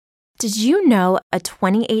Did you know a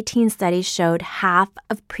 2018 study showed half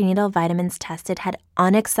of prenatal vitamins tested had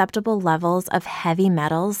unacceptable levels of heavy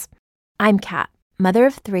metals? I'm Kat, mother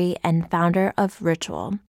of 3 and founder of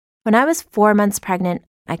Ritual. When I was 4 months pregnant,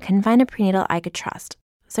 I couldn't find a prenatal I could trust,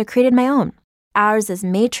 so I created my own. Ours is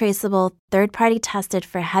made traceable, third-party tested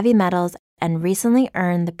for heavy metals, and recently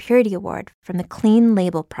earned the Purity Award from the Clean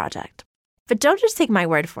Label Project. But don't just take my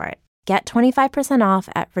word for it. Get 25% off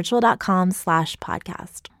at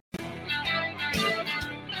ritual.com/podcast.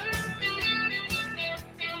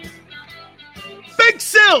 Big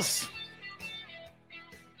Sills!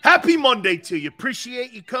 Happy Monday to you.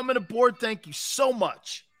 Appreciate you coming aboard. Thank you so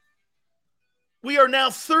much. We are now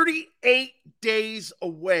 38 days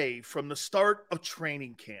away from the start of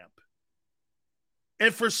training camp.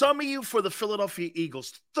 And for some of you, for the Philadelphia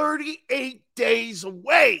Eagles, 38 days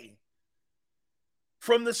away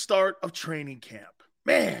from the start of training camp.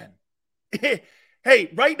 Man.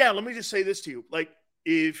 Hey, right now, let me just say this to you. Like,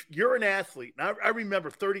 if you're an athlete, and I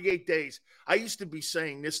remember 38 days, I used to be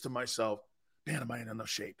saying this to myself, man, am I in enough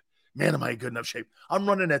shape? Man, am I in good enough shape? I'm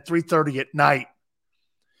running at 3:30 at night.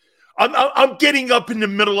 I'm getting up in the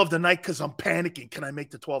middle of the night because I'm panicking. Can I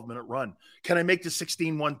make the 12-minute run? Can I make the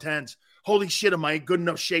 16 110s? Holy shit, am I in good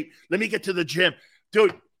enough shape? Let me get to the gym.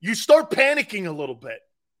 Dude, you start panicking a little bit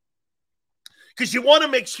because you want to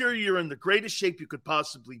make sure you're in the greatest shape you could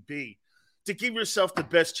possibly be to give yourself the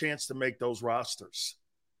best chance to make those rosters.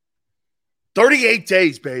 38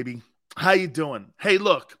 days, baby. How you doing? Hey,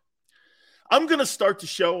 look, I'm going to start the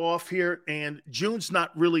show off here, and June's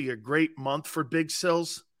not really a great month for Big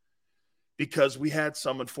Sills because we had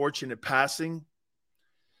some unfortunate passing,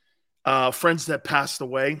 friends that passed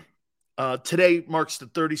away. Today marks the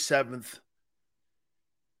 37th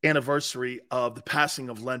anniversary of the passing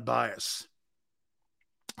of Len Bias,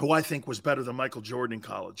 who I think was better than Michael Jordan in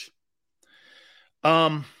college.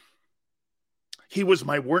 He was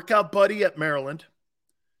my workout buddy at Maryland.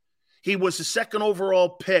 He was the second overall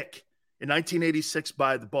pick in 1986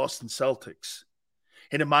 by the Boston Celtics.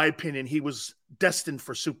 And in my opinion, he was destined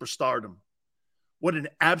for superstardom. What an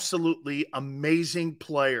absolutely amazing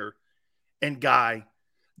player and guy.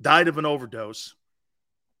 Died of an overdose.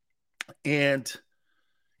 And,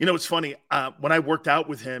 you know, it's funny. When I worked out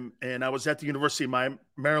with him and I was at the University of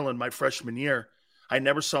Maryland my freshman year, I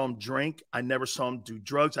never saw him drink. I never saw him do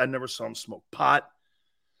drugs. I never saw him smoke pot.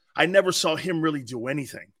 I never saw him really do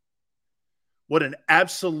anything. What an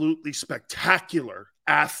absolutely spectacular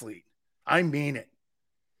athlete. I mean it.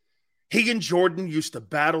 He and Jordan used to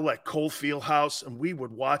battle at Cole Fieldhouse, and we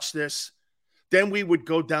would watch this. Then we would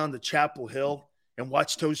go down to Chapel Hill and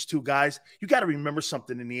watch those two guys. You got to remember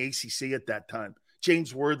something in the ACC at that time.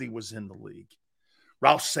 James Worthy was in the league.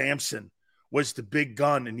 Ralph Sampson was the big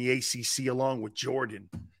gun in the ACC along with Jordan.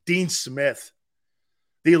 Dean Smith.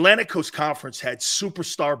 The Atlantic Coast Conference had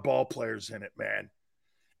superstar ball players in it, man.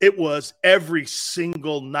 It was every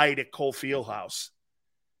single night at Cole Fieldhouse.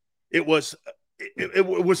 It was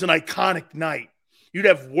an iconic night. You'd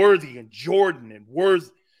have Worthy and Jordan and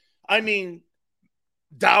Worthy. I mean,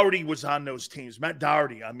 Dougherty was on those teams. Matt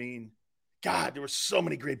Dougherty, I mean, God, there were so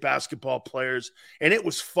many great basketball players, and it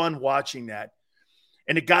was fun watching that.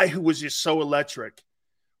 And the guy who was just so electric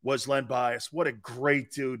was Len Bias. What a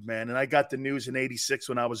great dude, man. And I got the news in 86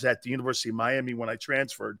 when I was at the University of Miami when I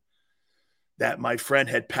transferred that my friend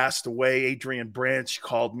had passed away. Adrian Branch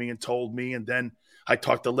called me and told me, and then I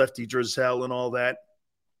talked to Lefty Drizel and all that,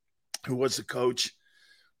 who was the coach.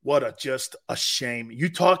 Just a shame. You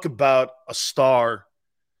talk about a star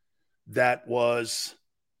that was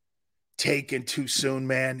taken too soon,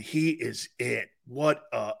 man. He is it. What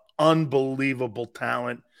a unbelievable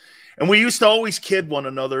talent. And we used to always kid one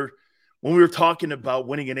another when we were talking about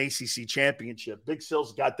winning an ACC championship. Big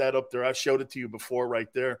Sills got that up there. I showed it to you before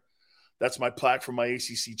right there. That's my plaque for my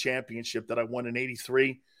ACC championship that I won in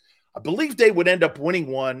 83. I believe they would end up winning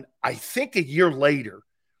one, I think, a year later.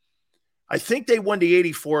 I think they won the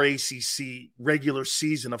 84 ACC regular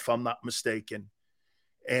season, if I'm not mistaken.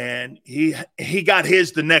 And he got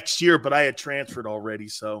his the next year, but I had transferred already.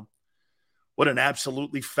 So what an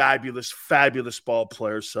absolutely fabulous, fabulous ball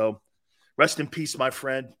player. So rest in peace, my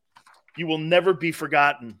friend. You will never be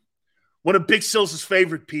forgotten. One of Big Sills'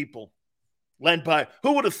 favorite people. Len Bias.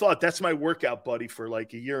 Who would have thought? That's my workout buddy for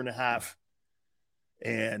like a year and a half.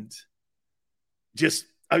 And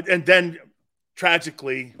then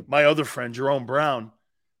tragically, my other friend, Jerome Brown,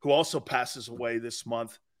 who also passes away this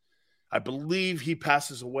month. I believe he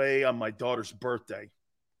passes away on my daughter's birthday.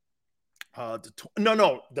 The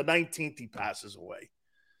 19th he passes away.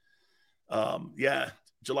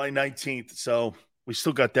 July 19th. So we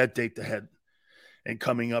still got that date ahead. and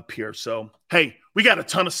coming up here. So, hey, we got a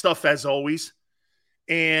ton of stuff as always,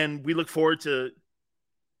 and we look forward to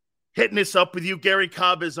hitting this up with you. Gary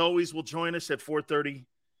Cobb, as always, will join us at 4:30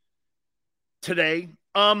 today.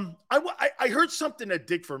 I heard something that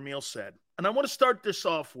Dick Vermeil said, and I want to start this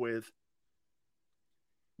off with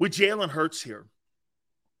Jalen Hurts here.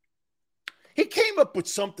 He came up with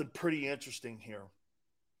something pretty interesting here.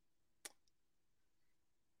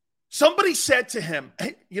 Somebody said to him,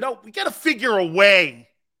 hey, we got to figure a way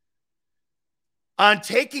on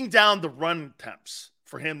taking down the run attempts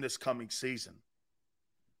for him this coming season.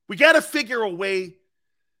 We got to figure a way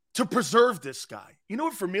to preserve this guy. You know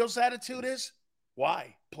what Vermeil's attitude is?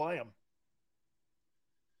 Why? Play him.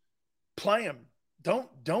 Play him.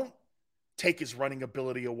 Don't take his running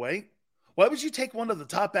ability away. Why would you take one of the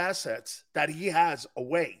top assets that he has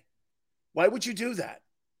away? Why would you do that?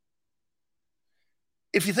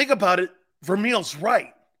 If you think about it, Vermeil's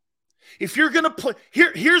right. If you're going to play,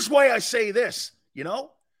 here's why I say this,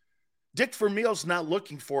 Dick Vermeil's not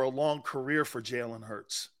looking for a long career for Jalen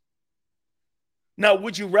Hurts. Now,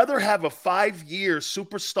 would you rather have a 5-year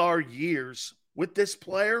superstar years with this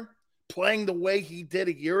player playing the way he did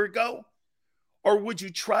a year ago? Or would you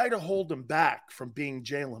try to hold him back from being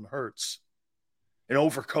Jalen Hurts and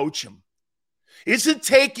overcoach him? Isn't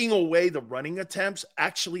taking away the running attempts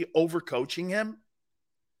actually overcoaching him?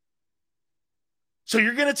 So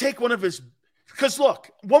you're going to take one of his – because look,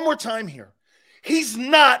 one more time here. He's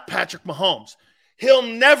not Patrick Mahomes. He'll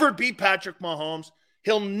never be Patrick Mahomes.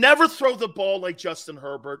 He'll never throw the ball like Justin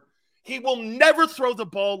Herbert. He will never throw the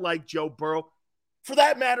ball like Joe Burrow. For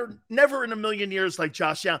that matter, never in a million years like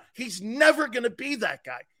Josh Allen. He's never going to be that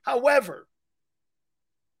guy. However,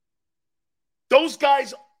 those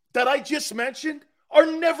guys that I just mentioned are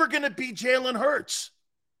never going to be Jalen Hurts.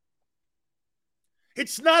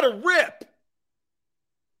 It's not a rip.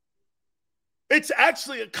 It's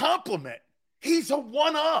actually a compliment. He's a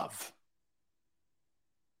one-of.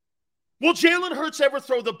 Will Jalen Hurts ever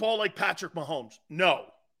throw the ball like Patrick Mahomes? No.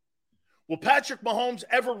 Will Patrick Mahomes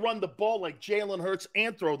ever run the ball like Jalen Hurts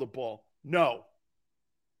and throw the ball? No.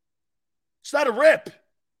 It's not a rip.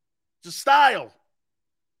 It's a style.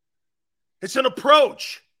 It's an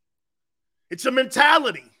approach. It's a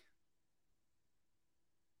mentality.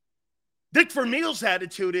 Dick Vermeil's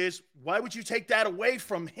attitude is, why would you take that away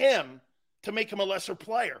from him to make him a lesser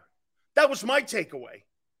player? That was my takeaway.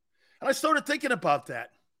 And I started thinking about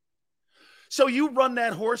that. So you run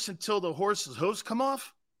that horse until the horse's hooves come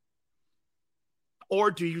off? Or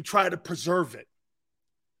do you try to preserve it?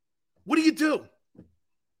 What do?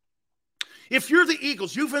 If you're the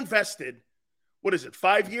Eagles, you've invested,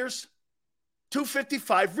 5 years?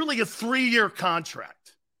 $255, really a 3-year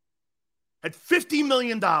contract at $50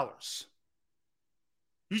 million.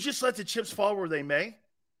 You just let the chips fall where they may?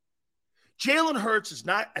 Jalen Hurts is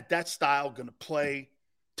not at that style going to play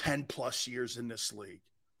 10-plus years in this league.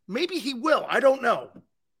 Maybe he will. I don't know.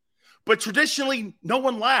 But traditionally, no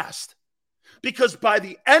one lasts. Because by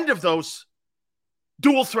the end of those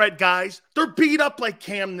dual threat guys, they're beat up like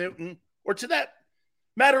Cam Newton, or to that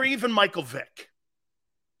matter, even Michael Vick.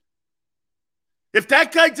 If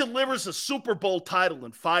that guy delivers a Super Bowl title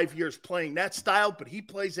in 5 years playing that style, but he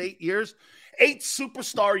plays 8 years, 8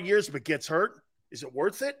 superstar years, but gets hurt, is it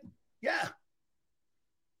worth it? Yeah.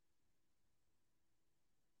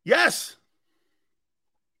 Yes.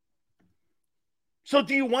 So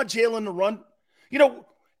do you want Jalen to run?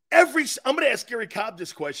 I'm going to ask Gary Cobb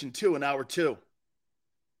this question too in hour 2.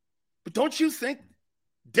 But don't you think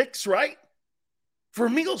Dick's right?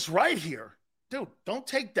 Vermeil's right here. Dude, don't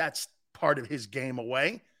take that part of his game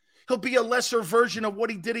away. He'll be a lesser version of what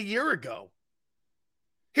he did a year ago.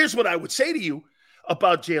 Here's what I would say to you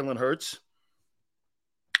about Jalen Hurts.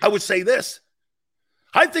 I would say this.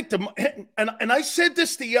 I think and I said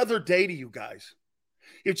this the other day to you guys.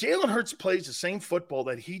 If Jalen Hurts plays the same football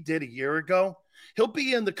that he did a year ago, he'll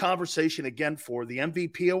be in the conversation again for the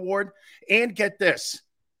MVP award. And get this,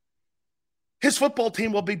 his football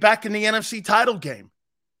team will be back in the NFC title game.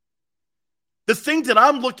 The thing that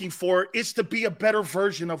I'm looking for is to be a better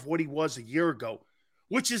version of what he was a year ago,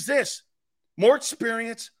 which is this: more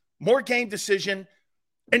experience, more game decision.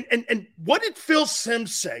 And what did Phil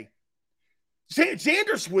Simms say?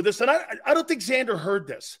 Xander's with us, and I don't think Xander heard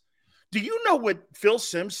this. Do you know what Phil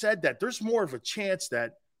Simms said? That there's more of a chance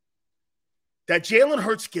that Jalen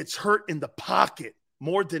Hurts gets hurt in the pocket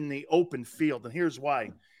more than the open field. And here's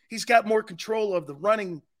why. He's got more control of the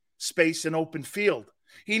running space in open field.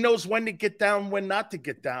 He knows when to get down, when not to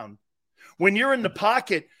get down. When you're in the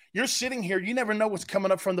pocket, you're sitting here, you never know what's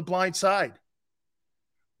coming up from the blind side.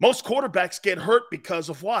 Most quarterbacks get hurt because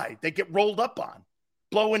of why? They get rolled up on,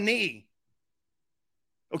 blow a knee,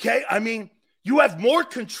 Okay? I mean, you have more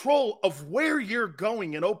control of where you're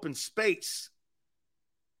going in open space.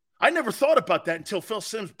 I never thought about that until Phil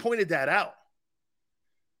Simms pointed that out.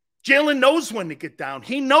 Jalen knows when to get down.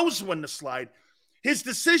 He knows when to slide. His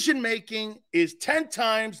decision-making is 10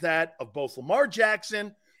 times that of both Lamar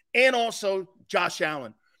Jackson and also Josh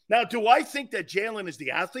Allen. Now, do I think that Jalen is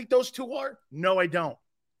the athlete those two are? No, I don't.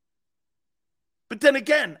 But then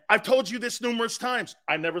again, I've told you this numerous times.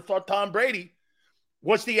 I never thought Tom Brady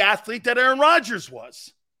was the athlete that Aaron Rodgers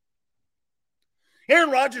was.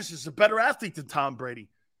 Aaron Rodgers is a better athlete than Tom Brady.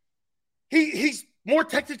 He's more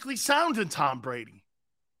technically sound than Tom Brady.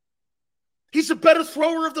 He's a better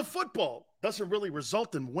thrower of the football. Doesn't really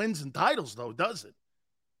result in wins and titles, though, does it?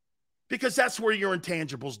 Because that's where your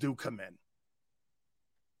intangibles do come in.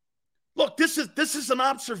 Look, this is an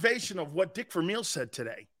observation of what Dick Vermeil said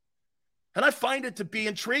today. And I find it to be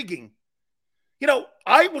intriguing. You know,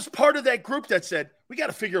 I was part of that group that said, we got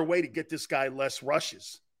to figure a way to get this guy less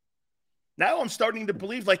rushes. Now I'm starting to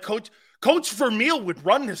believe like Coach Vermeil would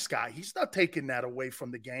run this guy. He's not taking that away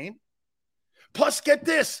from the game. Plus, get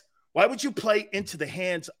this. Why would you play into the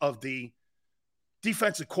hands of the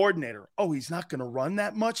defensive coordinator? Oh, he's not going to run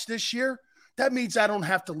that much this year? That means I don't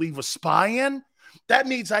have to leave a spy in? That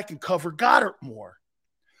means I can cover Goddard more.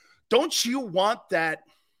 Don't you want that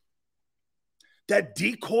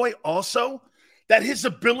decoy also? That his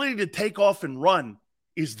ability to take off and run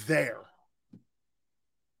is there.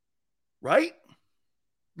 Right?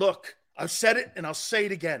 Look, I've said it and I'll say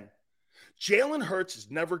it again. Jalen Hurts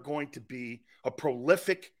is never going to be a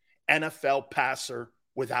prolific NFL passer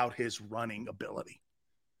without his running ability.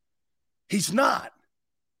 He's not.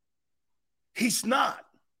 He's not.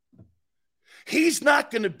 He's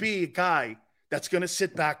not going to be a guy that's going to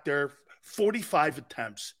sit back there 45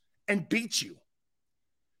 attempts and beat you.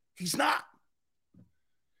 He's not.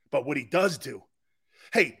 But what he does do,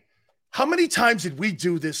 hey, how many times did we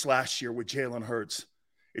do this last year with Jalen Hurts?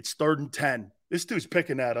 It's 3rd and 10. This dude's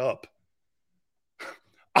picking that up.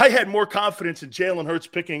 I had more confidence in Jalen Hurts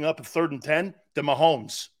picking up a 3rd and 10 than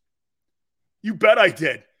Mahomes. You bet I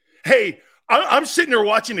did. Hey, I'm sitting there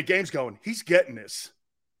watching the games going, he's getting this.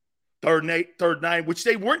 3rd and 8, 3rd and 9, which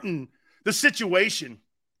they weren't in the situation.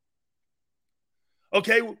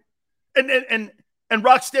 Okay? And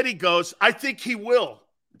Rocksteady goes, I think he will.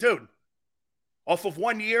 Dude, off of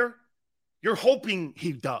 1 year, you're hoping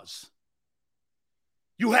he does.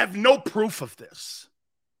 You have no proof of this.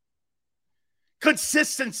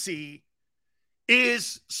 Consistency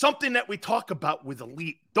is something that we talk about with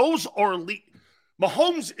elite. Those are elite.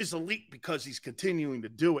 Mahomes is elite because he's continuing to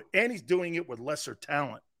do it, and he's doing it with lesser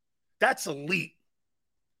talent. That's elite.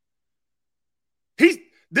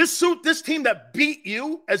 This team that beat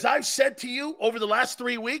you, as I've said to you over the last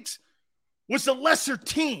 3 weeks, was a lesser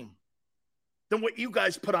team than what you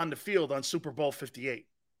guys put on the field on Super Bowl 58.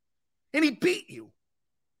 And he beat you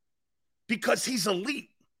because he's elite,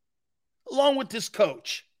 along with this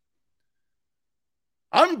coach.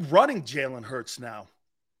 I'm running Jalen Hurts now.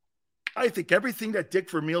 I think everything that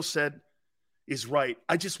Dick Vermeil said is right.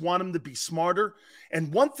 I just want him to be smarter.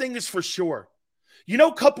 And one thing is for sure. You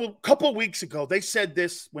know, couple weeks ago, they said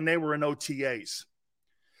this when they were in OTAs.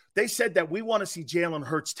 They said that we want to see Jalen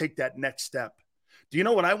Hurts take that next step. Do you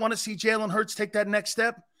know what I want to see Jalen Hurts take that next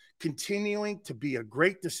step? Continuing to be a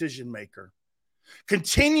great decision maker.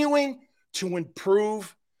 Continuing to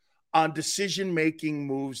improve on decision-making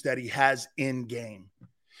moves that he has in-game.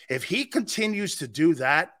 If he continues to do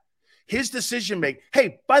that, his decision-making –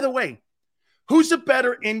 hey, by the way, who's a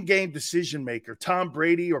better in-game decision-maker, Tom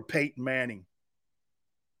Brady or Peyton Manning?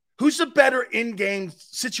 Who's a better in-game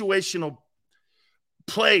situational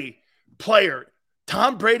player,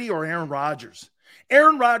 Tom Brady or Aaron Rodgers?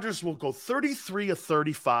 Aaron Rodgers will go 33 of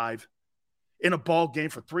 35 in a ball game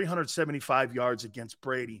for 375 yards against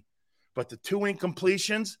Brady. But the 2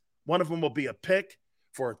 incompletions, one of them will be a pick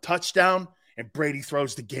for a touchdown, and Brady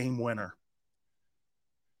throws the game winner.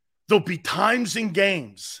 There'll be times in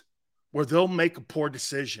games where they'll make a poor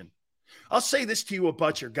decision. I'll say this to you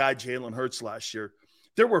about your guy, Jalen Hurts, last year.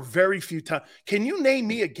 There were very few times. Can you name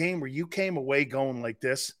me a game where you came away going like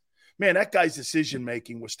this? Man, that guy's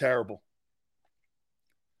decision-making was terrible.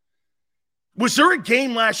 Was there a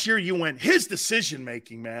game last year you went, his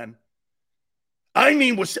decision-making, man? I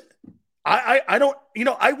mean, I don't,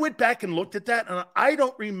 I went back and looked at that, and I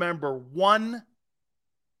don't remember one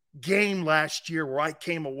game last year where I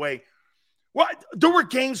came away. Well, there were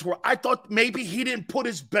games where I thought maybe he didn't put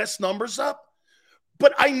his best numbers up,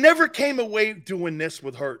 but I never came away doing this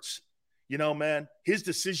with Hurts. You know, man, his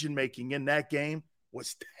decision-making in that game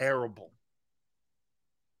was terrible.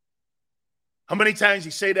 How many times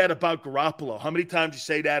you say that about Garoppolo? How many times you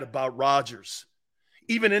say that about Rodgers?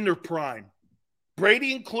 Even in their prime.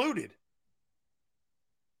 Brady included.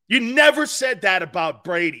 You never said that about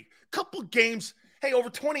Brady. Couple games, hey, over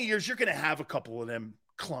 20 years, you're going to have a couple of them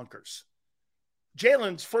clunkers.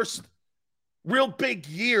 Jalen's first real big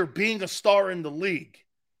year being a star in the league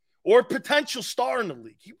or a potential star in the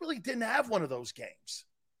league, he really didn't have one of those games.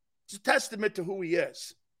 It's a testament to who he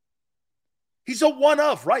is. He's a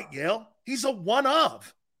one-of, right, Yale? He's a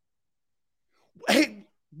one-of. Hey,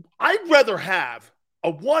 I'd rather have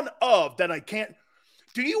a one-of than I can't.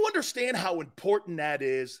 Do you understand how important that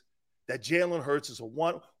is, that Jalen Hurts is a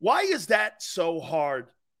one? Why is that so hard?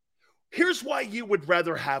 Here's why you would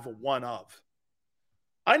rather have a one-of.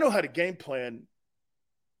 I know how to game plan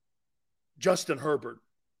Justin Herbert,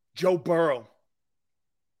 Joe Burrow.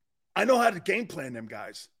 I know how to game plan them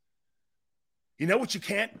guys. You know what you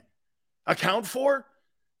can't account for?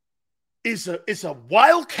 Is a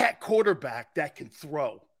wildcat quarterback that can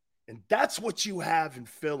throw. And that's what you have in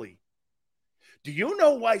Philly. Do you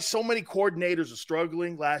know why so many coordinators are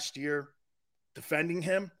struggling last year defending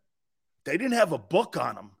him? They didn't have a book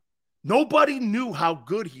on him. Nobody knew how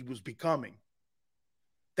good he was becoming.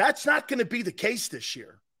 That's not going to be the case this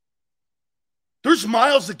year. There's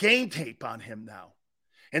miles of game tape on him now.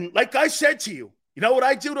 And like I said to you, you know what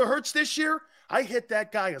I do to Hurts this year? I hit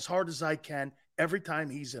that guy as hard as I can every time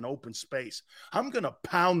he's in open space. I'm going to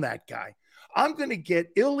pound that guy. I'm going to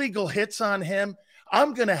get illegal hits on him.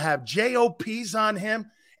 I'm going to have JOPs on him.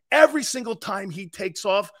 Every single time he takes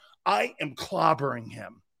off, I am clobbering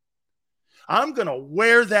him. I'm going to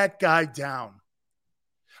wear that guy down.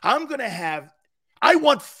 I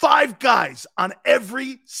want 5 guys on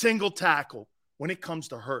every single tackle when it comes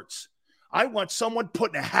to Hurts. I want someone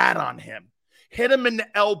putting a hat on him. Hit him in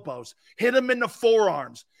the elbows. Hit him in the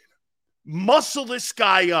forearms. Muscle this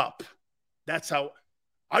guy up. That's how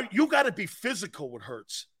you got to be physical with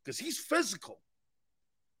Hurts because he's physical.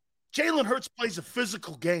 Jalen Hurts plays a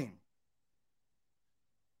physical game.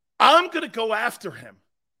 I'm going to go after him.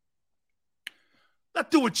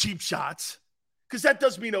 Not doing cheap shots because that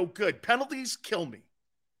does me no good. Penalties kill me.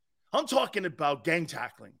 I'm talking about gang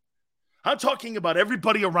tackling. I'm talking about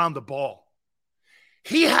everybody around the ball.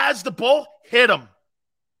 He has the ball, hit him.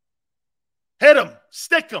 Hit him,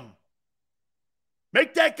 stick him.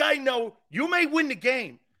 Make that guy know you may win the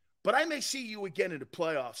game, but I may see you again in the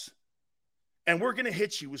playoffs. And we're going to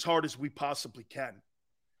hit you as hard as we possibly can.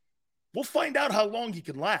 We'll find out how long he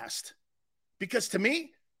can last. Because to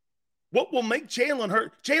me, what will make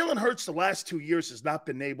Jalen Hurts the last 2 years has not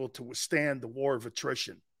been able to withstand the war of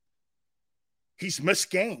attrition. He's missed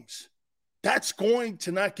games. That's going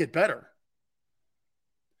to not get better.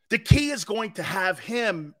 The key is going to have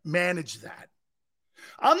him manage that.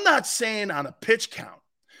 I'm not saying on a pitch count.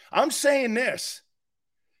 I'm saying this.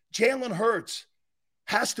 Jalen Hurts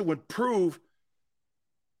has to improve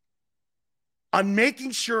on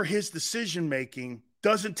making sure his decision-making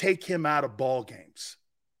doesn't take him out of ball games.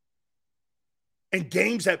 And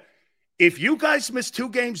games that, if you guys miss 2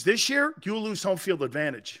 games this year, you'll lose home field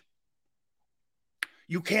advantage.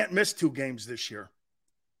 You can't miss 2 games this year.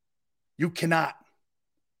 You cannot.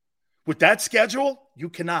 With that schedule, you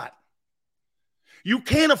cannot. You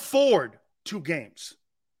can't afford 2 games.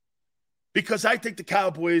 Because I think the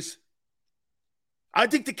Cowboys are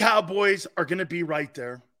going to be right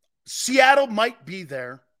there. Seattle might be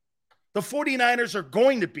there. The 49ers are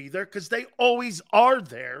going to be there because they always are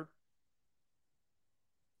there.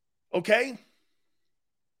 Okay?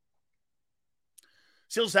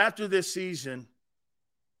 Seals, after this season,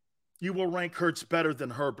 you will rank Hurts better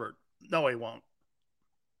than Herbert. No, I won't.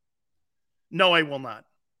 No, I will not.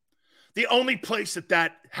 The only place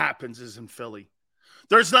that happens is in Philly.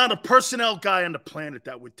 There's not a personnel guy on the planet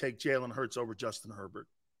that would take Jalen Hurts over Justin Herbert.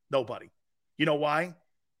 Nobody. You know why?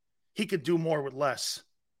 He could do more with less.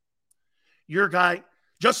 Your guy,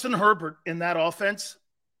 Justin Herbert, in that offense,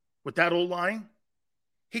 with that old line,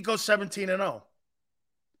 he goes 17-0.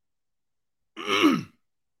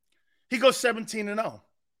 He goes 17-0.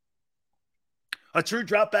 A true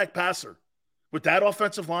drop-back passer. With that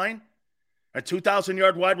offensive line and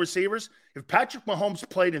 2,000-yard wide receivers, if Patrick Mahomes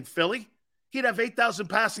played in Philly, he'd have 8,000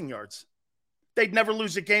 passing yards. They'd never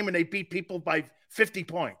lose a game, and they beat people by 50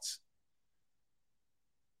 points.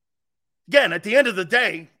 Again, at the end of the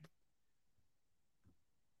day,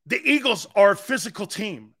 the Eagles are a physical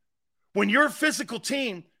team. When you're a physical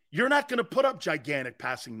team, you're not going to put up gigantic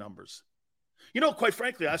passing numbers. You know, quite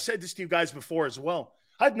frankly, I've said this to you guys before as well.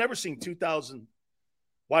 I've never seen 2,000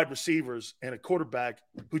 wide receivers and a quarterback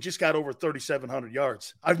who just got over 3,700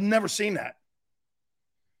 yards. I've never seen that.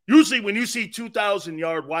 Usually when you see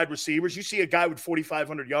 2,000-yard wide receivers, you see a guy with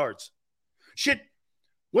 4,500 yards. Shit,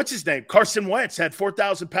 what's his name? Carson Wentz had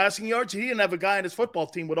 4,000 passing yards. He didn't have a guy on his football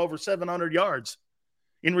team with over 700 yards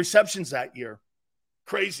in receptions that year.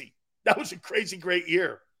 Crazy. That was a crazy great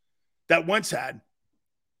year that Wentz had.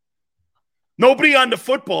 Nobody on the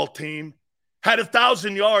football team had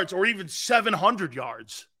 1,000 yards or even 700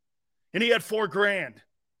 yards. And he had $4,000.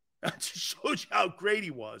 That just shows you how great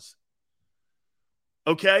he was.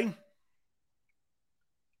 Okay?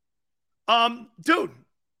 Dude,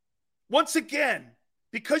 once again,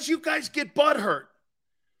 because you guys get butthurt,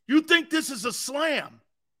 you think this is a slam.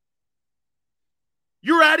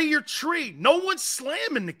 You're out of your tree. No one's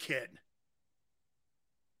slamming the kid.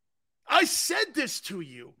 I said this to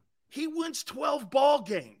you. He wins 12 ball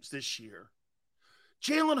games this year.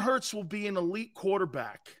 Jalen Hurts will be an elite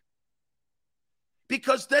quarterback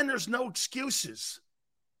because then there's no excuses.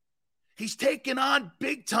 He's taken on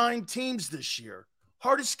big-time teams this year.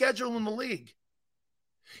 Hardest schedule in the league.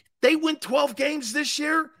 They win 12 games this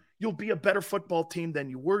year, you'll be a better football team than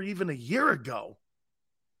you were even a year ago.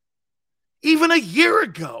 Even a year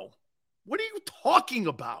ago. What are you talking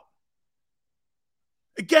about?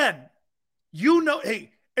 Again, you know,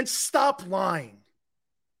 hey, and stop lying.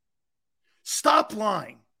 Stop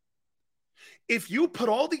lying. If you put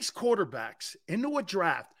all these quarterbacks into a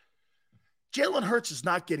draft, Jalen Hurts is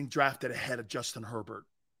not getting drafted ahead of Justin Herbert.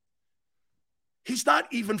 He's not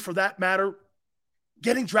even, for that matter,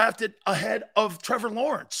 getting drafted ahead of Trevor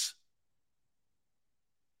Lawrence.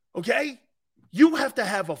 Okay? You have to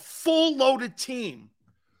have a full loaded team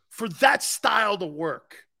for that style to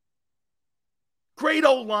work. Great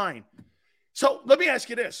O-line. So let me ask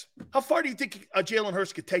you this. How far do you think Jalen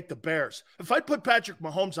Hurts could take the Bears? If I put Patrick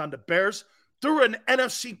Mahomes on the Bears, they're an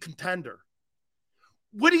NFC contender.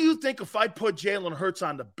 What do you think if I put Jalen Hurts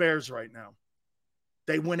on the Bears right now?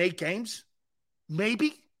 They win 8 games?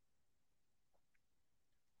 Maybe.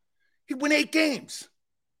 He win 8 games.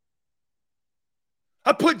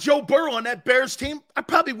 I put Joe Burrow on that Bears team, I'd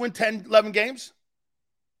probably win 10, 11 games.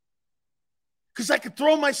 Because I could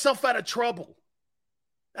throw myself out of trouble.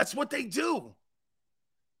 That's what they do.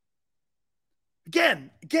 Again,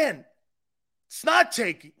 it's not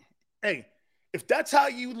taking. Hey, if that's how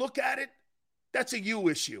you look at it, that's a you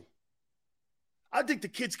issue. I think the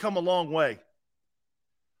kid's come a long way.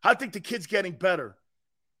 I think the kid's getting better.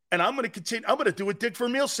 And I'm going to continue. I'm going to do what Dick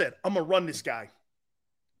Vermeil said. I'm going to run this guy.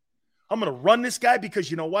 I'm going to run this guy because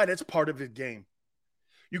you know why? That's part of his game.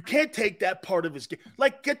 You can't take that part of his game.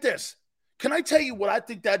 Like, get this. Can I tell you what I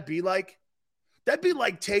think that'd be like? That'd be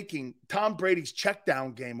like taking Tom Brady's check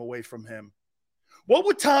down game away from him. What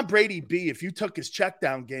would Tom Brady be if you took his check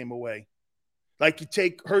down game away? Like you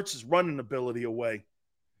take Hurts' running ability away.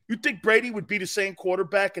 You think Brady would be the same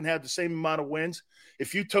quarterback and have the same amount of wins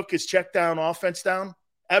if you took his check down offense down?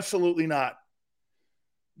 Absolutely not.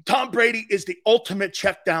 Tom Brady is the ultimate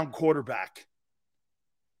check down quarterback.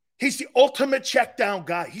 He's the ultimate check down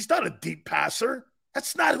guy. He's not a deep passer.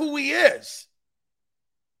 That's not who he is.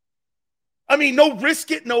 I mean, no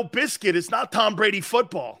risk it, no biscuit. It's not Tom Brady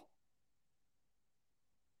football.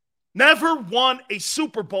 Never won a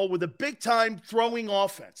Super Bowl with a big-time throwing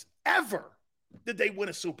offense. Ever did they win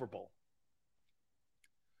a Super Bowl.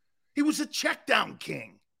 He was a check-down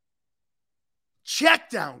king.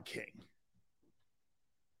 Check-down king.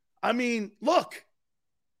 I mean, look,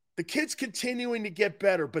 the kid's continuing to get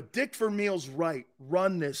better, but Dick Vermeil's right.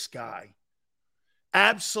 Run this guy.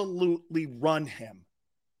 Absolutely run him.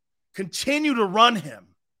 Continue to run him.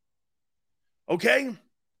 Okay?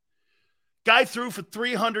 Guy threw for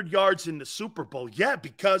 300 yards in the Super Bowl. Yeah,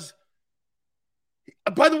 because,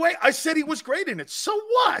 by the way, I said he was great in it. So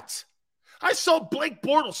what? I saw Blake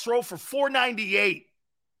Bortles throw for 498.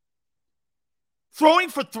 Throwing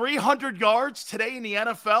for 300 yards today in the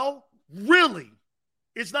NFL really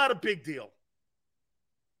is not a big deal.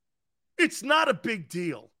 It's not a big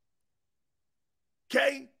deal.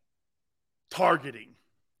 Okay? Targeting.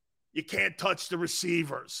 You can't touch the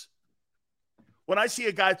receivers. When I see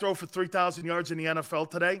a guy throw for 3,000 yards in the NFL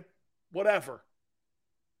today, whatever.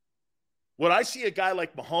 When I see a guy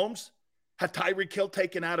like Mahomes have Tyreek Hill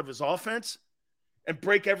taken out of his offense and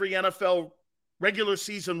break every NFL regular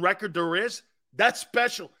season record there is, that's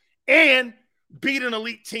special. And beat an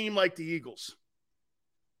elite team like the Eagles.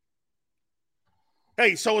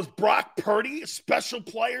 Hey, so is Brock Purdy a special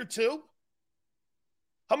player too?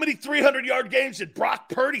 How many 300-yard games did Brock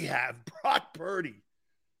Purdy have? Brock Purdy.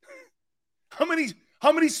 How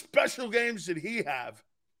many special games did he have?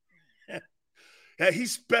 Yeah,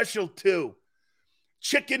 he's special too.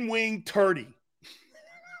 Chicken wing turdy.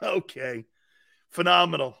 Okay.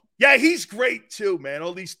 Phenomenal. Yeah, he's great too, man.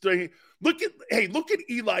 All these things. Look at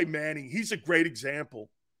Eli Manning. He's a great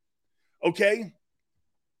example. Okay?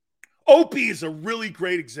 Opie is a really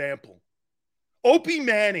great example. Opie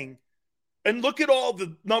Manning, and look at all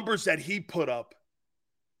the numbers that he put up.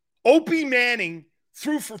 Opie Manning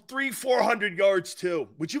threw for 400 yards too.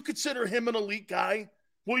 Would you consider him an elite guy?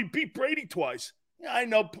 Well, he beat Brady twice. Yeah, I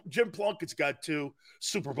know Jim Plunkett's got 2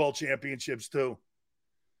 Super Bowl championships too.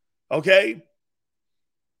 Okay?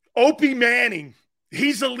 Opie Manning,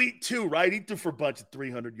 he's elite too, right? He threw for a bunch of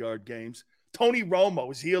 300-yard games. Tony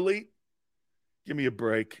Romo, is he elite? Give me a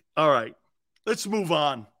break. All right, let's move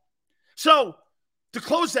on. So, to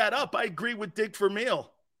close that up, I agree with Dick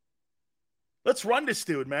Vermeil. Let's run this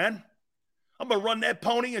dude, man. I'm going to run that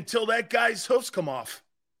pony until that guy's hoofs come off.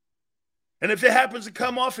 And if it happens to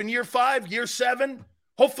come off in year 5, year 7,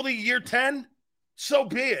 hopefully year 10, so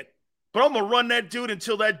be it. But I'm going to run that dude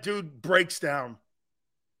until that dude breaks down.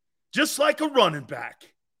 Just like a running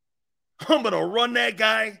back. I'm going to run that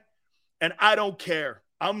guy, and I don't care.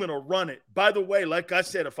 I'm going to run it. By the way, like I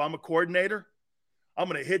said, if I'm a coordinator, I'm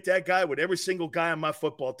going to hit that guy with every single guy on my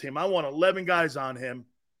football team. I want 11 guys on him.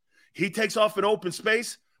 He takes off in open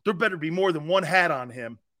space, there better be more than one hat on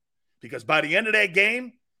him. Because by the end of that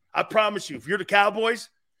game, I promise you, if you're the Cowboys,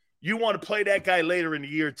 you want to play that guy later in the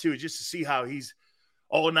year too, just to see how he's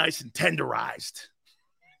all nice and tenderized.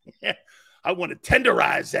 I want to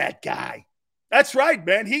tenderize that guy. That's right,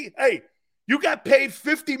 man. You got paid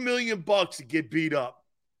 $50 million to get beat up.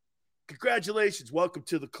 Congratulations. Welcome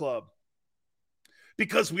to the club.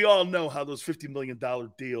 Because we all know how those $50 million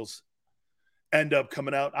deals end up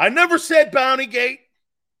coming out. I never said Bountygate.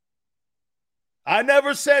 I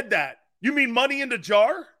never said that. You mean money in the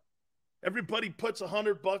jar? Everybody puts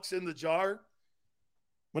 $100 in the jar.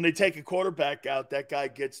 When they take a quarterback out, that guy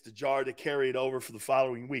gets the jar to carry it over for the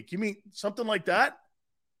following week. You mean something like that?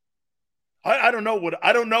 I don't know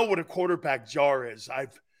what a quarterback jar is.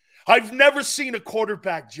 I've never seen a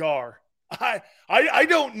quarterback jar. I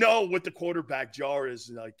don't know what the quarterback jar is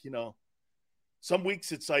like. Some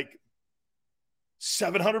weeks it's like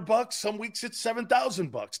 $700. Some weeks it's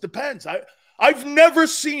 $7,000. Depends. I've never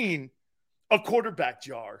seen a quarterback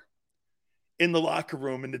jar in the locker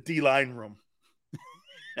room, in the D-line room.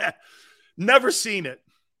 Never seen it.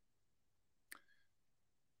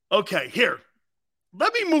 Okay, here.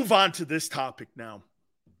 Let me move on to this topic now.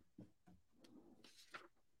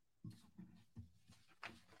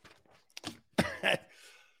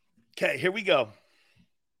 Okay, here we go.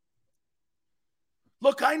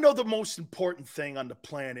 Look, I know the most important thing on the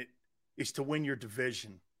planet is to win your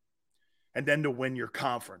division and then to win your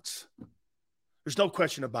conference. There's no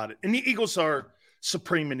question about it. And the Eagles are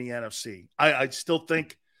supreme in the NFC. I still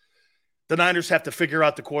think the Niners have to figure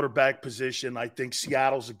out the quarterback position. I think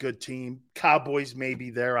Seattle's a good team. Cowboys may be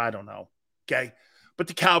there. I don't know. Okay? But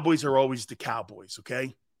the Cowboys are always the Cowboys,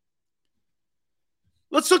 okay?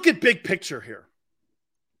 Let's look at big picture here.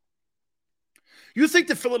 You think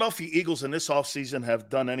the Philadelphia Eagles in this offseason have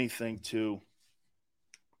done anything to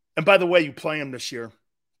 – and by the way, you play them this year –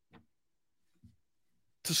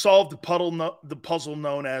 to solve the puzzle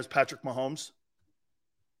known as Patrick Mahomes?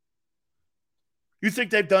 You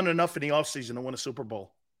think they've done enough in the offseason to win a Super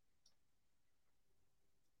Bowl?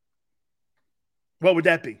 What would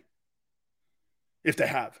that be if they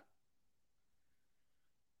have?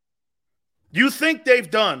 You think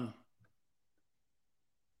they've done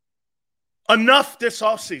enough this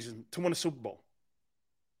offseason to win a Super Bowl?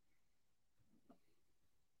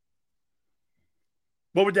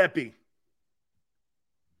 What would that be?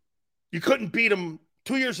 You couldn't beat them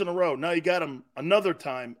 2 years in a row. Now you got them another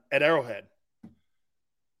time at Arrowhead.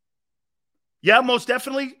 Yeah, most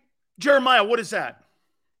definitely. Jeremiah, what is that?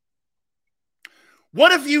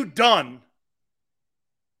 What have you done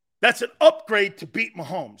that's an upgrade to beat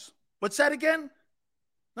Mahomes? What's that again?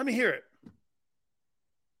 Let me hear it.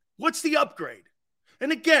 What's the upgrade?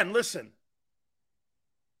 And again, listen,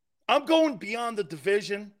 I'm going beyond the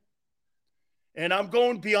division. And I'm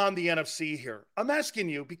going beyond the NFC here. I'm asking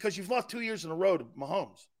you because you've lost 2 years in a row to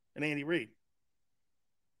Mahomes and Andy Reid.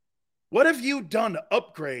 What have you done to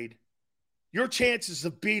upgrade your chances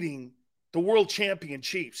of beating the world champion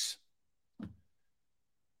Chiefs?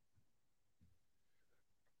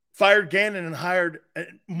 Fired Gannon and hired a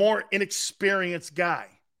more inexperienced guy.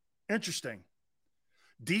 Interesting.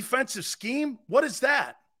 Defensive scheme? What is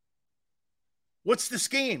that? What's the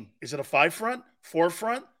scheme? Is it a 5 front, 4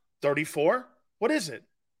 front, 34? What is it?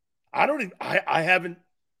 I haven't.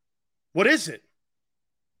 What is it?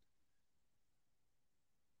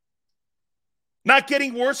 Not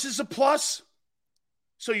getting worse is a plus.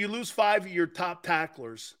 So you lose 5 of your top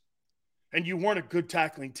tacklers and you weren't a good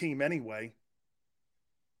tackling team anyway.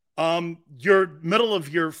 Your middle of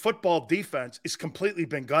your football defense is completely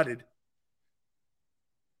been gutted.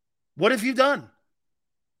 What have you done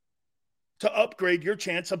to upgrade your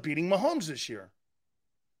chance of beating Mahomes this year?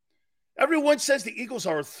 Everyone says the Eagles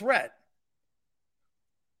are a threat.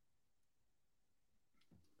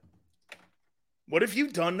 What have you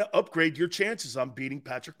done to upgrade your chances on beating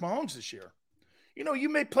Patrick Mahomes this year? You know, you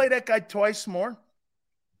may play that guy twice more.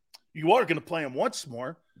 You are going to play him once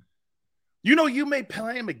more. You know, you may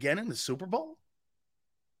play him again in the Super Bowl.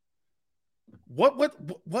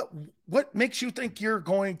 What makes you think you're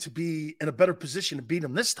going to be in a better position to beat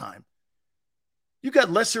him this time? You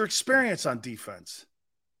got lesser experience on defense.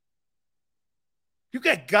 You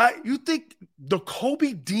think the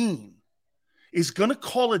Kobe Dean is going to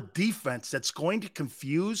call a defense that's going to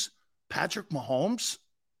confuse Patrick Mahomes?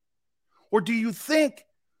 Or do you think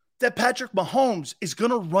that Patrick Mahomes is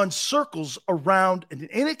going to run circles around an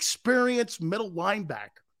inexperienced middle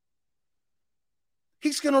linebacker?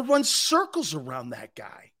 He's going to run circles around that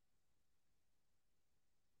guy.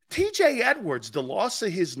 TJ Edwards, the loss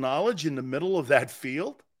of his knowledge in the middle of that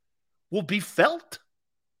field will be felt.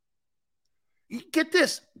 Get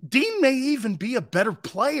this, Dean may even be a better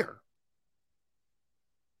player,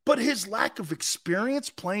 but his lack of experience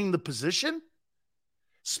playing the position,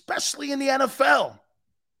 especially in the NFL,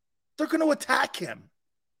 they're going to attack him.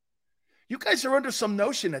 You guys are under some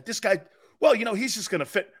notion that this guy, well, you know, he's just going to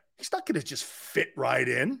fit. He's not going to just fit right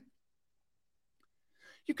in.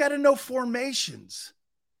 You got to know formations.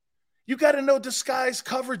 You got to know disguise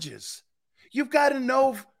coverages. You've got to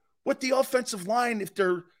know what the offensive line, if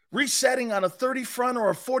they're resetting on a 30 front or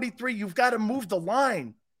a 43, you've got to move the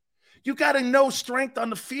line. You got to know strength on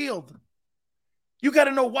the field. You got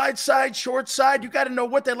to know wide side, short side. You got to know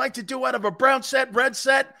what they like to do out of a brown set, red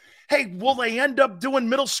set. Hey, will they end up doing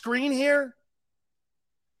middle screen here?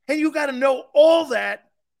 And you got to know all that,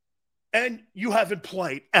 and you haven't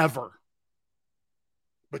played ever.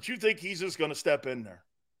 But you think he's just going to step in there.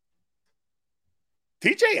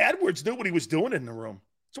 TJ Edwards knew what he was doing in the room.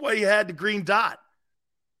 That's why he had the green dot.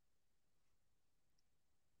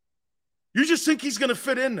 You just think he's going to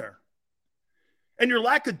fit in there. And your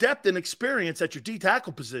lack of depth and experience at your D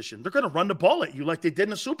tackle position, they're going to run the ball at you like they did in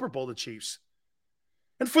the Super Bowl, the Chiefs.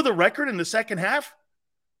 And for the record, in the second half,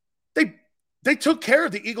 they took care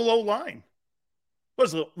of the Eagle O-line. What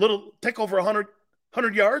was it, a little take over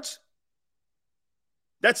 100 yards?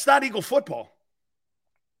 That's not Eagle football.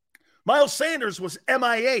 Miles Sanders was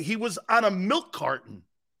MIA. He was on a milk carton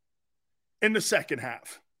in the second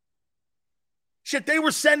half. Shit, they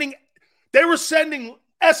were sending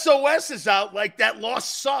SOSs out like that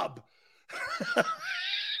lost sub.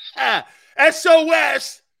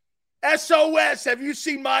 SOS. Have you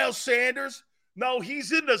seen Miles Sanders? No,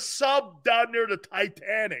 he's in the sub down near the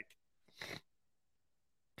Titanic.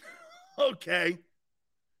 Okay.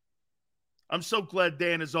 I'm so glad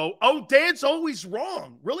Dan is Dan's always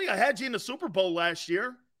wrong. Really? I had you in the Super Bowl last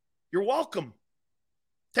year. You're welcome.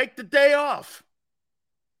 Take the day off.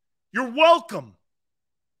 You're welcome.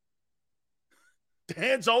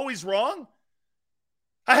 Dan's always wrong?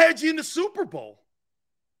 I had you in the Super Bowl.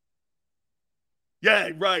 Yeah,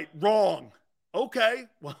 right. Wrong. Okay.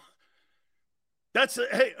 Well,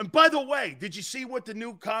 hey, and by the way, did you see what the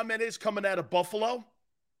new comment is coming out of Buffalo?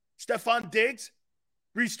 Stephon Diggs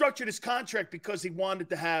restructured his contract because he wanted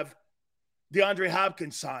to have DeAndre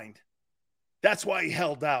Hopkins signed. That's why he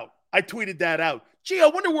held out. I tweeted that out. Gee, I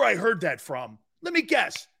wonder where I heard that from. Let me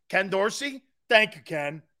guess. Ken Dorsey? Thank you,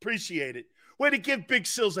 Ken. Appreciate it. Way to give Big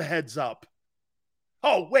Sills a heads up.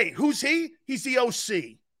 Oh, wait, who's he? He's the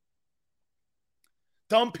OC.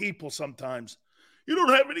 Dumb people sometimes. You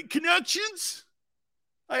don't have any connections?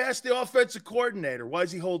 I asked the offensive coordinator, why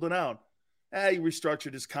is he holding out? He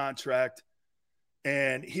restructured his contract,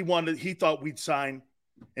 and he thought we'd sign,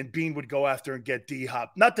 and Bean would go after and get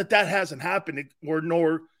D-Hop. Not that hasn't happened,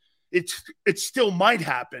 nor it still might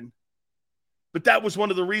happen, but that was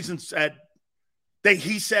one of the reasons that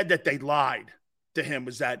he said that they lied to him,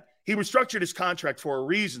 was that he restructured his contract for a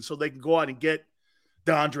reason so they can go out and get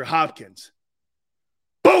DeAndre Hopkins.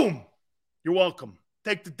 Boom! You're welcome.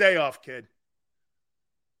 Take the day off, kid.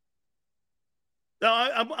 No,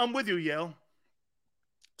 I'm with you, Yale.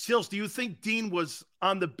 Sills, do you think Dean was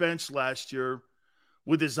on the bench last year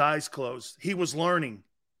with his eyes closed? He was learning.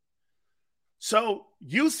 So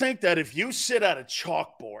you think that if you sit at a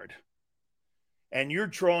chalkboard and you're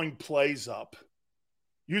drawing plays up,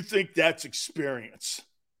 you think that's experience?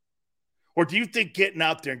 Or do you think getting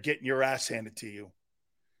out there and getting your ass handed to you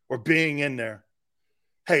or being in there,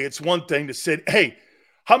 hey, it's one thing to sit, hey,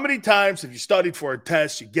 How many times have you studied for a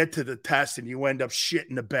test, you get to the test, and you end up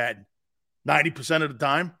shitting the bed? 90% of the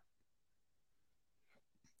time?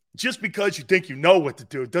 Just because you think you know what to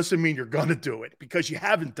do doesn't mean you're going to do it because you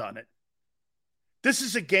haven't done it. This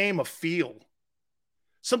is a game of feel.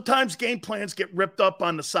 Sometimes game plans get ripped up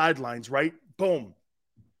on the sidelines, right? Boom.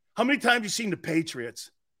 How many times have you seen the Patriots?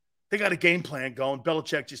 They got a game plan going.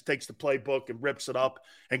 Belichick just takes the playbook and rips it up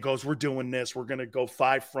and goes, we're doing this. We're going to go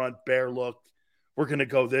 5 front, bear look. We're going to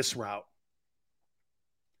go this route.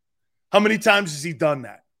 How many times has he done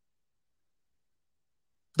that?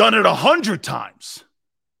 Done it 100 times.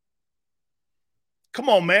 Come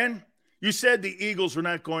on, man. You said the Eagles were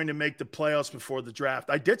not going to make the playoffs before the draft.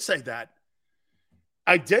 I did say that.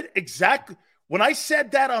 I did exactly. When I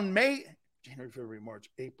said that on January, February, March,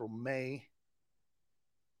 April, May.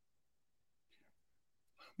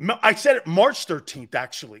 I said it March 13th,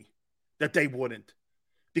 actually, that they wouldn't.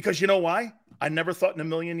 Because you know why? I never thought in a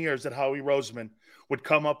million years that Howie Roseman would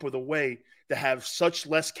come up with a way to have such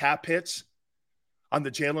less cap hits on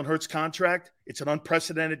the Jalen Hurts contract. It's an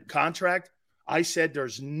unprecedented contract. I said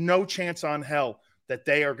there's no chance on hell that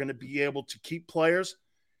they are going to be able to keep players.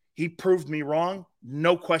 He proved me wrong.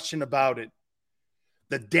 No question about it.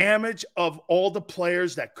 The damage of all the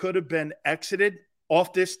players that could have been exited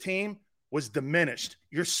off this team was diminished.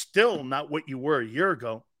 You're still not what you were a year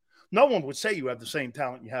ago. No one would say you have the same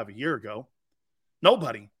talent you have a year ago.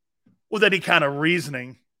 Nobody. With any kind of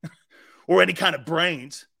reasoning or any kind of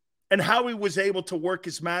brains. And how he was able to work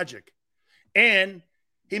his magic. And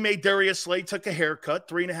he made Darius Slay took a haircut,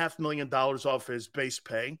 $3.5 million off his base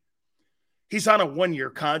pay. He's on a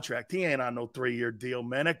 1-year contract. He ain't on no 3-year deal,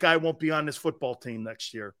 man. That guy won't be on this football team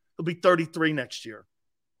next year. He'll be 33 next year.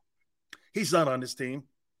 He's not on this team.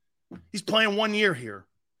 He's playing 1 year here.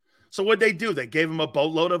 So what'd they do? They gave him a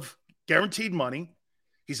boatload of guaranteed money.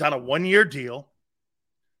 He's on a 1-year deal.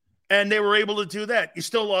 And they were able to do that. You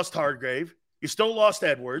still lost Hargrave. You still lost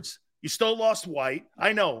Edwards. You still lost White.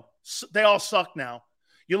 I know. They all suck now.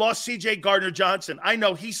 You lost C.J. Gardner-Johnson. I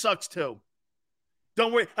know. He sucks too.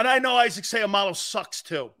 Don't worry. And I know Isaac Seumalo sucks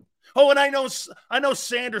too. Oh, and I know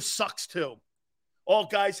Sanders sucks too. All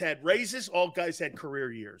guys had raises. All guys had career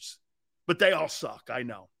years. But they all suck. I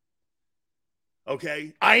know.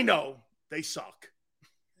 Okay? I know. They suck.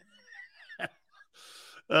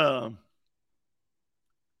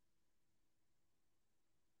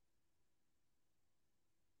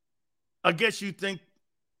 I guess you think,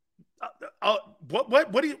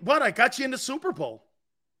 what? I got you in the Super Bowl.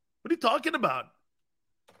 What are you talking about?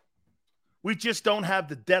 We just don't have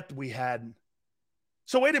the depth we had.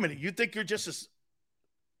 So wait a minute. You think you're just as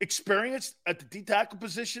experienced at the D-tackle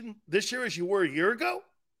position this year as you were a year ago?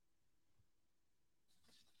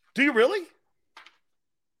 Do you really?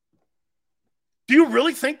 Do you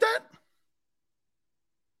really think that?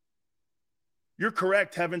 You're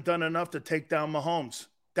correct. Haven't done enough to take down Mahomes.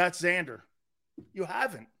 That's Xander. You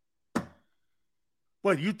haven't.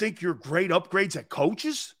 What, you think you're great upgrades at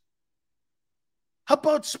coaches? How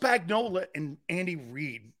about Spagnuolo and Andy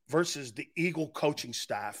Reid versus the Eagle coaching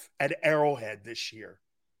staff at Arrowhead this year?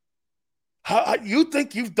 How you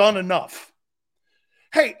think you've done enough?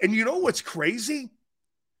 Hey, and you know what's crazy?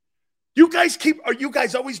 You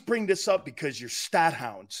guys always bring this up because you're stat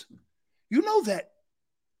hounds. You know that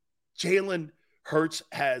Jalen Hurts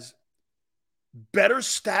has better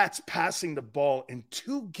stats passing the ball in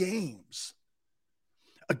 2 games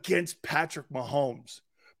against Patrick Mahomes.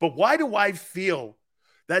 But why do I feel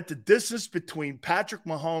that the distance between Patrick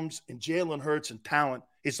Mahomes and Jalen Hurts in talent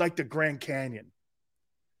is like the Grand Canyon?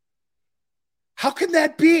 How can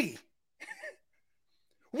that be?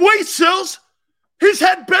 Wait, Sills, he's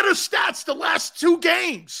had better stats the last 2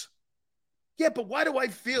 games. Yeah, but why do I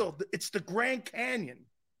feel it's the Grand Canyon?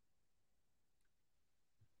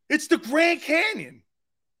 It's the Grand Canyon.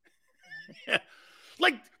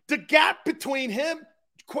 Like the gap between him,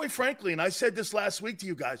 quite frankly, and I said this last week to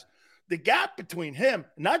you guys, the gap between him,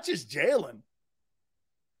 not just Jalen,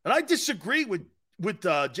 and I disagree with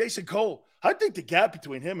Jason Cole. I think the gap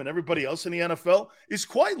between him and everybody else in the NFL is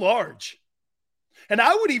quite large. And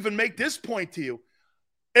I would even make this point to you.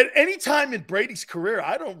 At any time in Brady's career,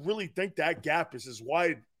 I don't really think that gap is as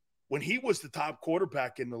wide when he was the top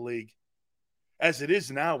quarterback in the league as it is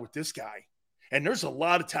now with this guy. And there's a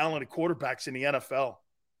lot of talented quarterbacks in the NFL.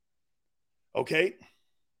 Okay?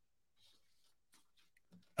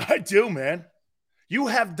 I do, man. You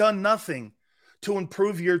have done nothing to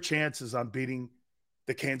improve your chances on beating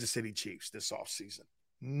the Kansas City Chiefs this offseason.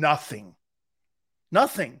 Nothing.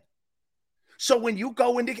 Nothing. So when you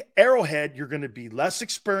go into Arrowhead, you're going to be less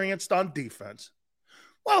experienced on defense.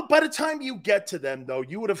 Well, by the time you get to them, though,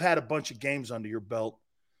 you would have had a bunch of games under your belt.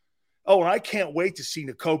 Oh, and I can't wait to see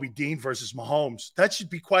Nakobe Dean versus Mahomes. That should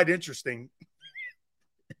be quite interesting.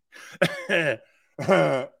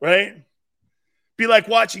 Right? Be like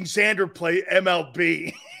watching Xander play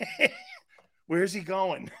MLB. Where's he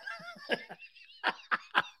going?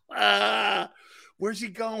 Where's he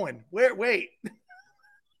going? Wait.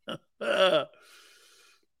 If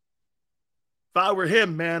I were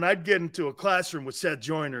him, man, I'd get into a classroom with Seth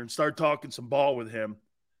Joyner and start talking some ball with him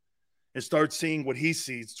and start seeing what he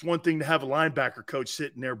sees. It's one thing to have a linebacker coach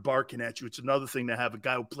sitting there barking at you. It's another thing to have a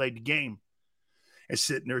guy who played the game and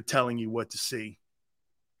sitting there telling you what to see.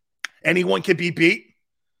 Anyone can be beat.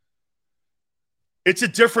 It's a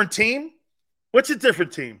different team. What's a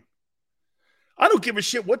different team? I don't give a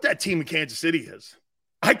shit what that team in Kansas City is.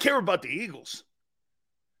 I care about the Eagles.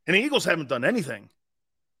 And the Eagles haven't done anything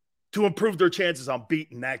to improve their chances on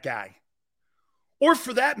beating that guy. Or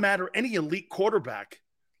for that matter, any elite quarterback.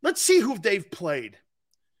 Let's see who they've played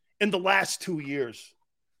in the last 2 years.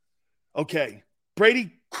 Okay,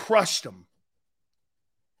 Brady crushed them.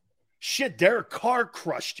 Shit, Derek Carr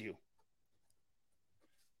crushed you.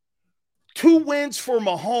 2 wins for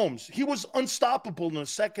Mahomes. He was unstoppable in the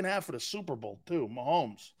second half of the Super Bowl, too.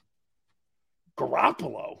 Mahomes.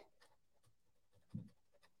 Garoppolo.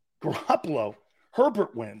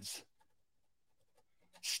 Herbert wins.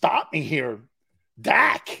 Stop me here.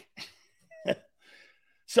 Dak.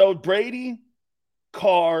 So Brady,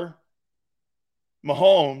 Carr,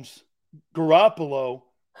 Mahomes, Garoppolo,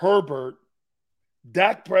 Herbert,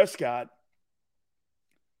 Dak Prescott.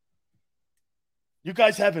 You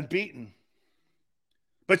guys haven't beaten.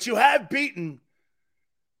 But you have beaten.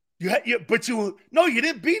 You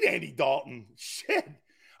didn't beat Andy Dalton. Shit.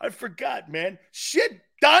 I forgot, man. Shit.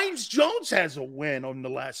 Dimes Jones has a win on the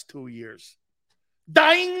last 2 years.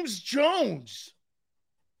 Dimes Jones.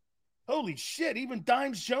 Holy shit. Even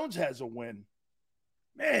Dimes Jones has a win.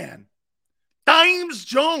 Man. Dimes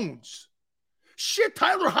Jones. Shit.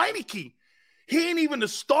 Tyler Heineke. He ain't even the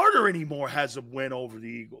starter anymore, has a win over the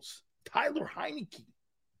Eagles. Tyler Heineke.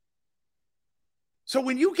 So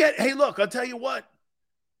when you get, hey, look, I'll tell you what.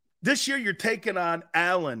 This year you're taking on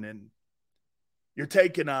Allen and you're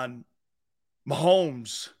taking on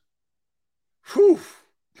Mahomes. Whew,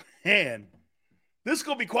 man. This is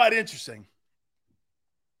going to be quite interesting.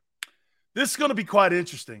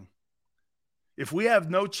 If we have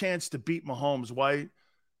no chance to beat Mahomes, why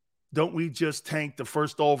don't we just tank the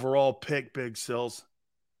first overall pick, Big Sills?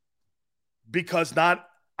 Because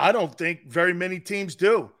I don't think very many teams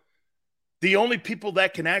do. The only people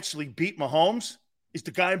that can actually beat Mahomes is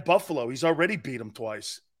the guy in Buffalo. He's already beat him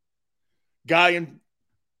twice. The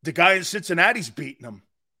guy in Cincinnati's beaten him.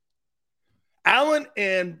 Allen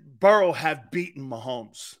and Burrow have beaten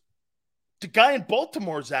Mahomes. The guy in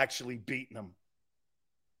Baltimore's actually beaten him.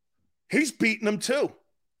 He's beaten him too.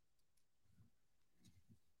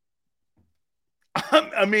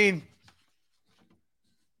 I mean,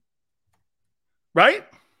 right?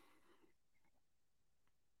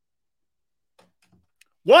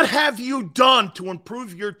 What have you done to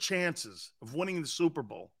improve your chances of winning the Super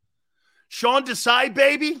Bowl? Sean Desai,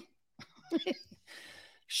 baby?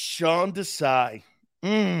 Sean Desai.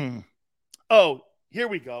 Oh, here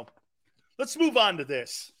we go. Let's move on to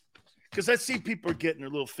this. Because I see people are getting their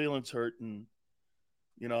little feelings hurt. And,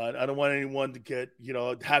 I don't want anyone to get,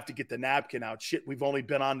 have to get the napkin out. Shit, we've only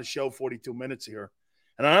been on the show 42 minutes here.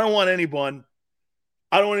 And I don't want anyone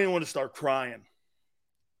to start crying.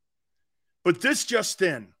 But this just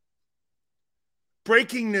in.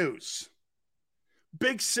 Breaking news.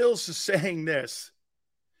 Big Sills is saying this.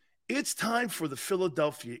 It's time for the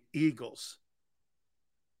Philadelphia Eagles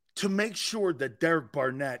to make sure that Derek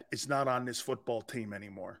Barnett is not on this football team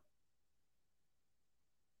anymore.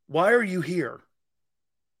 Why are you here?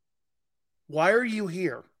 Why are you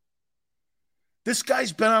here? This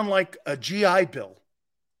guy's been on like a GI Bill.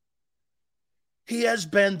 He has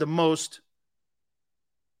been the most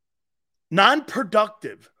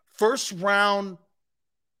non-productive, first round,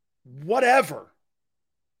 whatever.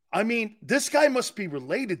 I mean, this guy must be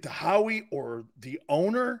related to Howie or the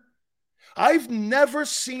owner. I've never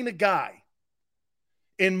seen a guy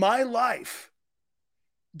in my life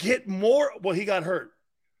get more. Well, he got hurt.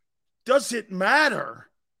 Does it matter?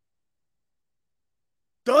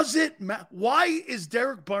 Does it matter? Why is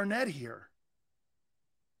Derek Barnett here?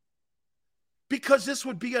 Because this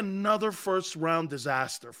would be another first round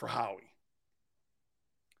disaster for Howie.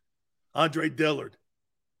 Andre Dillard,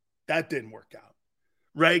 that didn't work out.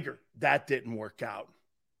 Rager, that didn't work out.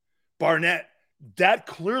 Barnett, that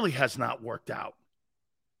clearly has not worked out.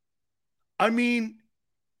 I mean,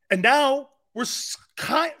 and now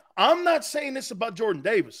I'm not saying this about Jordan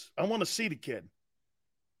Davis. I want to see the kid.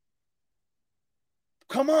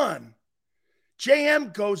 Come on.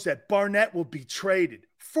 JM goes that Barnett will be traded.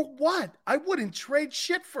 For what? I wouldn't trade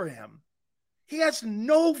shit for him. He has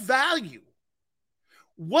no value.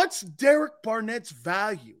 What's Derek Barnett's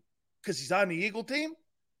value? Because he's on the Eagle team?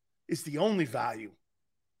 Is the only value.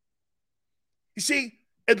 You see,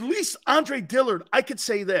 at least Andre Dillard, I could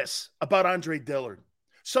say this about Andre Dillard.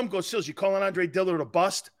 Some go, Sills, you calling Andre Dillard a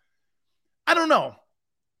bust? I don't know.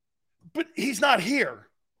 But he's not here.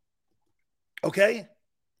 Okay?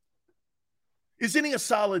 Isn't he a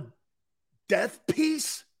solid death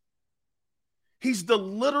piece? He's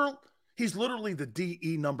literally the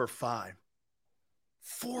DE number 5.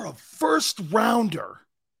 For a first rounder,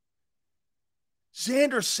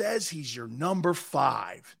 Xander says he's your number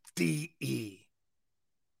 5 DE.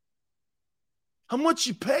 How much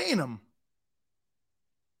you paying him?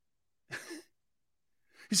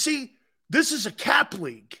 You see, this is a cap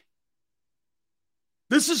league.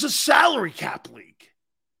 This is a salary cap league.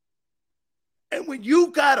 And when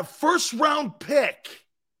you got a first round pick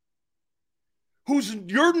who's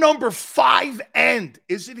your number 5 end,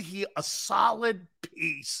 isn't he a solid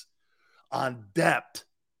piece on depth?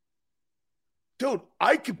 Dude,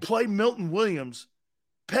 I could play Milton Williams,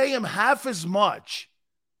 pay him half as much,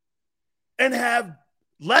 and have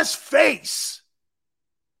less face.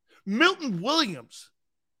 Milton Williams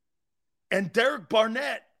and Derek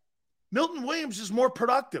Barnett. Milton Williams is more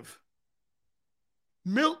productive.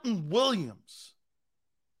 Milton Williams.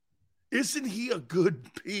 Isn't he a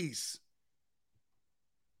good piece?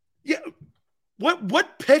 Yeah.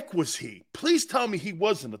 What pick was he? Please tell me he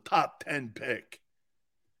wasn't a top 10 pick.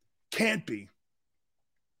 Can't be.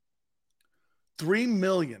 $3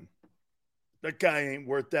 million. That guy ain't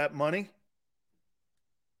worth that money.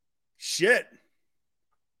 Shit.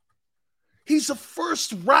 He's a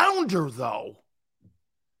first rounder, though.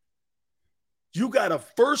 You got a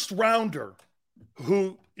first rounder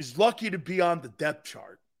who is lucky to be on the depth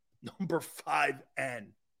chart. Number 5N.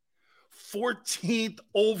 14th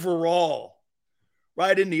overall.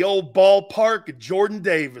 Right in the old ballpark of Jordan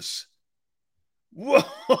Davis. Whoa.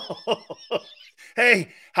 Hey,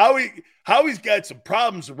 Howie's got some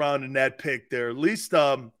problems around in that pick there. At least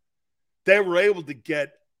they were able to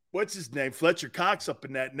get, what's his name, Fletcher Cox up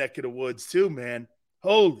in that neck of the woods too, man.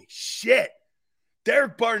 Holy shit.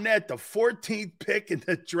 Derek Barnett, the 14th pick in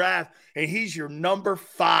the draft, and he's your number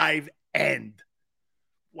 5 end.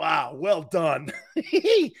 Wow, well done.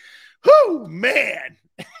 Whoo, man.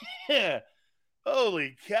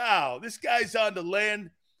 Holy cow. This guy's on the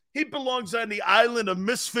land. He belongs on the island of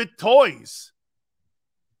misfit toys.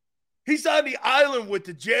 He's on the island with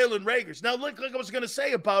the Jalen Ragers. Now, look, like I was going to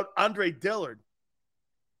say about Andre Dillard.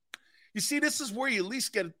 You see, this is where you at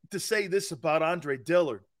least get to say this about Andre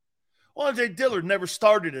Dillard. Well, Andre Dillard never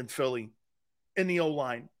started in Philly in the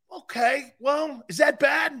O-line. Okay, well, is that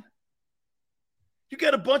bad? You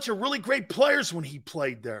got a bunch of really great players when he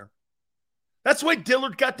played there. That's why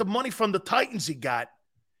Dillard got the money from the Titans he got.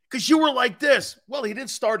 Because you were like this. Well, he didn't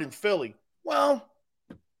start in Philly. Well,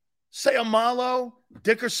 Sayamalo,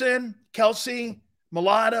 Dickerson, Kelsey,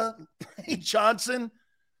 Mulata, Johnson.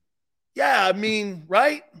 Yeah, I mean,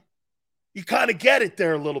 right? You kind of get it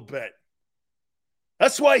there a little bit.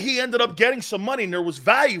 That's why he ended up getting some money, and there was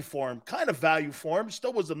value for him, kind of value for him.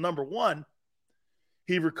 Still was the number 1.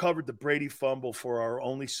 He recovered the Brady fumble for our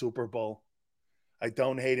only Super Bowl. I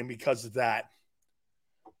don't hate him because of that.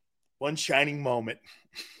 One shining moment.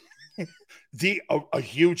 A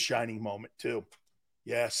huge shining moment, too.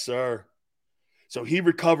 Yes, sir. So he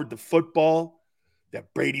recovered the football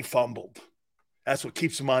that Brady fumbled. That's what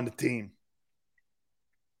keeps him on the team.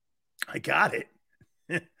 I got it.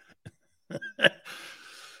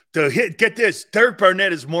 Get this, Derek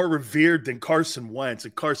Barnett is more revered than Carson Wentz,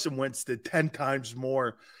 and Carson Wentz did 10 times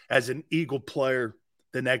more as an Eagle player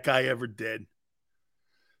than that guy ever did.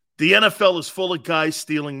 The NFL is full of guys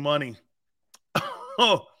stealing money.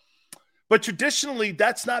 But traditionally,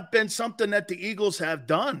 that's not been something that the Eagles have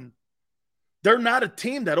done. They're not a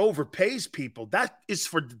team that overpays people. That is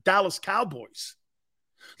for the Dallas Cowboys.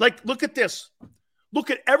 Like, look at this. Look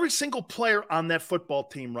at every single player on that football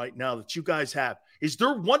team right now that you guys have. Is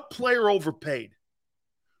there one player overpaid?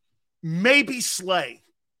 Maybe Slay.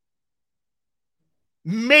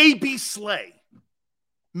 Maybe Slay.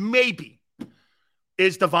 Maybe.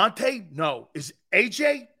 Is Devontae? No. Is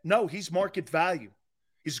AJ? No, he's market value.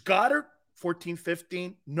 Is Goddard? 14,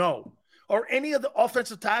 15? No. Are any of the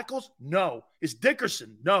offensive tackles? No. Is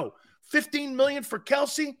Dickerson? No. $15 million for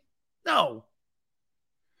Kelsey? No.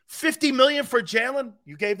 $50 million for Jalen?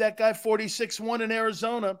 You gave that guy 46-1 in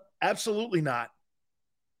Arizona? Absolutely not.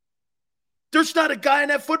 There's not a guy in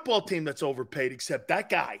that football team that's overpaid except that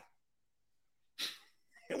guy.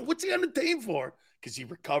 What's he on the team for? Because he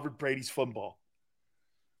recovered Brady's football.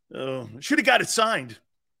 Should have got it signed.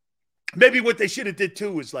 Maybe what they should have did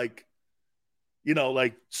too was like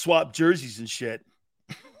swap jerseys and shit.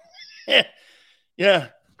 Yeah.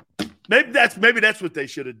 Maybe that's what they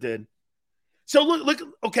should have did. So look,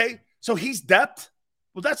 okay. So he's depth.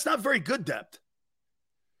 Well, that's not very good depth.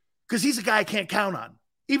 Because he's a guy I can't count on.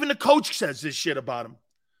 Even the coach says this shit about him.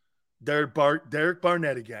 Derek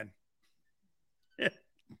Barnett again.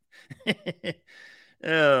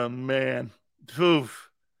 Oh, man. Oof.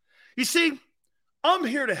 You see, I'm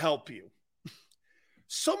here to help you.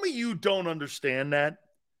 Some of you don't understand that,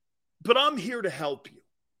 but I'm here to help you,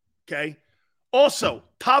 okay? Also,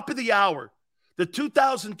 top of the hour, the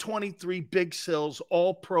 2023 Big Sills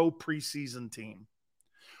All-Pro preseason team.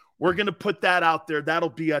 We're going to put that out there. That'll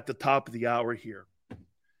be at the top of the hour here.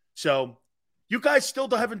 So you guys still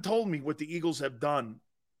haven't told me what the Eagles have done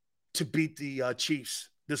to beat the Chiefs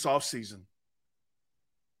this offseason.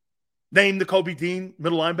 Name the Kobe Dean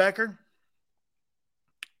middle linebacker.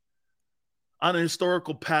 On a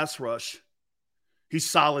historical pass rush, he's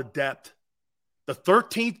solid depth. The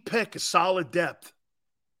 13th pick is solid depth.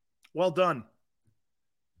 Well done.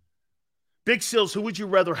 Big Sills, who would you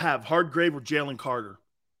rather have, Hardgrave or Jalen Carter?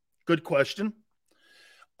 Good question.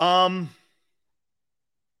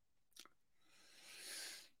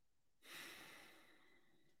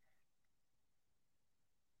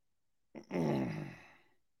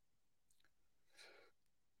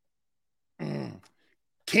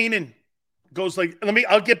 Keenan goes like,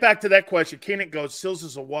 I'll get back to that question. Keenan goes, Sills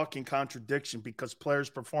is a walking contradiction because players'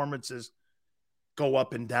 performances go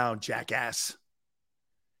up and down, jackass.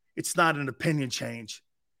 It's not an opinion change.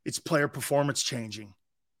 It's player performance changing.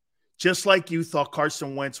 Just like you thought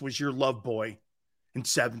Carson Wentz was your love boy in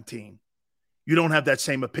 2017. You don't have that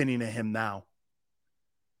same opinion of him now.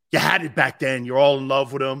 You had it back then. You're all in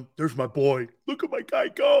love with him. There's my boy. Look at my guy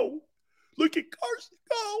go. Look at Carson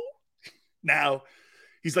go. Now,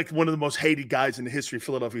 he's like one of the most hated guys in the history of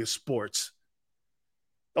Philadelphia sports.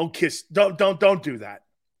 Don't do that.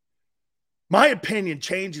 My opinion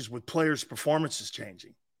changes with players' performances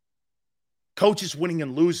changing. Coaches winning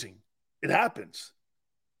and losing. It happens.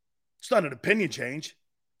 It's not an opinion change.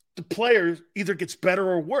 The player either gets better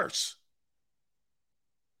or worse.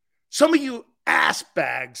 Some of you ass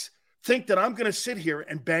bags think that I'm going to sit here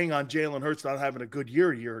and bang on Jalen Hurts not having a good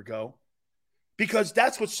year a year ago because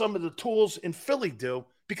that's what some of the tools in Philly do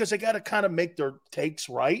because they got to kind of make their takes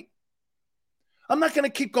right. I'm not going to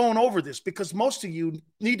keep going over this because most of you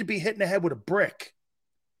need to be hitting the head with a brick.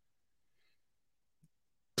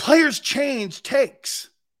 Players change takes.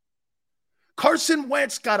 Carson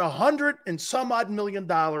Wentz got $100 and some odd million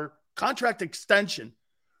contract extension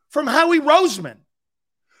from Howie Roseman.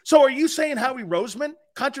 So are you saying Howie Roseman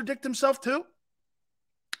contradict himself too?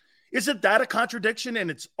 Isn't that a contradiction in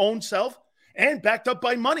its own self and backed up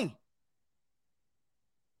by money?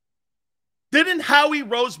 Didn't Howie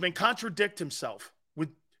Roseman contradict himself?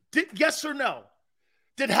 Yes or no?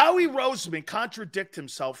 Did Howie Roseman contradict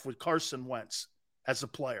himself with Carson Wentz as a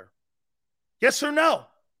player? Yes or no?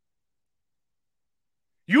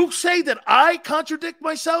 You say that I contradict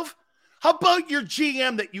myself? How about your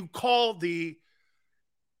GM that you call the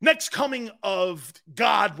next coming of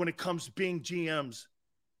God when it comes to being GMs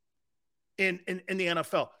in the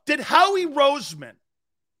NFL? Did Howie Roseman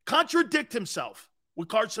contradict himself with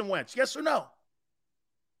Carson Wentz? Yes or no?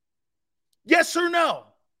 Yes or no?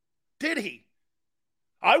 Did he?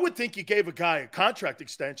 I would think you gave a guy a contract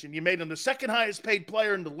extension. You made him the second highest paid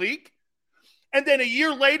player in the league. And then a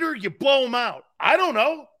year later, you blow him out. I don't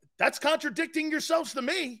know. That's contradicting yourselves to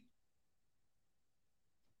me.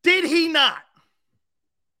 Did he not?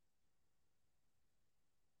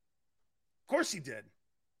 Of course he did.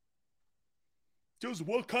 It was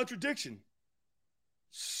a contradiction.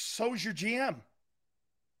 So is your GM.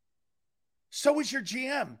 So is your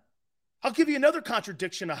GM. I'll give you another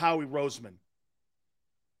contradiction of Howie Roseman.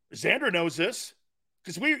 Xander knows this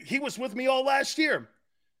because he was with me all last year.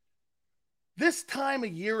 This time a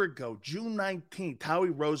year ago, June 19th, Howie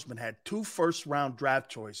Roseman had 2 first-round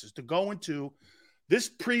draft choices to go into this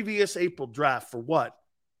previous April draft for what?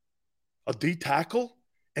 A D tackle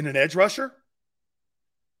and an edge rusher?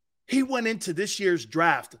 He went into this year's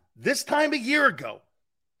draft this time a year ago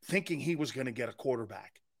thinking he was going to get a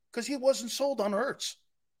quarterback because he wasn't sold on Hurts.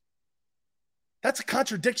 That's a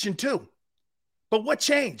contradiction too. But what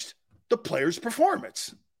changed? The player's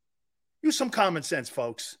performance. Use some common sense,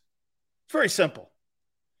 folks. It's very simple.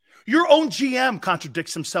 Your own GM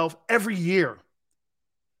contradicts himself every year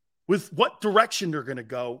with what direction they're going to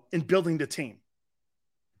go in building the team.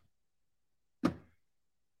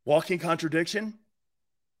 Walking contradiction?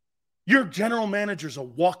 Your general manager's a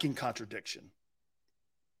walking contradiction.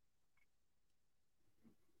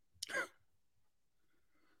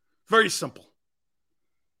 Very simple.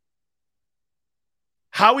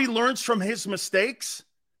 How he learns from his mistakes?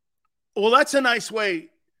 Well, that's a nice way.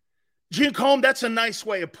 Gene Combe, that's a nice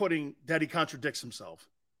way of putting that he contradicts himself.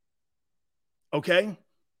 Okay?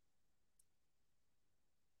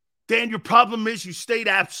 Dan, your problem is you state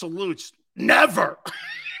absolutes. Never.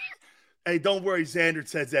 Hey, don't worry. Xander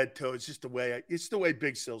says that too. It's just the way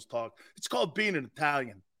Big Sills talk. It's called being an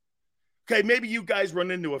Italian. Okay, maybe you guys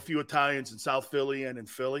run into a few Italians in South Philly and in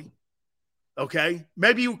Philly. Okay?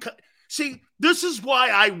 Maybe you see, this is why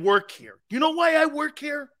I work here. You know why I work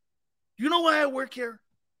here? You know why I work here?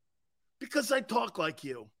 Because I talk like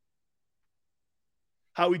you.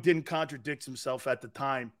 How he didn't contradict himself at the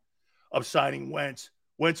time of signing Wentz.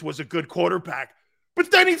 Wentz was a good quarterback,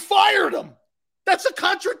 but then he fired him. That's a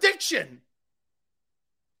contradiction.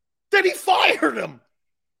 Then he fired him.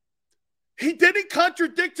 He didn't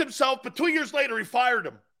contradict himself, but 2 years later he fired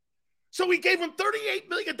him. So he gave him $38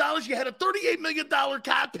 million. You had a $38 million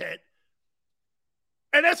cap hit.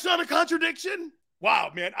 And that's not a contradiction?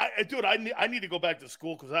 Wow, man. I need to go back to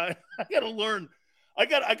school because I got to learn. I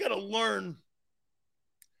got to learn.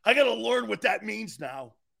 I got to learn what that means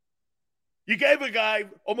now. You gave a guy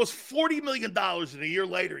almost $40 million, and a year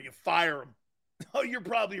later you fire him. Oh, you're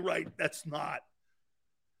probably right. That's not.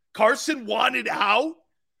 Carson wanted out?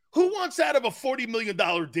 Who wants out of a $40 million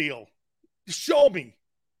deal? Show me.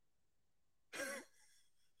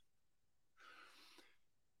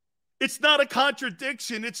 It's not a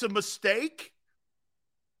contradiction. It's a mistake.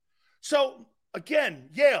 So, again,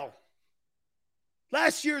 Yale.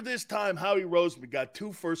 Last year, this time, Howie Roseman got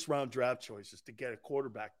 2 first-round draft choices to get a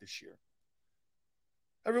quarterback this year.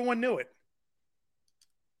 Everyone knew it.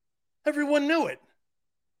 Everyone knew it.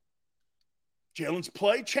 Jalen's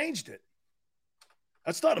play changed it.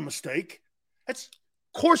 That's not a mistake. That's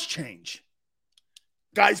course change.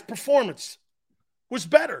 Guy's performance was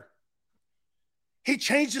better. He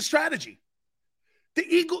changed the strategy. The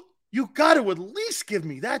Eagles, you got to at least give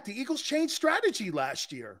me that. The Eagles changed strategy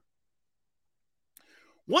last year.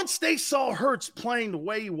 Once they saw Hurts playing the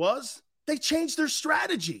way he was, they changed their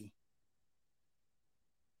strategy.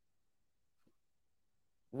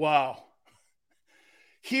 Wow.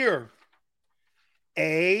 Here,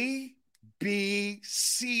 A, B,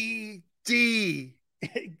 C, D.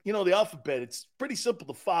 You know, the alphabet, it's pretty simple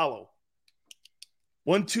to follow.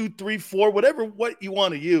 1, 2, 3, 4, what you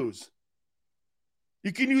want to use.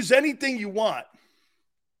 You can use anything you want.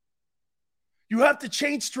 You have to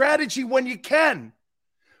change strategy when you can.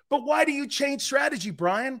 But why do you change strategy,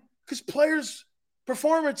 Brian? Because players'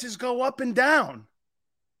 performances go up and down.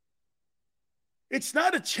 It's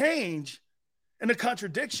not a change and a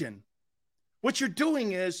contradiction. What you're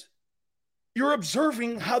doing is you're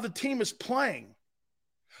observing how the team is playing.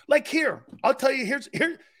 Like here, I'll tell you,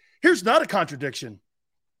 here's not a contradiction.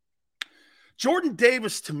 Jordan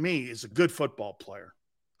Davis, to me, is a good football player.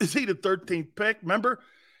 Is he the 13th pick? Remember?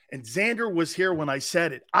 And Xander was here when I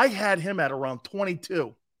said it. I had him at around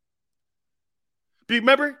 22. But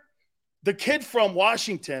remember, the kid from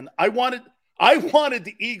Washington, I wanted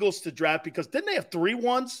the Eagles to draft because didn't they have 3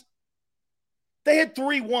 ones? They had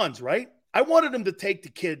 3 ones, right? I wanted them to take the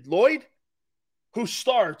kid Lloyd, who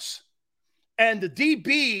starts, and the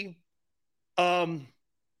DB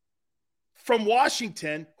from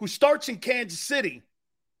Washington, who starts in Kansas City.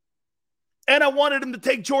 And I wanted him to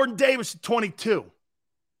take Jordan Davis at 22.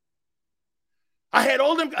 I had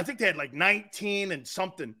all them. I think they had like 19 and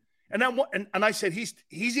something. And I said, he's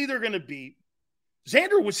either going to be,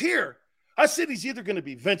 Xander was here. I said he's either going to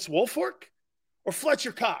be Vince Wilfork or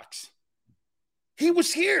Fletcher Cox. He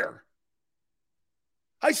was here.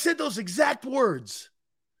 I said those exact words.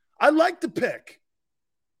 I like the pick.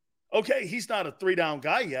 Okay, he's not a 3-down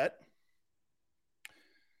guy yet.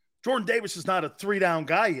 Jordan Davis is not a 3-down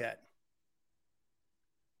guy yet.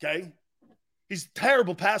 Okay? He's a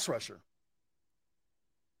terrible pass rusher.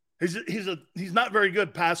 He's not very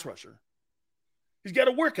good pass rusher. He's got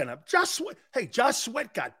to work on him. Josh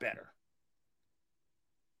Sweat got better.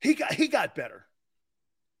 He got better.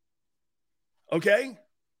 Okay?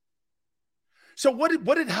 So what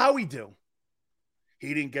did Howie do?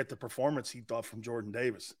 He didn't get the performance he thought from Jordan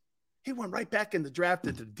Davis. He went right back in the draft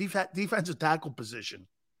into the defensive tackle position.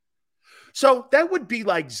 So that would be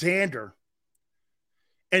like Xander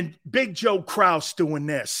and Big Joe Kraus doing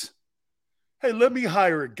this. Hey, let me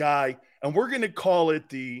hire a guy, and we're going to call it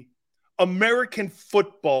the American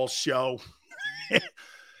Football Show.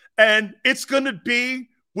 And it's going to be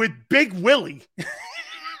with Big Willie.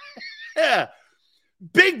 Yeah.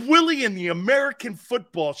 Big Willie and the American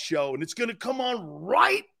Football Show, and it's going to come on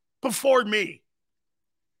right before me.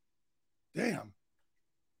 Damn.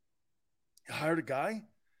 You hired a guy, and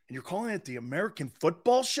you're calling it the American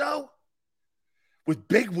Football Show? With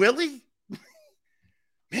Big Willie?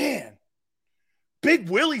 Man, Big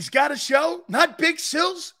Willie's got a show, not Big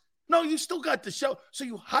Sills? No, you still got the show. So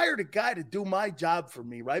you hired a guy to do my job for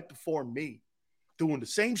me right before me, doing the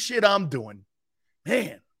same shit I'm doing.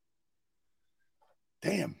 Man.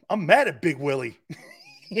 Damn, I'm mad at Big Willie.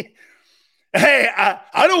 Hey,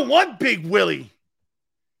 I don't want Big Willie.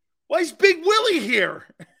 Why is Big Willie here?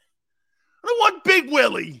 I don't want Big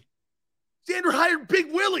Willie. Xander hired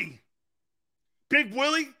Big Willie. Big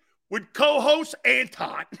Willie would co-host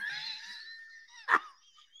Anton.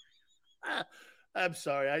 I'm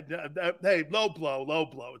sorry. Hey, low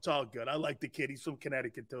blow. It's all good. I like the kid. He's from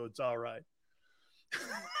Connecticut, too. It's all right.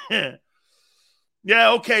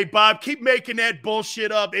 Yeah, okay, Bob. Keep making that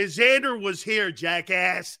bullshit up. Xander was here,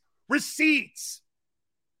 jackass. Receipts.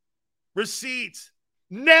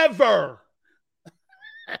 Never.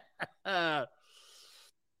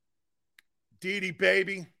 Dee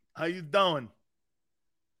baby. How you doing?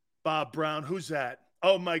 Bob Brown. Who's that?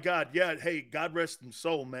 Oh, my God. Yeah, hey, God rest his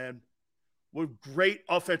soul, man. What a great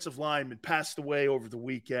offensive lineman passed away over the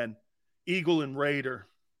weekend. Eagle and Raider.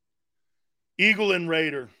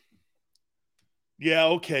 Yeah,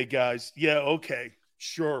 okay, guys. Yeah, okay.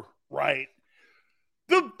 Sure, right.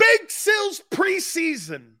 The Big Sills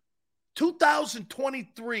preseason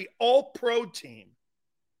 2023 All-Pro team.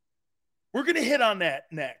 We're going to hit on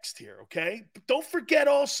that next here, okay? But don't forget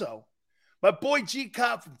also, my boy G.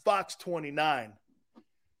 Cobb from Fox 29.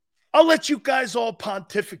 I'll let you guys all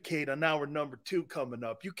pontificate on hour number 2 coming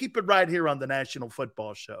up. You keep it right here on the National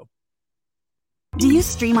Football Show. Do you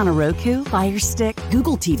stream on a Roku, Fire Stick,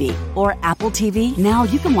 Google TV, or Apple TV? Now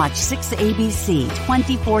you can watch 6ABC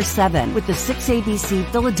 24/7 with the 6ABC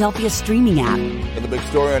Philadelphia streaming app. And the big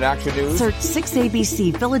story on Action News? Search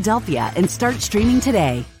 6ABC Philadelphia and start streaming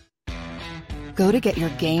today. Go to get your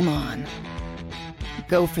game on.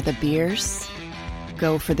 Go for the beers.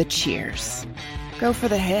 Go for the cheers. Go for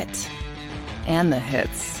the hit and the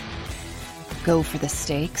hits. Go for the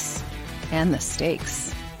stakes and the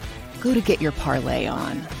stakes. Go to get your parlay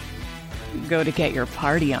on. Go to get your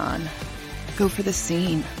party on. Go for the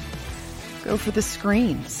scene. Go for the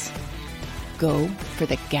screens. Go for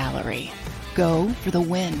the gallery. Go for the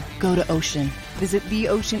win. Go to Ocean. Visit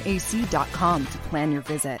theoceanac.com to plan your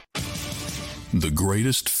visit. The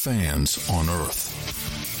greatest fans on earth.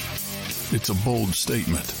 It's a bold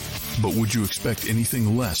statement, but would you expect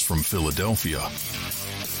anything less from Philadelphia?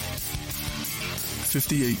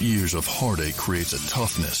 58 years of heartache creates a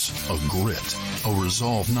toughness, a grit, a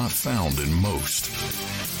resolve not found in most.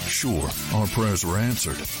 Sure, our prayers were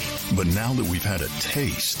answered, but now that we've had a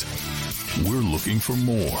taste, we're looking for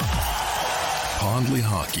more. Pondley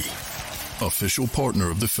Hockey, official partner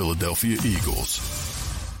of the Philadelphia Eagles.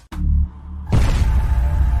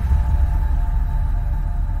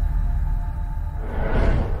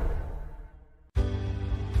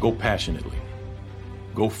 Go passionately.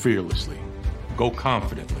 Go fearlessly. Go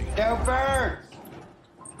confidently. Go Birds!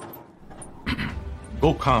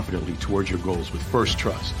 Go confidently towards your goals with First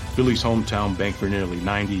Trust, Philly's hometown bank for nearly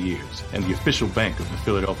 90 years, and the official bank of the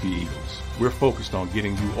Philadelphia Eagles. We're focused on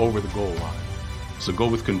getting you over the goal line. So go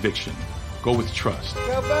with conviction. Go with trust.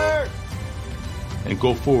 Go Birds! And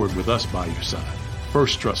go forward with us by your side.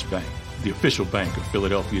 First Trust Bank, the official bank of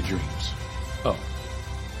Philadelphia Dreams. Oh,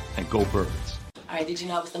 and go Birds. All right, did you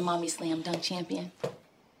know I was the Mommy Slam Dunk Champion?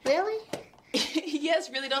 Really? Yes,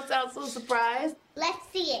 really don't sound so surprised. Let's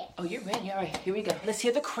see it. Oh, you're ready. All right, here we go. Let's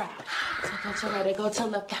hear the crowd. So go to right, go to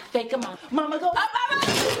left, fake 'em out. Mama, go up, mama!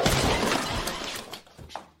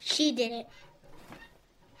 She did it.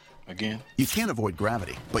 Again? You can't avoid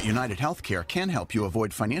gravity, but United Healthcare can help you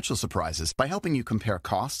avoid financial surprises by helping you compare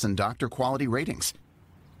costs and doctor quality ratings.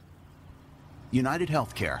 United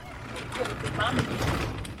Healthcare.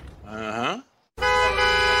 Uh-huh.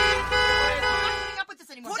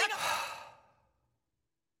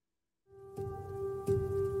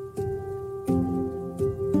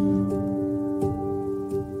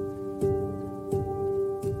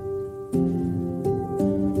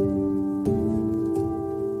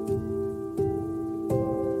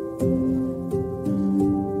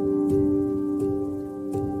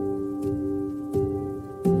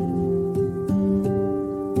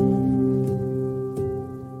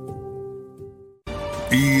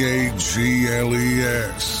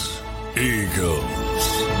 EAGLES, Eagles.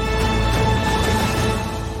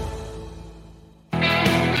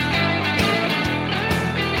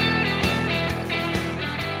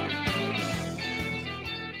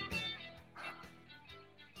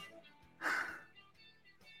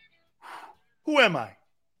 Who am I?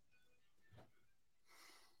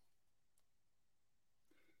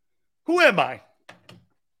 Who am I?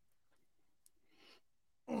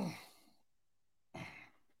 You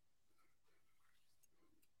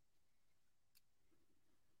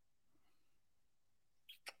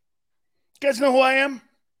guys know who I am?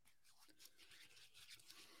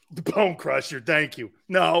 The Bone Crusher, thank you.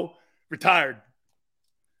 No, retired.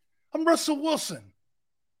 I'm Russell Wilson.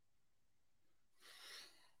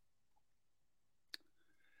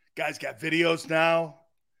 Guy's got videos now.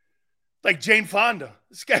 Like Jane Fonda.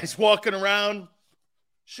 This guy's walking around,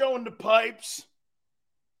 showing the pipes.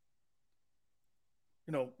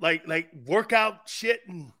 You know, like workout shit.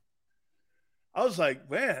 And I was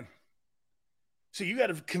like, man, so you got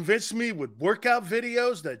to convince me with workout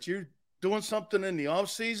videos that you're doing something in the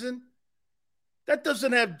off season? That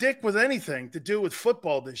doesn't have dick with anything to do with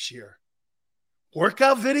football this year.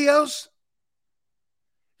 Workout videos?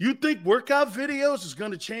 You think workout videos is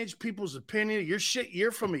going to change people's opinion of your shit year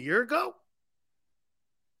from a year ago?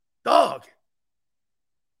 Dog,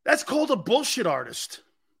 that's called a bullshit artist.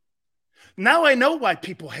 Now I know why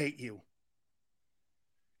people hate you.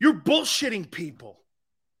 You're bullshitting people.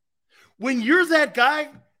 When you're that guy,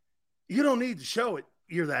 you don't need to show it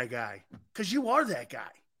you're that guy, because you are that guy.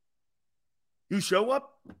 You show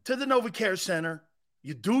up to the NovaCare Center,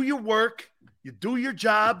 you do your work, you do your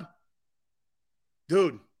job.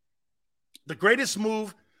 Dude, the greatest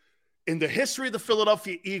move in the history of the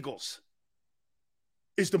Philadelphia Eagles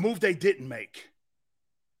is the move they didn't make.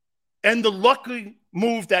 And the lucky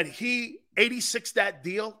move that he 86 that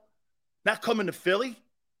deal, not coming to Philly,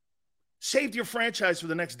 saved your franchise for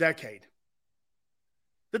the next decade.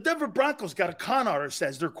 The Denver Broncos got a con artist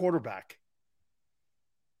as their quarterback.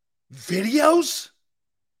 Videos?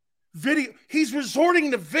 He's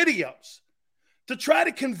resorting to videos to try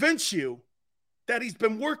to convince you that he's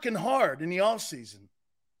been working hard in the offseason.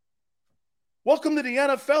 Welcome to the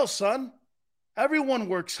NFL, son. Everyone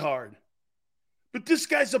works hard. But this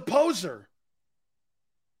guy's a poser.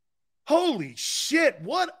 Holy shit,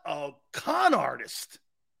 what a con artist.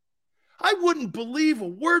 I wouldn't believe a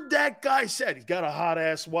word that guy said. He's got a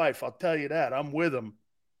hot-ass wife, I'll tell you that. I'm with him.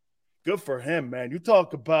 Good for him, man. You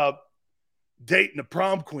talk about dating a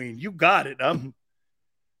prom queen. You got it.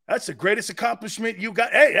 That's the greatest accomplishment you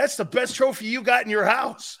got. Hey, that's the best trophy you got in your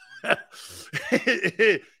house.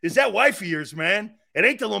 Is that wife of yours, man? It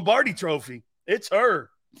ain't the Lombardi trophy. It's her.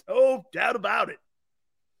 No doubt about it.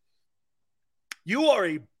 You are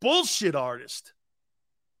a bullshit artist.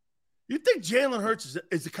 You think Jalen Hurts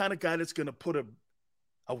is the kind of guy that's going to put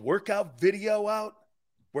a workout video out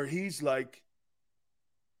where he's like,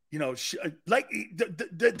 you know,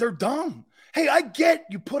 they're dumb. Hey, I get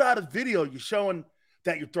you put out a video, you're showing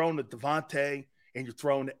that you're throwing to Devontae and you're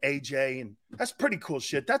throwing to AJ, and that's pretty cool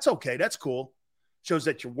shit. That's okay. That's cool. Shows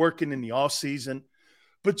that you're working in the off season.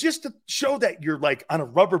 But just to show that you're like on a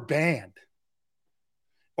rubber band,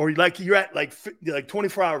 or like you're at like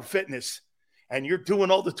 24-hour fitness and you're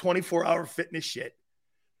doing all the 24-hour fitness shit,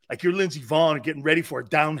 like you're Lindsey Vonn getting ready for a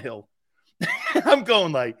downhill. I'm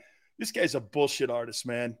going like, this guy's a bullshit artist,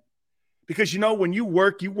 man. Because, you know, when you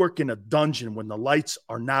work in a dungeon when the lights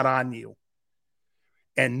are not on you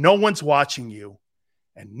and no one's watching you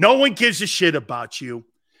and no one gives a shit about you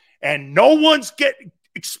and no one's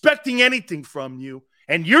expecting anything from you,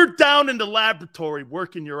 and you're down in the laboratory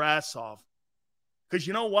working your ass off. Because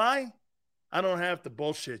you know why? I don't have to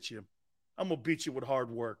bullshit you. I'm going to beat you with hard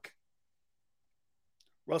work.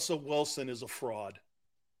 Russell Wilson is a fraud.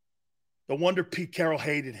 No wonder Pete Carroll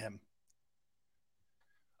hated him.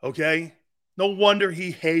 Okay? No wonder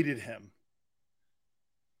he hated him.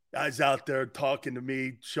 Guys out there talking to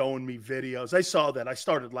me, showing me videos. I saw that. I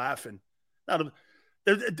started laughing.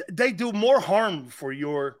 They do more harm for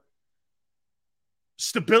your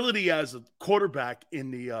stability as a quarterback in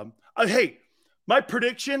the hey, my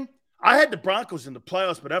prediction, I had the Broncos in the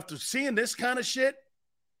playoffs, but after seeing this kind of shit,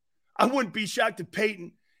 I wouldn't be shocked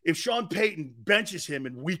if Sean Payton benches him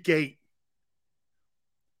in week 8.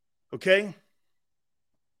 Okay?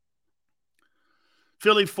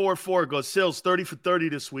 Philly 4-4 goes, Sills 30 for 30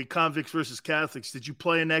 this week, Convicts versus Catholics. Did you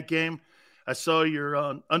play in that game? I saw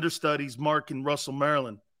your understudies, Mark and Russell,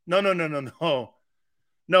 Maryland. No.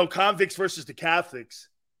 No, Convicts versus the Catholics.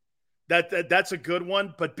 That's a good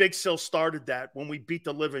one, but Big Sil started that when we beat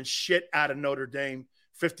the living shit out of Notre Dame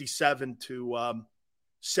 57-7.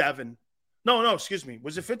 No, excuse me.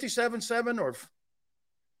 Was it 57-7 or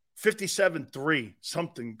 57-3?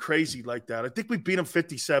 Something crazy like that. I think we beat them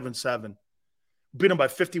 57-7. Beat them by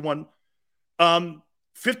 51. I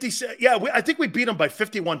think we beat them by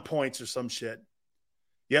 51 points or some shit.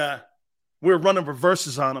 Yeah. We were running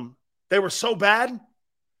reverses on them They were so bad.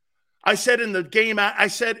 I said in the game, I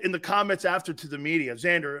said in the comments after to the media,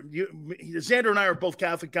 Xander and I are both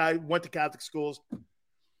Catholic guys, went to Catholic schools.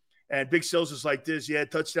 And Big Sills is like this. Yeah,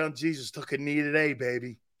 touchdown Jesus took a knee today,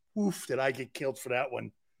 baby. Oof, did I get killed for that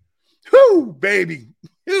one? Whoo, baby.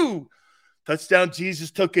 Whoo. Touchdown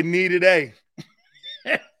Jesus took a knee today.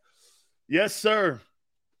 Yes, sir.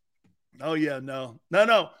 Oh, yeah, no.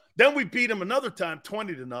 Then we beat them another time,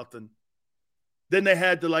 20-0. Then they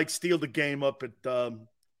had to, steal the game up at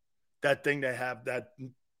that thing they have, that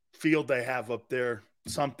field they have up there,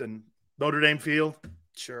 something. Notre Dame Field?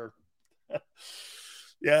 Sure.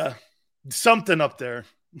 Yeah, something up there.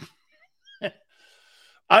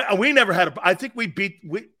 We never had I think we beat –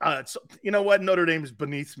 you know what? Notre Dame is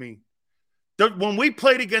beneath me. When we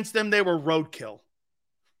played against them, they were roadkill.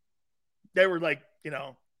 They were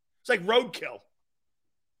it's like roadkill.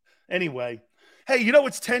 Anyway, hey,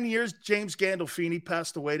 it's 10 years James Gandolfini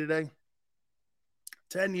passed away today?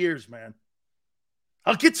 10 years, man.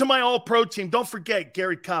 I'll get to my all-pro team. Don't forget,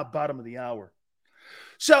 Gary Cobb, bottom of the hour.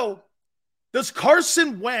 So, does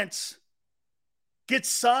Carson Wentz get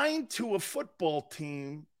signed to a football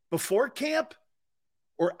team before camp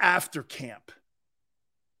or after camp?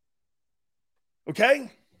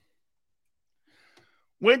 Okay?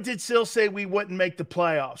 When did Sil say we wouldn't make the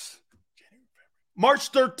playoffs?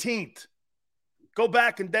 March 13th. Go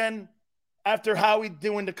back, and then after Howie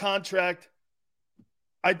doing the contract,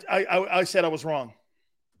 I said I was wrong.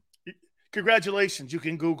 Congratulations. You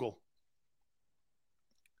can Google.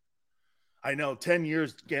 I know, 10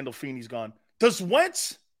 years Gandolfini's gone. Does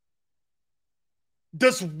Wentz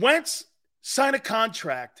sign a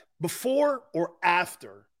contract before or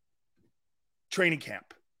after training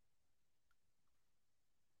camp?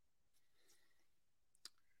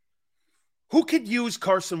 Who could use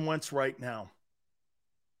Carson Wentz right now?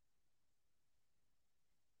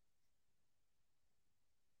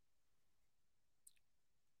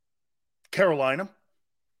 Carolina.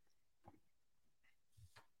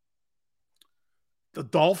 The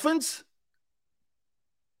Dolphins.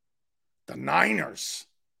 The Niners.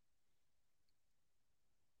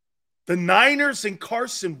 The Niners and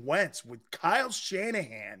Carson Wentz with Kyle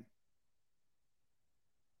Shanahan.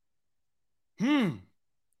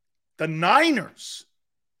 The Niners.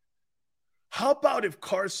 How about if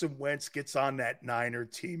Carson Wentz gets on that Niner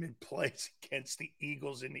team and plays against the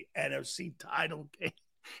Eagles in the NFC title game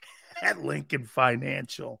at Lincoln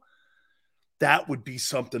Financial? That would be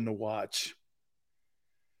something to watch.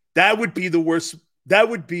 That would be the worst. That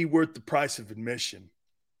would be worth the price of admission.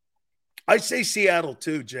 I say Seattle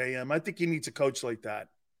too, JM. I think he needs a coach like that.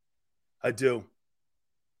 I do.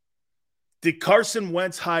 Did Carson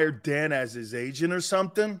Wentz hire Dan as his agent or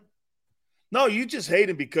something? No, you just hate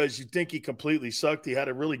him because you think he completely sucked. He had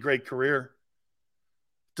a really great career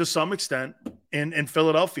to some extent in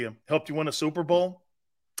Philadelphia. Helped you win a Super Bowl.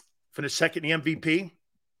 Finished second in the MVP.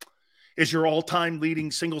 Is your all-time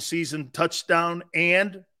leading single-season touchdown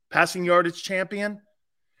and passing yardage champion.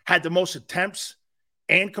 Had the most attempts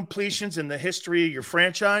and completions in the history of your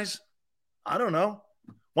franchise. I don't know.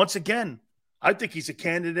 Once again, I think he's a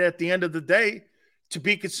candidate at the end of the day to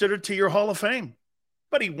be considered to your Hall of Fame.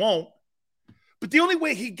 But he won't. But the only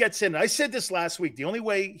way he gets in, I said this last week, the only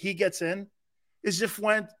way he gets in is if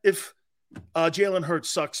Jalen Hurts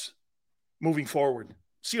sucks moving forward.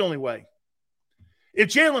 It's the only way. If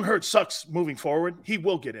Jalen Hurts sucks moving forward, he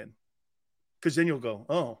will get in. Because then you'll go,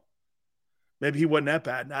 oh, maybe he wasn't that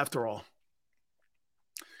bad after all.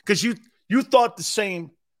 Because you thought the same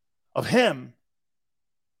of him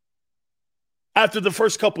after the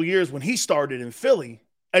first couple years when he started in Philly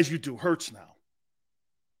as you do Hurts now.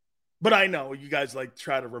 But I know you guys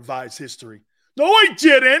try to revise history. No, I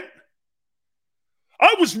didn't.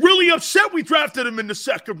 I was really upset we drafted him in the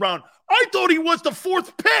second round. I thought he was the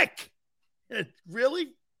fourth pick. Really?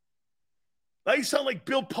 Now you sound like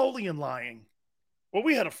Bill Polian lying. Well,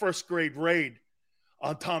 we had a first-grade raid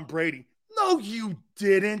on Tom Brady. No, you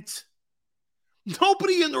didn't.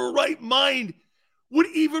 Nobody in their right mind would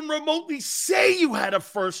even remotely say you had a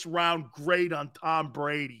first-round grade on Tom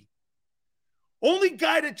Brady. Only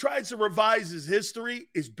guy that tries to revise his history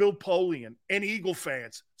is Bill Polian and Eagle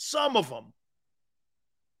fans. Some of them.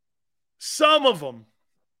 Some of them.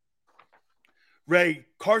 Ray,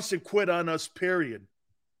 Carson quit on us, period.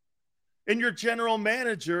 And your general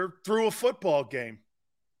manager threw a football game.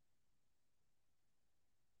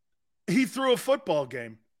 He threw a football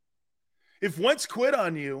game. If Wentz quit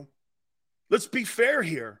on you, let's be fair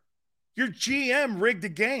here. Your GM rigged the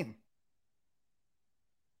game.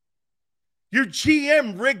 Your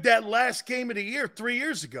GM rigged that last game of the year 3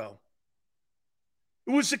 years ago.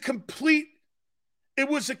 It was a complete It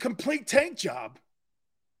was a complete tank job.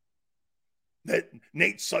 That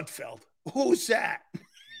Nate Sudfeld. Who's that?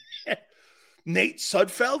 Nate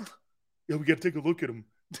Sudfeld? Yeah, we got to take a look at him.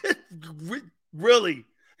 Really?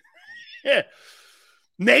 Yeah.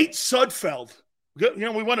 Nate Sudfeld.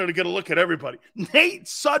 We wanted to get a look at everybody. Nate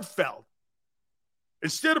Sudfeld.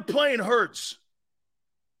 Instead of playing Hurts,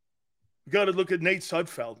 we got to look at Nate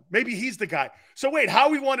Sudfeld. Maybe he's the guy. So wait,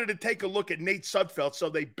 Howie wanted to take a look at Nate Sudfeld, so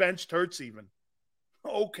they benched Hurts even.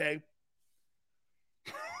 Okay.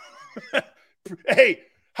 Hey,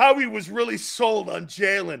 Howie was really sold on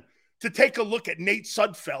Jalen to take a look at Nate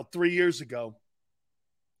Sudfeld 3 years ago.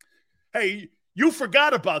 Hey, you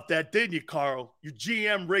forgot about that, didn't you, Carl? Your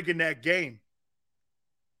GM rigging that game.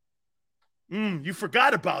 You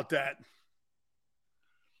forgot about that.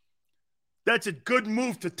 That's a good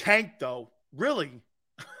move to tank, though. Really.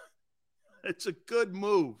 It's a good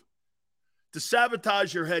move to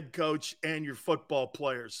sabotage your head coach and your football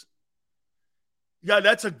players. Yeah,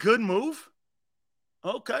 that's a good move.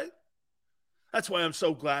 Okay. That's why I'm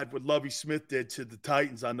so glad what Lovie Smith did to the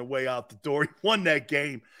Titans on the way out the door. He won that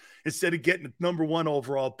game. Instead of getting the number 1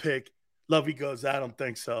 overall pick, Lovie goes, I don't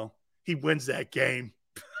think so. He wins that game.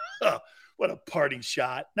 What a parting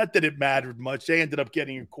shot. Not that it mattered much. They ended up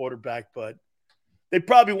getting a quarterback, but they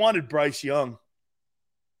probably wanted Bryce Young.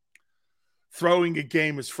 Throwing a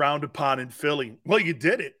game is frowned upon in Philly. Well, you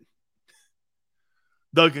did it.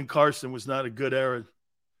 Doug and Carson was not a good era.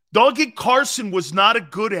 Doug and Carson was not a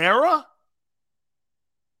good era?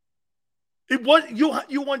 It was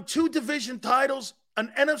you won 2 division titles,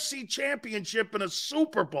 an NFC championship, and a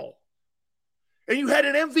Super Bowl. And you had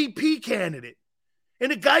an MVP candidate.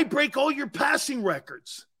 And a guy break all your passing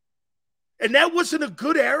records. And that wasn't a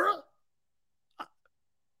good era?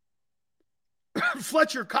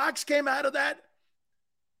 Fletcher Cox came out of that.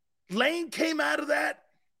 Lane came out of that.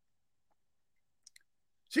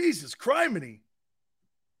 Jesus criminy.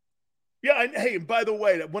 Yeah, and hey, and by the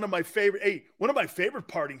way, one of my favorite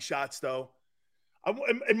parting shots, though,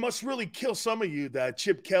 it must really kill some of you that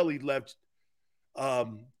Chip Kelly left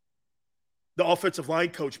the offensive line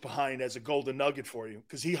coach behind as a golden nugget for you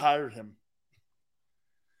because he hired him.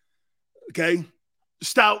 Okay?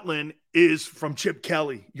 Stoutland is from Chip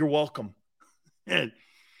Kelly. You're welcome. And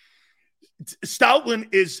Stoutland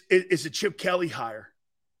is a Chip Kelly hire.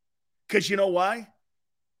 Because you know why?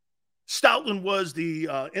 Stoutland was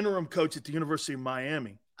the interim coach at the University of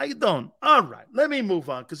Miami. How you doing? All right, let me move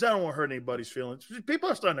on because I don't want to hurt anybody's feelings. People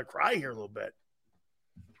are starting to cry here a little bit.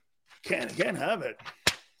 Can't have it.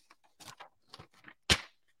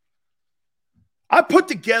 I put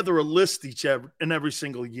together a list every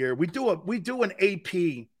single year. We do an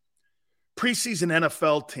AP preseason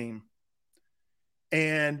NFL team,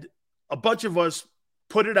 and a bunch of us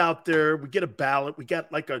put it out there. We get a ballot. We got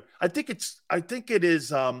I think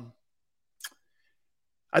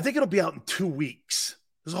it'll be out in 2 weeks.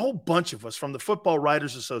 There's a whole bunch of us from the Football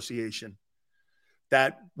Writers Association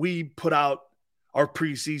that we put out our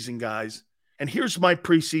preseason guys. And here's my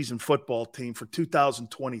preseason football team for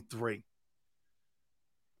 2023.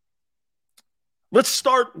 Let's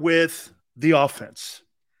start with the offense.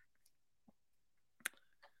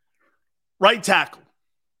 Right tackle.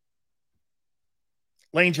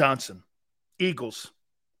 Lane Johnson, Eagles.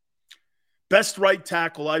 Best right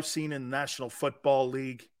tackle I've seen in the National Football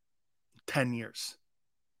League in 10 years.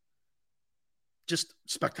 Just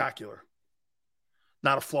spectacular.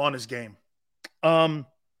 Not a flaw in his game.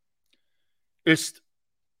 It's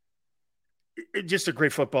just a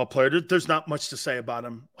great football player. There's not much to say about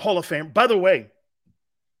him. Hall of Fame. By the way,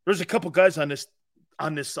 there's a couple guys on this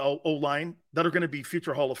O-line that are going to be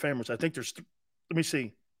future Hall of Famers. I think let me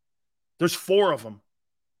see. There's 4 of them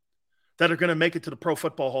that are going to make it to the Pro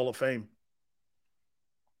Football Hall of Fame.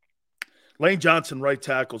 Lane Johnson, right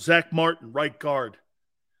tackle. Zach Martin, right guard.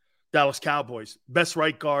 Dallas Cowboys. Best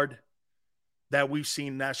right guard that we've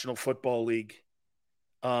seen National Football League.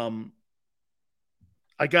 I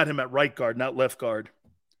got him at right guard, not left guard.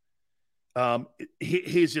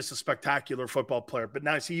 He's just a spectacular football player. But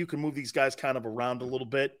now, see, you can move these guys kind of around a little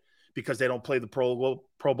bit because they don't play the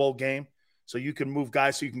Pro Bowl game. So you can move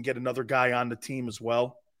guys so you can get another guy on the team as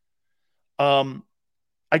well.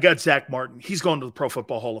 I got Zach Martin. He's going to the Pro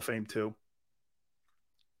Football Hall of Fame too.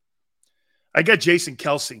 I got Jason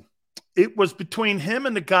Kelce. It was between him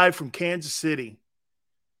and the guy from Kansas City.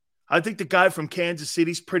 I think the guy from Kansas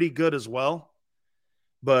City's pretty good as well.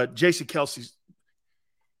 But Jason Kelce's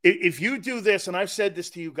 – if you do this, and I've said this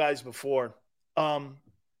to you guys before,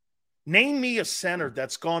 name me a center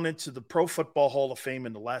that's gone into the Pro Football Hall of Fame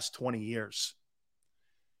in the last 20 years.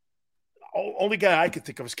 Only guy I could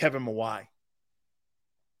think of is Kevin Mawai.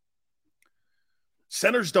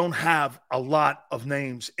 Centers don't have a lot of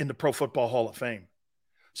names in the Pro Football Hall of Fame.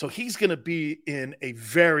 So he's going to be in a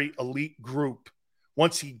very elite group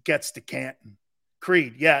once he gets to Canton.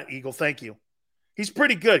 Creed, yeah, Eagle, thank you. He's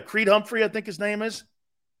pretty good. Creed Humphrey, I think his name is.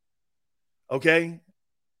 Okay.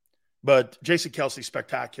 But Jason Kelce,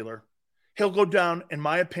 spectacular. He'll go down, in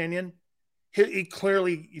my opinion. He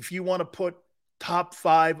clearly, if you want to put top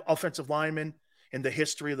 5 offensive linemen in the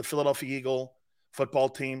history of the Philadelphia Eagle football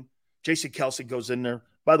team, Jason Kelce goes in there.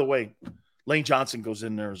 By the way, Lane Johnson goes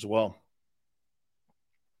in there as well.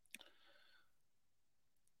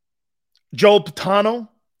 Joel Patano,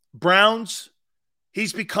 Browns.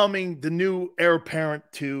 He's becoming the new heir apparent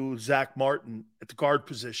to Zach Martin at the guard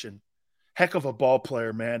position. Heck of a ball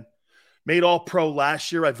player, man. Made All-Pro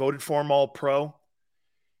last year. I voted for him All-Pro.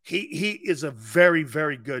 He is a very,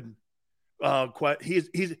 very good.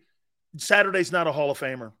 He's Saturday's not a Hall of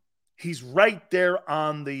Famer. He's right there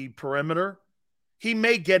on the perimeter. He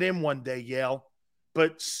may get in one day, Yale,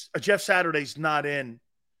 but Jeff Saturday's not in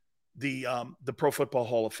the Pro Football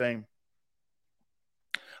Hall of Fame.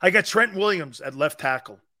 I got Trent Williams at left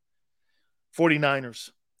tackle, 49ers.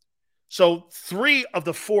 So 3 of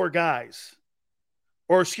the 5 guys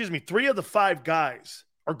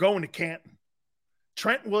are going to Canton.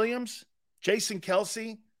 Trent Williams, Jason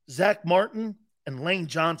Kelce, Zach Martin, and Lane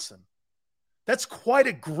Johnson. That's quite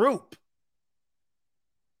a group.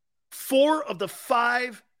 4 of the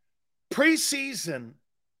 5 preseason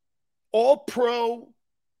All-Pro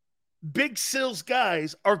Big Sills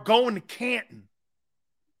guys are going to Canton.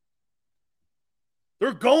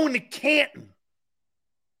 They're going to Canton.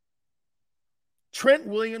 Trent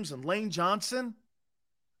Williams and Lane Johnson,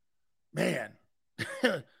 man,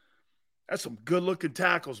 that's some good-looking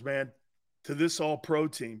tackles, man, to this All-Pro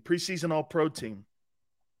team, preseason All-Pro team.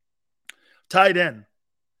 Tight end.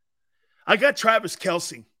 I got Travis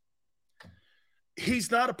Kelce. He's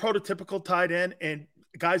not a prototypical tight end, and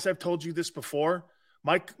guys, I've told you this before.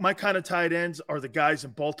 My kind of tight ends are the guys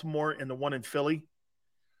in Baltimore and the one in Philly.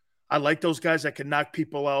 I like those guys that can knock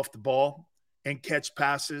people off the ball and catch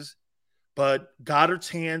passes. But Goddard's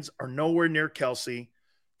hands are nowhere near Kelce.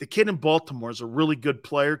 The kid in Baltimore is a really good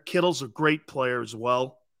player. Kittle's a great player as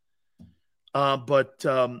well. But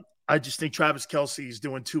I just think Travis Kelce is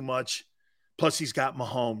doing too much. Plus, he's got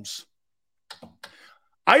Mahomes.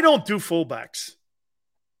 I don't do fullbacks.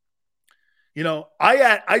 You know,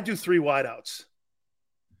 I do 3 wideouts.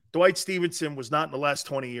 Dwight Stevenson was not in the last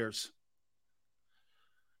 20 years.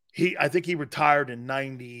 I think he retired in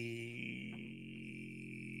 90.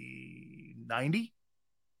 I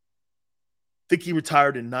think he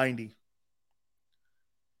retired in 90.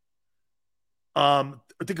 I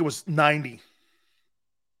think it was 90.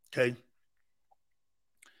 Okay.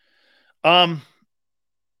 I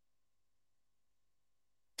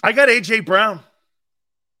got A.J. Brown.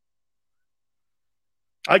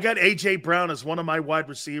 I got A.J. Brown as one of my wide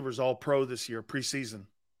receivers All-Pro this year, preseason.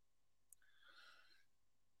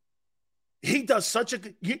 He does such a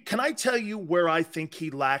good – can I tell you where I think he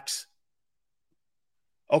lacks?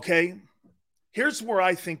 Okay. Here's where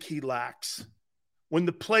I think he lacks. When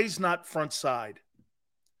the play's not front side.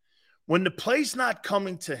 When the play's not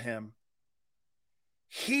coming to him,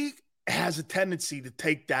 he has a tendency to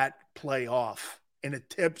take that play off, and it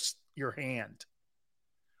tips your hand,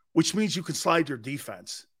 which means you can slide your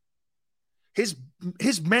defense. His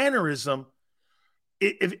mannerism,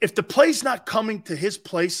 if the play's not coming to his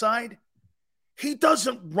play side, he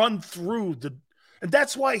doesn't run through and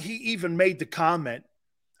that's why he even made the comment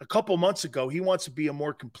a couple months ago. He wants to be a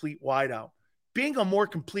more complete wideout. Being a more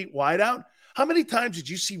complete wideout, how many times did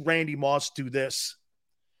you see Randy Moss do this?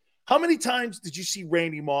 How many times did you see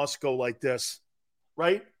Randy Moss go like this,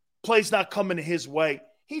 right? Play's not coming his way.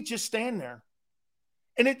 He'd just stand there.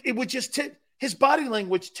 And it would just tip. His body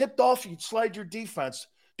language tipped off. You'd slide your defense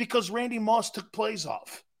because Randy Moss took plays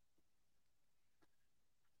off.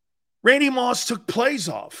 Randy Moss took plays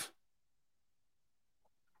off.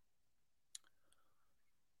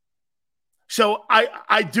 So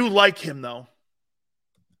I do like him, though.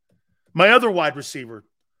 My other wide receiver,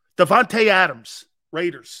 Devontae Adams,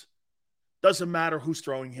 Raiders. Doesn't matter who's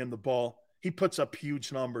throwing him the ball. He puts up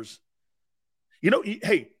huge numbers. You know,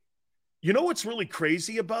 hey, you know what's really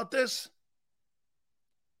crazy about this?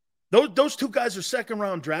 Those 2 guys are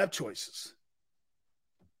second-round draft choices.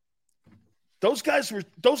 Those guys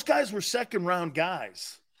were second-round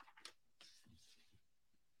guys.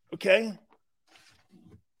 Okay?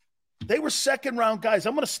 They were second-round guys.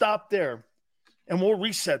 I'm going to stop there, and we'll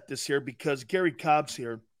reset this here because Gary Cobb's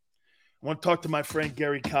here. I want to talk to my friend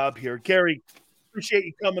Gary Cobb here. Gary, appreciate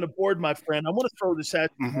you coming aboard, my friend. I want to throw this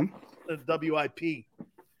at you, the WIP.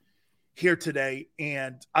 here today,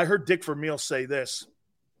 and I heard Dick Vermeil say this,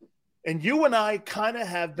 and you and I kind of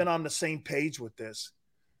have been on the same page with this.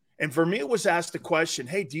 And Vermeil was asked the question,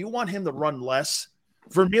 hey, do you want him to run less?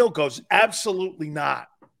 Vermeil goes, absolutely not.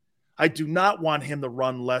 I do not want him to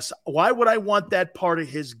run less. Why would I want that part of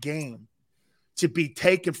his game to be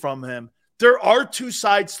taken from him? There are two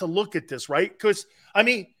sides to look at this, right? Because, I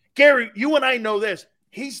mean, Gary, you and I know this.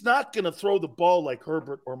 He's not going to throw the ball like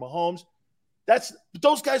Herbert or Mahomes.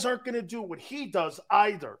 Those guys aren't going to do what he does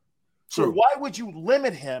either. So True. why would you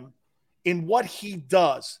limit him in what he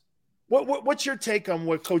does? What's your take on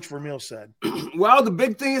what Coach Vermeil said? Well, the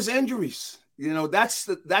big thing is injuries. You know, that's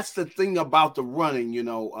the thing about the running.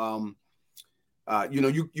 You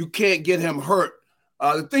can't get him hurt.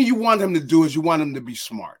 The thing you want him to do is you want him to be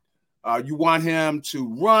smart. You want him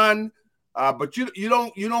to run, but you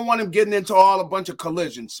don't want him getting into a bunch of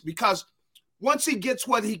collisions, because once he gets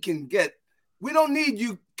what he can get, we don't need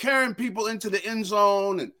you carrying people into the end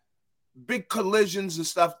zone and big collisions and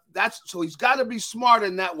stuff. So he's got to be smart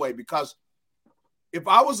in that way, because if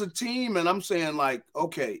I was a team and I'm saying, like,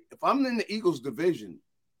 okay, if I'm in the Eagles division,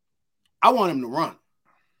 I want him to run,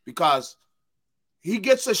 because he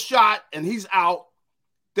gets a shot and he's out.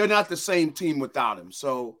 They're not the same team without him.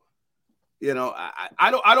 So,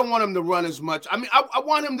 I don't want him to run as much. I mean, I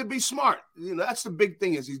want him to be smart. That's the big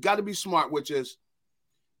thing, is he's got to be smart, which is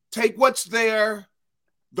take what's there.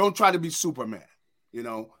 Don't try to be Superman.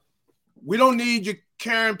 We don't need you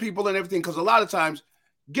carrying people and everything, because a lot of times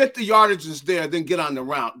get the yardage is there, then get on the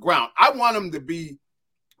ground. I want him to be,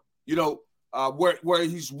 where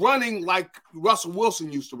he's running like Russell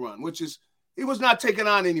Wilson used to run, which is he was not taking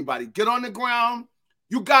on anybody. Get on the ground.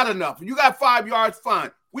 You got enough. You got 5 yards,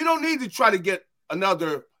 fine. We don't need to try to get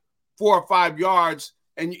another 4 or 5 yards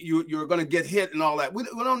and you're going to get hit and all that. We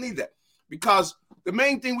don't need that, because the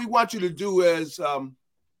main thing we want you to do is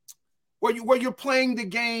where you're playing the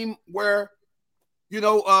game where,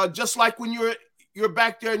 just like when you're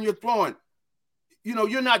back there and you're throwing,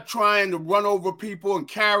 you're not trying to run over people and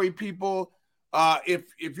carry people.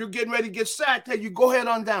 If you're getting ready to get sacked, hey, you go ahead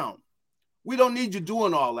on down. We don't need you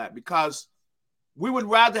doing all that, because we would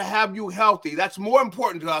rather have you healthy. That's more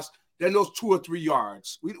important to us than those 2 or 3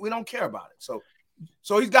 yards. We don't care about it.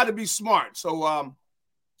 So he's got to be smart. So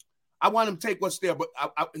I want him to take what's there, but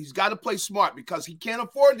he's got to play smart, because he can't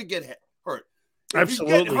afford to get hurt. If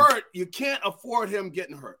Absolutely. you get hurt, you can't afford him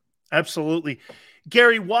getting hurt. Absolutely.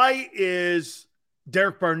 Gary, why is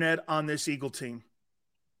Derek Barnett on this Eagle team?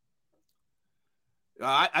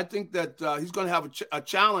 I think that he's going to have a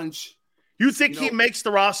challenge. You think he makes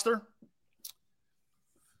the roster?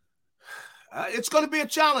 It's going to be a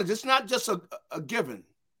challenge. It's not just a given.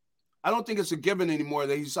 I don't think it's a given anymore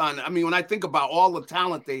that he's on. I mean, when I think about all the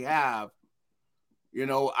talent they have,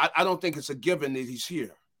 I don't think it's a given that he's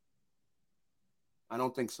here. I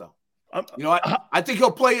don't think so. I think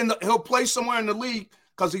he'll play somewhere in the league,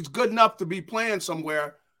 because he's good enough to be playing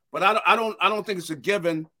somewhere. But I don't think it's a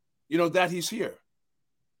given, that he's here.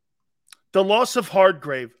 The loss of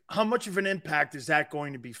Hardgrave, how much of an impact is that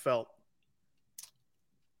going to be felt?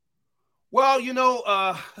 Well,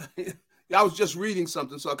 I was just reading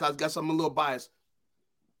something, so I guess I'm a little biased.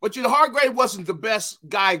 But, Hardgrave wasn't the best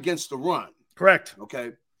guy against the run. Correct.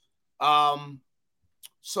 Okay.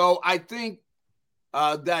 So I think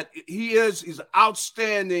that he's an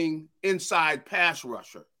outstanding inside pass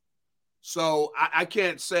rusher. So I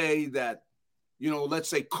can't say that, let's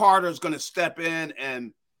say Carter's going to step in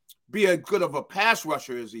and be as good of a pass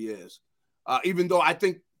rusher as he is, even though I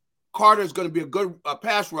think Carter's going to be a good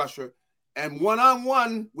pass rusher. And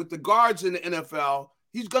one-on-one with the guards in the NFL,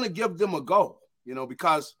 he's going to give them a go,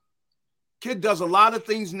 because kid does a lot of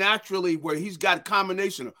things naturally where he's got a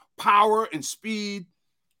combination of power and speed.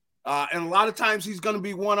 And a lot of times he's going to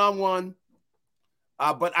be one-on-one.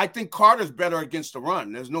 But I think Carter's better against the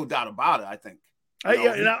run. There's no doubt about it, I think.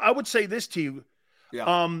 And I would say this to you.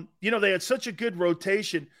 Yeah. They had such a good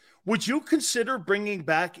rotation. Would you consider bringing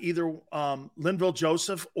back either Linville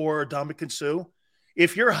Joseph or Dominican Sue?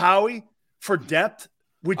 If you're Howie, for depth,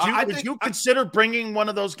 would you consider bringing one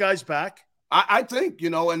of those guys back? I think,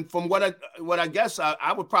 and from what I guess,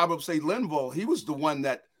 I would probably say Linville. He was the one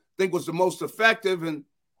that I think was the most effective, and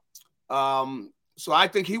so I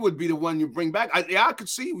think he would be the one you bring back. I could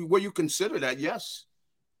see where you consider that. Yes,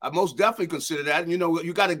 I most definitely consider that. And,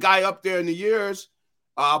 you got a guy up there in the years,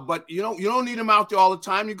 but you don't need him out there all the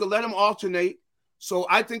time. You can let him alternate. So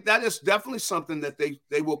I think that is definitely something that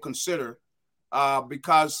they will consider,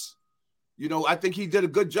 because. I think he did a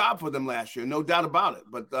good job for them last year, no doubt about it.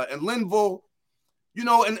 But and Linville,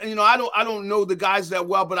 I don't know the guys that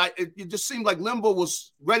well, but it just seemed like Limbo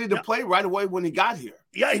was ready to play right away when he got here.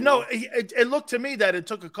 Yeah, it looked to me that it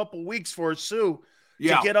took a couple weeks for Sue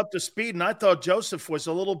to get up to speed, and I thought Joseph was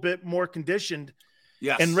a little bit more conditioned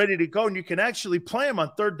and ready to go, and you can actually play him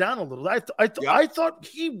on third down a little. I thought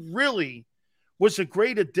he really was a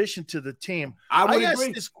great addition to the team. I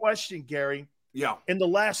asked this question, Gary, in the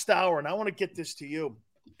last hour, and I want to get this to you.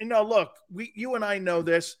 Look, you and I know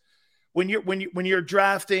this. When you're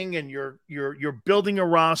drafting and you're building a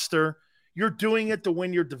roster, you're doing it to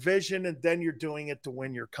win your division, and then you're doing it to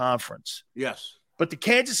win your conference. Yes. But the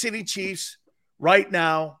Kansas City Chiefs right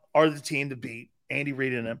now are the team to beat, Andy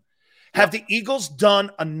Reid and them. Have the Eagles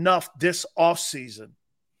done enough this offseason?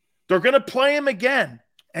 They're going to play him again,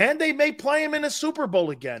 and they may play him in a Super Bowl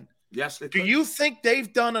again. Yes, they could. Do you think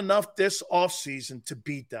they've done enough this offseason to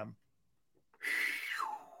beat them?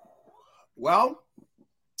 Well,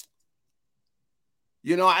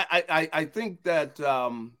 I think that,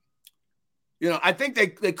 I think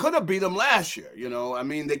they could have beat them last year.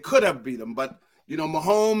 They could have beat them, but,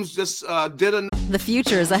 Mahomes just did The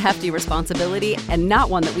future is a hefty responsibility and not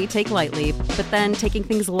one that we take lightly. But then taking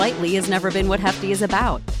things lightly has never been what Hefty is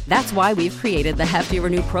about. That's why we've created the Hefty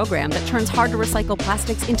Renew program that turns hard-to-recycle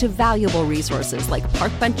plastics into valuable resources like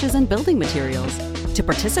park benches and building materials. To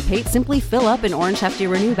participate, simply fill up an orange Hefty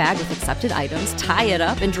Renew bag with accepted items, tie it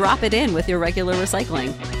up, and drop it in with your regular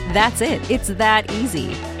recycling. That's it. It's that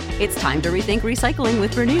easy. It's time to rethink recycling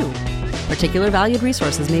with Renew. Particular valued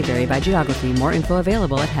resources may vary by geography. More info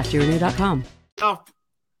available at heftyrenew.com.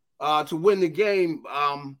 To win the game,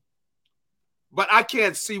 but I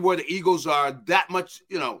can't see where the Eagles are that much,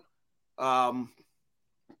 where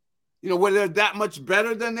they're that much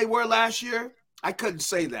better than they were last year. I couldn't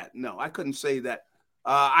say that. No, I couldn't say that.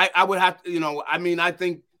 I would have to, I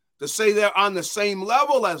think to say they're on the same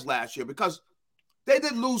level as last year because they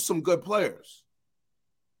did lose some good players,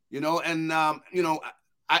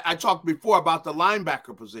 I talked before about the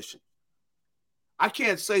linebacker position. I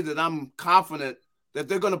can't say that I'm confident that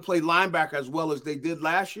they're going to play linebacker as well as they did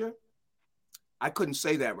last year. I couldn't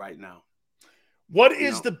say that right now. What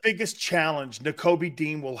is the biggest challenge Nakobe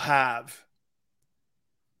Dean will have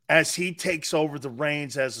as he takes over the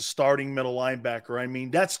reins as a starting middle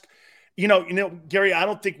linebacker? That's, Gary, I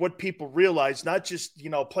don't think what people realize, not just,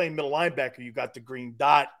 playing middle linebacker, you got the green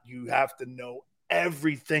dot, you have to know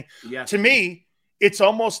everything. Yes. To me, it's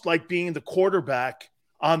almost like being the quarterback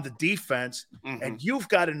on the defense, and you've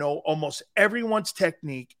got to know almost everyone's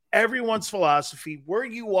technique, everyone's philosophy, where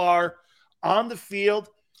you are on the field.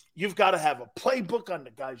 You've got to have a playbook on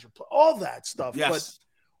the guys you're playing, all that stuff. Yes. But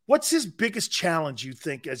what's his biggest challenge, you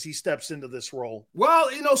think, as he steps into this role? Well,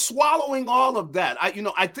 swallowing all of that.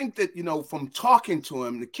 I think that, from talking to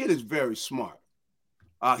him, the kid is very smart.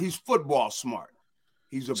 He's football smart.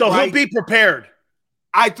 He'll be prepared.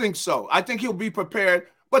 I think so. I think he'll be prepared.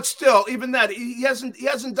 But still, even that, he hasn't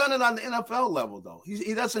done it on the NFL level, though.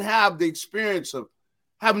 He doesn't have the experience of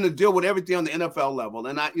having to deal with everything on the NFL level.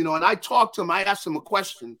 And I talked to him. I asked him a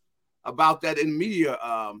question about that in media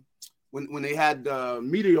when they had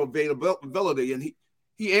media availability, and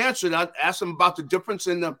he answered. I asked him about the difference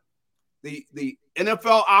in the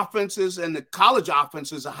NFL offenses and the college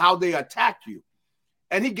offenses and how they attack you.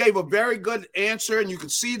 And he gave a very good answer, and you can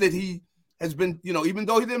see that he has been, even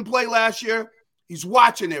though he didn't play last year, he's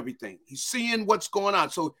watching everything. He's seeing what's going on.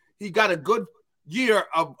 So he got a good year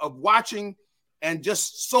of watching and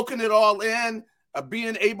just soaking it all in,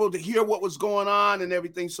 being able to hear what was going on and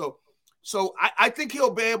everything. So I think he'll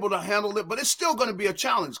be able to handle it, but it's still going to be a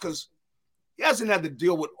challenge because he hasn't had to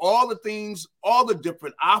deal with all the things, all the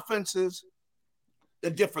different offenses, the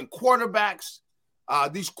different quarterbacks.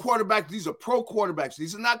 These quarterbacks, these are pro quarterbacks.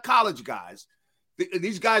 These are not college guys.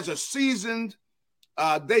 These guys are seasoned.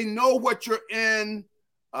 They know what you're in.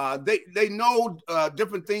 They know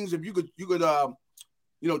different things. If you could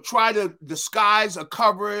try to disguise a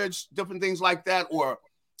coverage, different things like that, or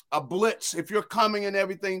a blitz if you're coming and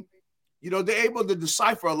everything. They're able to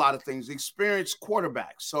decipher a lot of things. Experienced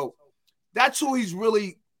quarterbacks. So that's who he's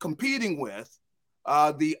really competing with.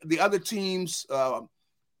 The other teams,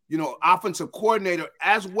 offensive coordinator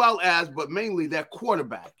as well as, but mainly that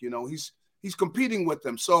quarterback. He's competing with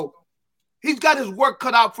them. So he's got his work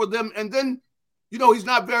cut out for them. And then, he's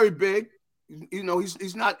not very big. He's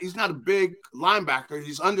not a big linebacker.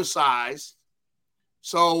 He's undersized.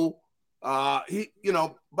 So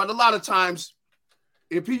but a lot of times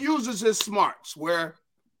if he uses his smarts where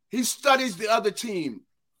he studies the other team,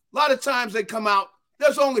 a lot of times they come out,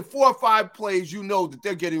 there's only 4 or 5 plays that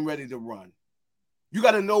they're getting ready to run. You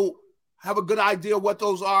got to have a good idea what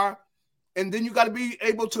those are. And then you got to be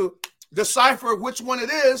able to decipher which one it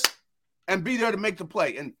is and be there to make the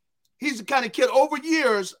play. And he's the kind of kid, over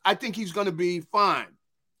years, I think he's going to be fine.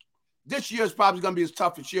 This year is probably going to be his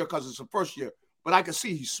toughest year because it's the first year. But I can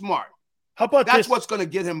see he's smart. How about That's this? what's going to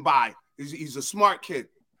get him by. He's a smart kid.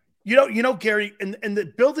 You know, Gary, in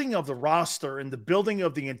the building of the roster and the building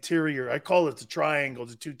of the interior, I call it the triangle,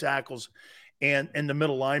 the two tackles and the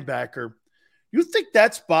middle linebacker. You think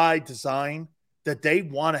that's by design, that they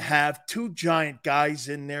want to have two giant guys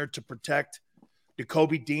in there to protect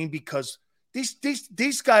Nakobe Dean? Because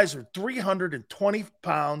these guys are 320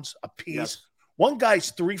 pounds apiece. Yes. One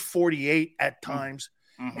guy's 348 at times.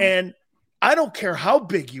 Mm-hmm. And I don't care how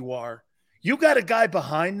big you are. You got a guy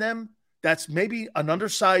behind them that's maybe an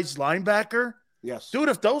undersized linebacker. Yes. Dude,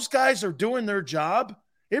 if those guys are doing their job,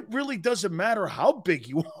 it really doesn't matter how big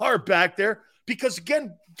you are back there. Because,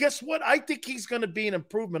 again, guess what? I think he's going to be an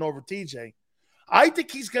improvement over TJ. I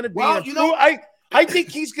think he's going to be I think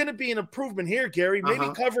he's going to be an improvement here, Gary. Maybe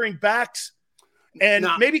covering backs and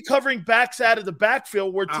maybe covering backs out of the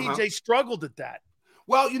backfield where TJ struggled at that.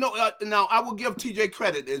 Well, now I will give TJ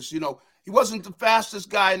credit. He wasn't the fastest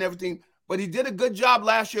guy and everything, but he did a good job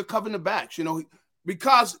last year covering the backs,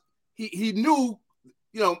 because he knew,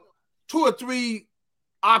 2 or 3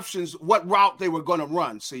 options, what route they were going to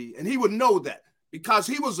run, see? And he would know that because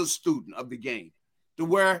he was a student of the game, to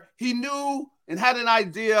where he knew and had an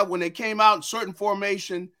idea when they came out in certain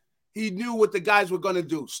formation. He knew what the guys were going to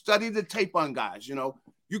do. Study the tape on guys,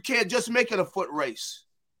 You can't just make it a foot race.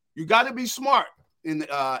 You got to be smart. And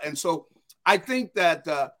so I think that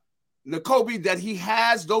Nakobe, that he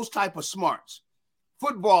has those type of smarts,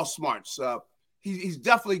 football smarts. He's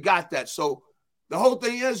definitely got that. So the whole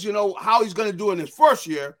thing is, how he's going to do in his first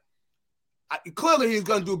year. Clearly, he's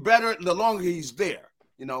going to do better the longer he's there,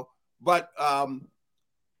 But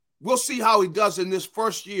we'll see how he does in this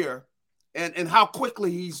first year, and how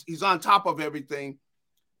quickly he's on top of everything.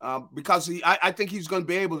 Because I think he's going to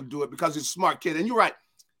be able to do it because he's a smart kid. And you're right.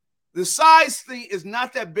 The size thing is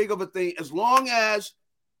not that big of a thing as long as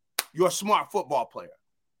you're a smart football player,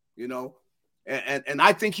 And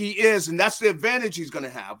I think he is, and that's the advantage he's going to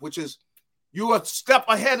have, which is you're a step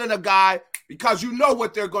ahead of the guy because you know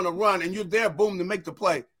what they're going to run, and you're there, boom, to make the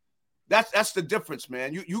play. That's the difference,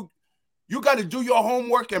 man. You got to do your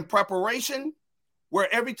homework and preparation, where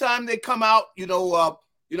every time they come out,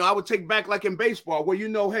 I would take back like in baseball, where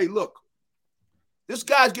hey, look, this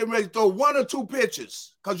guy's getting ready to throw 1 or 2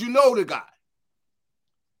 pitches because you know the guy.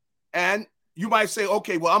 And you might say,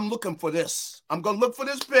 okay, well, I'm looking for this. I'm going to look for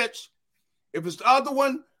this pitch. If it's the other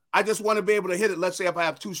one, I just want to be able to hit it. Let's say if I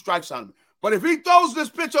have 2 strikes on him. But if he throws this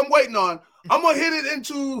pitch I'm waiting on, I'm going to hit it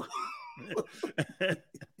into –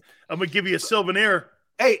 I'm going to give you a souvenir.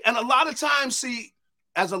 Hey, and a lot of times, see,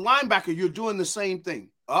 as a linebacker, you're doing the same thing.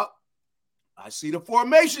 I see the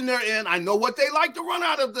formation they're in. I know what they like to run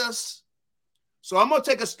out of this. So I'm going to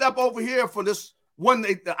take a step over here for this one.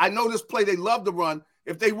 I know this play they love to run.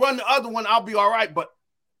 If they run the other one, I'll be all right. But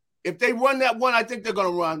if they run that one I think they're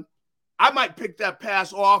going to run, I might pick that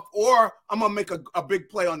pass off, or I'm going to make a big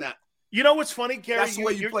play on that. You know what's funny, Gary? That's the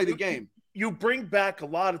way you play the game. You bring back a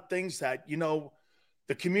lot of things that,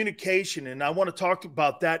 the communication, and I want to talk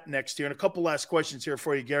about that next year. And a couple last questions here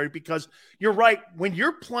for you, Gary, because you're right. When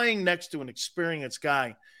you're playing next to an experienced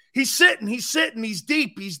guy, he's sitting, he's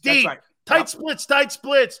deep. That's right. Tight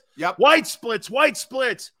splits. Yep. Wide splits.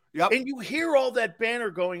 Yep. And you hear all that banner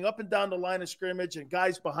going up and down the line of scrimmage, and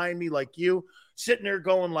guys behind me like you sitting there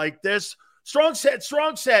going like this, strong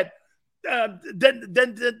set. Then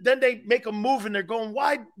they make a move and they're going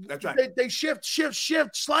wide. That's right. They shift,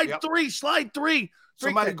 slide three.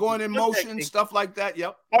 Somebody going in motion, stuff like that.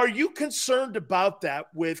 Yep. Are you concerned about that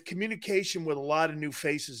with communication with a lot of new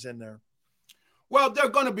faces in there? Well, there are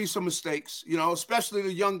going to be some mistakes, especially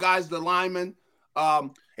the young guys, the linemen.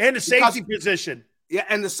 And the safety position. Yeah,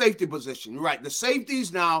 and the safety position. You're right. The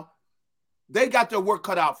safeties now, they got their work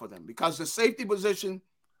cut out for them because the safety position,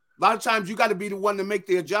 a lot of times you got to be the one to make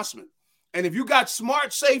the adjustment. And if you got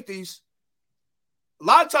smart safeties, a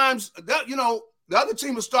lot of times, the other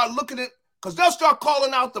team will start looking at, because they'll start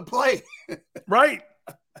calling out the play. Right.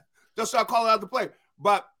 They'll start calling out the play.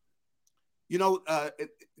 But,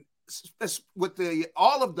 with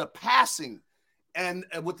all of the passing and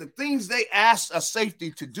with the things they ask a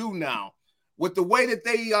safety to do now, with the way that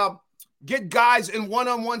they get guys in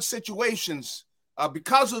one-on-one situations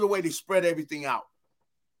because of the way they spread everything out.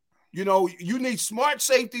 You need smart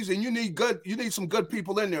safeties and you need some good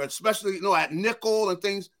people in there, especially, at nickel and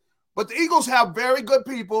things. But the Eagles have very good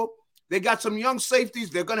people. They got some young safeties.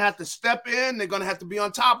 They're going to have to step in. They're going to have to be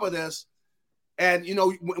on top of this. And,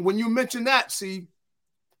 when you mention that, see,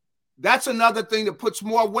 that's another thing that puts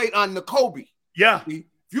more weight on Nakobe. Yeah. If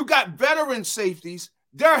you got veteran safeties,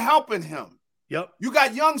 they're helping him. Yep. You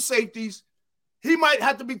got young safeties. He might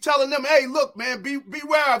have to be telling them, hey, look, man,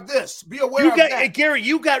 beware of this. Be aware of that. Hey, Gary,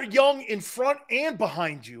 you got Young in front and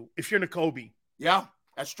behind you if you're Nakobe. Yeah,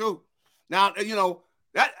 that's true. Now,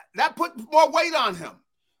 that put more weight on him.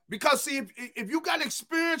 Because, see, if you got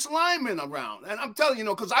experienced linemen around, and I'm telling you,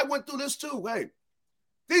 because I went through this too, hey,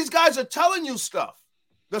 these guys are telling you stuff.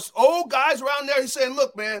 There's old guys around there, he's saying,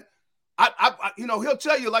 look, man, he'll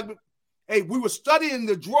tell you, like, hey, we were studying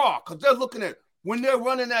the draw because they're looking at when they're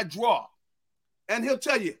running that draw. And he'll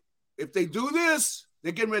tell you, if they do this,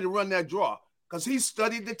 they're getting ready to run that draw because he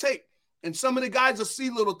studied the tape. And some of the guys will see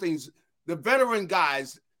little things. The veteran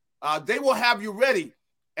guys, they will have you ready.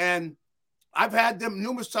 And I've had them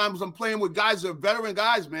numerous times. I'm playing with guys that are veteran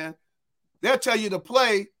guys, man. They'll tell you to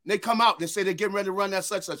play. They come out. They say they're getting ready to run that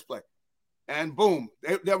such play. And boom,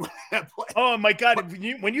 they're running that play. Oh, my God.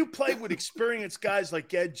 When you play with experienced guys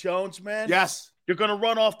like Ed Jones, man. Yes. You're going to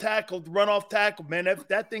run off tackle, man.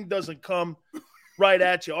 That thing doesn't come right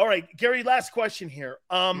at you. All right, Gary, last question here.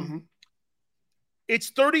 It's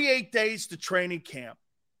 38 days to training camp.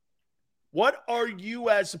 What are you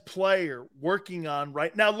as a player working on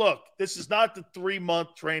right now? Look, this is not the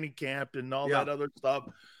 3-month training camp and all that other stuff.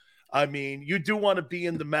 I mean, you do want to be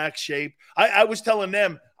in the max shape. I was telling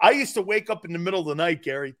them, I used to wake up in the middle of the night,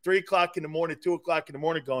 Gary, 3 o'clock in the morning, 2 o'clock in the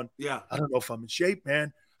morning going, I don't know if I'm in shape,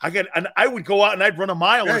 man. And I would go out and I'd run a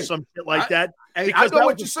mile or some shit like that. Because I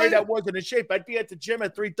wasn't in shape. I'd be at the gym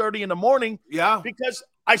at 3:30 in the morning. Yeah. Because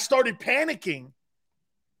I started panicking.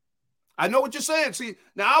 I know what you're saying. See,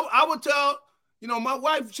 now I would tell, my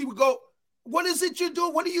wife, she would go, what is it you're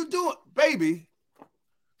doing? What are you doing? Baby,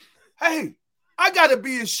 hey, I got to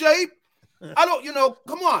be in shape. I don't,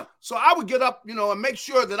 come on. So I would get up, and make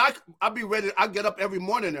sure that I'd be ready. I get up every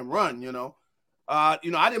morning and run, I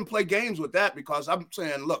didn't play games with that because I'm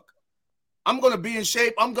saying, look, I'm going to be in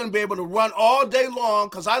shape. I'm going to be able to run all day long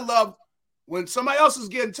because I love when somebody else is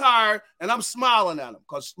getting tired and I'm smiling at them.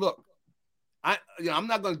 Because, look, I'm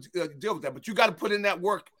not going to deal with that, but you got to put in that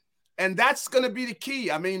work. And that's going to be the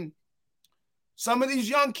key. I mean, some of these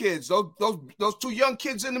young kids, those 2 young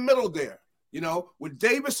kids in the middle there, with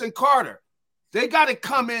Davis and Carter, they got to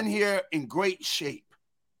come in here in great shape.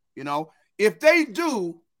 If they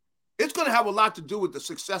do, it's going to have a lot to do with the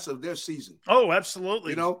success of their season. Oh,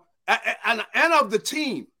 absolutely. And of the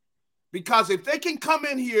team. Because if they can come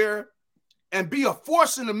in here and be a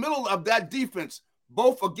force in the middle of that defense,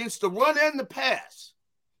 both against the run and the pass,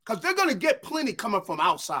 because they're going to get plenty coming from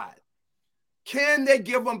outside. Can they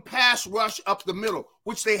give them pass rush up the middle,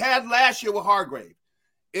 which they had last year with Hargrave?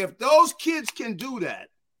 If those kids can do that,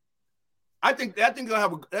 I think they're going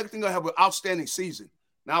to have an outstanding season.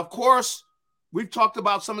 Now, of course, we've talked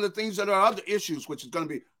about some of the things that are other issues, which is going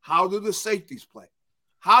to be how do the safeties play?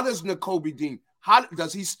 How does Nakobe Dean? How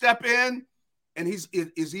does he step in and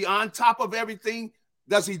is he on top of everything?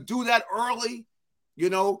 Does he do that early?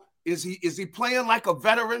 Is he playing like a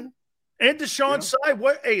veteran? And Deshaun Tsai,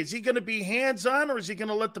 is he going to be hands-on or is he going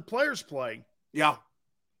to let the players play? Yeah.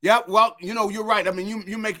 Yeah, well, you're right. I mean,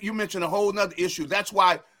 you mentioned a whole nother issue. That's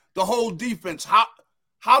why the whole defense,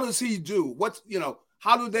 how does he do?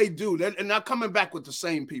 How do they do? They're not coming back with the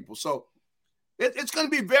same people. So it's going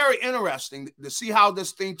to be very interesting to see how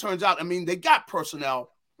this thing turns out. I mean, they got personnel,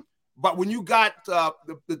 but when you got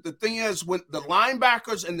the thing is when the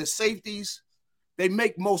linebackers and the safeties, they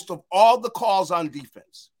make most of all the calls on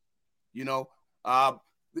defense. The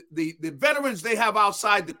veterans they have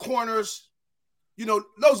outside the corners,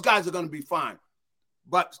 those guys are going to be fine.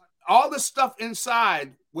 But all the stuff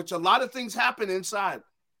inside, which a lot of things happen inside,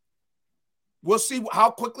 we'll see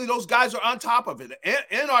how quickly those guys are on top of it.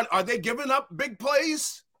 And are they giving up big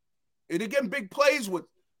plays? Are they getting big plays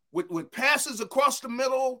with passes across the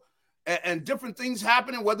middle and different things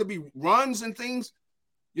happening, whether it be runs and things?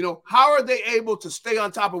 How are they able to stay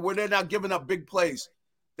on top of where they're not giving up big plays?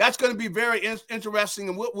 That's going to be very interesting,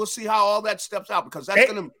 and we'll see how all that steps out because that's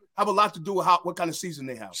going to have a lot to do with what kind of season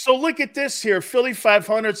they have. So look at this here. Philly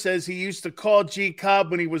 500 says he used to call G Cobb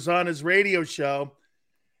when he was on his radio show.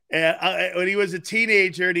 And when he was a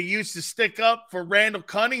teenager, and he used to stick up for Randall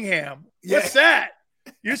Cunningham. Yeah. What's that?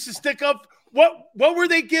 Used to stick up. What were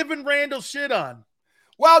they giving Randall shit on?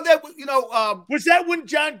 Well, was that when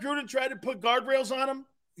John Gruden tried to put guardrails on him?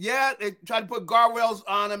 Yeah, they tried to put guardrails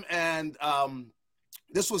on him, and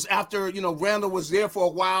this was after Randall was there for a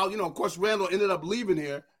while. Of course, Randall ended up leaving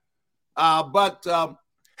here, but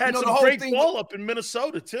had some great ball up in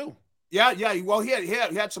Minnesota too. Yeah. Well, he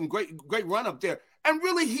had some great run up there. And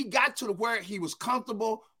really, he got to where he was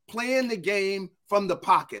comfortable playing the game from the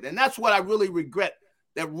pocket. And that's what I really regret,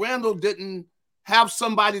 that Randall didn't have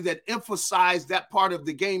somebody that emphasized that part of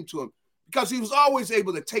the game to him, because he was always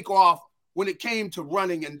able to take off when it came to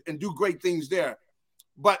running and do great things there.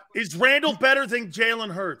 But is Randall better than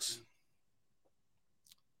Jalen Hurts?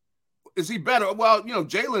 Is he better? Well,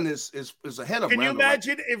 Jalen is ahead of Randall. Can you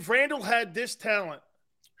imagine if Randall had this talent?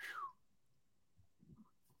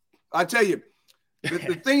 I tell you,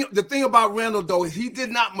 the thing about Randall, though, is he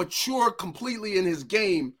did not mature completely in his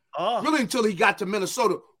game really until he got to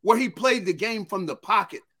Minnesota, where he played the game from the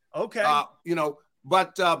pocket. Okay.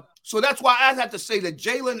 But so that's why I have to say that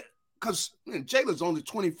Jalen, because Jalen's only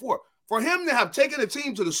 24. For him to have taken the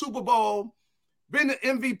team to the Super Bowl, been the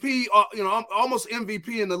MVP, almost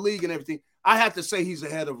MVP in the league and everything, I have to say he's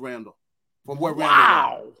ahead of Randall. From where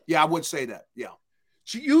Randall is. Yeah, I would say that. Yeah.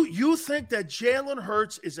 So you think that Jalen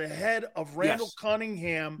Hurts is ahead of Randall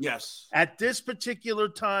Cunningham? Yes. At this particular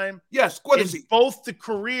time? Yes. What is he? Both the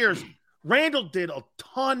careers. Randall did a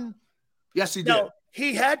ton. Yes, he did. Now,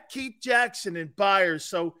 he had Keith Jackson and Byers,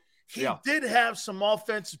 so he did have some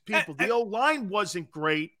offensive people. The O-line wasn't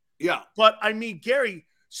great. Yeah. But, I mean, Gary,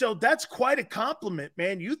 so that's quite a compliment,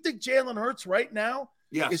 man. You think Jalen Hurts right now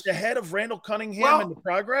is ahead of Randall Cunningham in the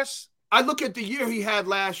progress? I look at the year he had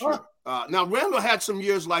last year. Now, Randall had some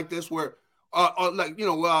years like this where,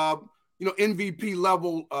 MVP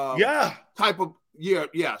level type of year,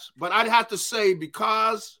 yes. But I'd have to say,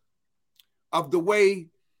 because of the way,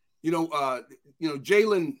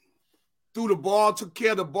 Jalen threw the ball, took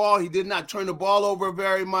care of the ball. He did not turn the ball over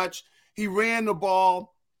very much. He ran the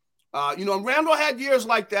ball. And Randall had years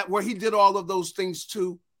like that where he did all of those things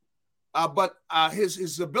too. But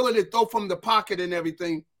his ability to throw from the pocket and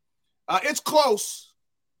everything, it's close.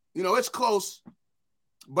 It's close.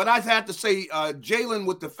 But I've had to say Jalen,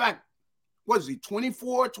 with the fact, what is he,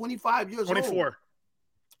 24, 25 years 24. old?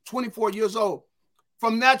 24 years old.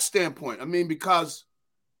 From that standpoint, I mean, because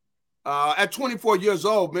at 24 years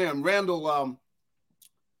old, man, Randall,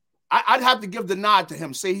 I'd have to give the nod to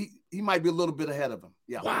him, say he might be a little bit ahead of him.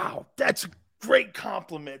 Yeah. Wow, that's a great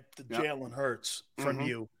compliment to Jalen Hurts from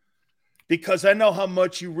you, because I know how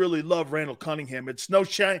much you really love Randall Cunningham. It's no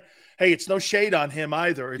shade. Hey, it's no shade on him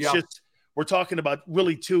either. It's just we're talking about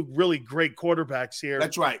really two really great quarterbacks here.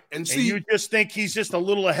 That's right. And see, you just think he's just a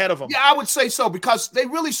little ahead of him. Yeah, I would say so, because they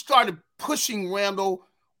really started pushing Randall,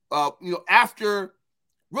 probably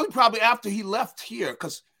after he left here,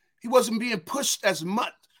 because he wasn't being pushed as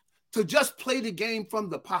much to just play the game from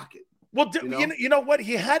the pocket. Well, you know what?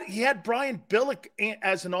 He had Brian Billick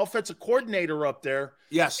as an offensive coordinator up there.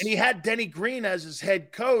 Yes. And he had Denny Green as his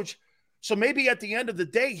head coach. So maybe at the end of the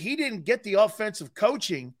day, he didn't get the offensive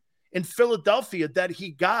coaching in Philadelphia that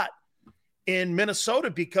he got in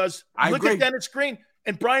Minnesota, because look at Dennis Green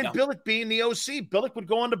and Brian Billick being the OC. Billick would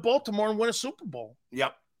go on to Baltimore and win a Super Bowl.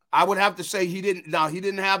 Yep. I would have to say he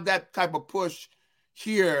didn't have that type of push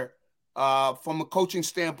here from a coaching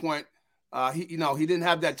standpoint. He didn't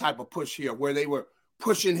have that type of push here where they were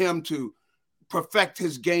pushing him to perfect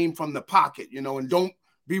his game from the pocket, and don't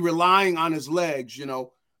be relying on his legs.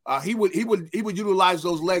 He would utilize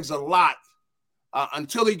those legs a lot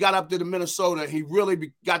until he got up to the Minnesota. He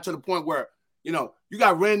really got to the point where, you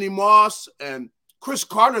got Randy Moss and Chris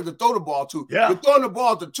Carter to throw the ball to. Yeah. You're throwing the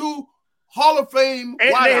ball to two Hall of Fame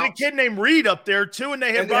and wideouts. They had a kid named Reed up there too, and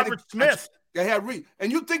they had Robert Smith. They had Reed.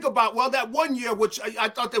 And you think about, that one year, which I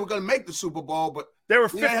thought they were going to make the Super Bowl, but they were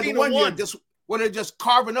 15-1. Where they're just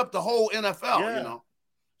carving up the whole NFL,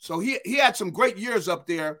 So he had some great years up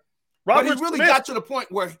there. But he really got to the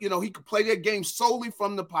point where, he could play their game solely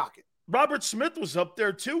from the pocket. Robert Smith was up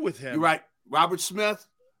there too with him. You're right. Robert Smith.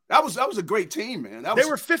 That was a great team, man. They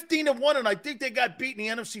were 15-1, and I think they got beat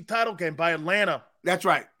in the NFC title game by Atlanta. That's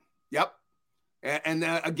right. Yep. And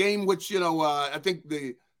a game which, I think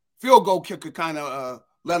the field goal kicker kind of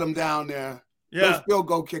let them down there. Yeah. Those field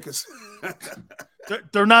goal kickers.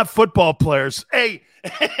 They're not football players. Hey,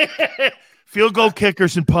 field goal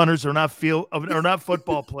kickers and punters are not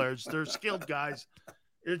football players. They're skilled guys.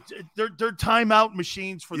 They're timeout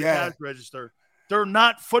machines for the cash register. They're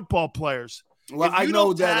not football players. Well, if you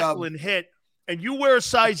don't tackle and hit, and you wear a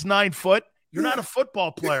size 9 foot, you're not a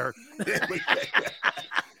football player.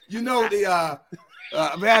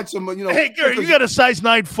 I've had some, Hey, Gary, you got a size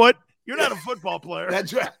 9 foot. You're not a football player.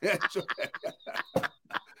 That's right. That's right.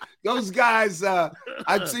 Those guys,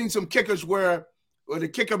 I've seen some kickers where the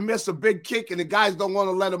kicker missed a big kick and the guys don't want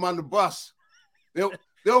to let him on the bus. They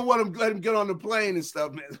don't want to let him get on the plane and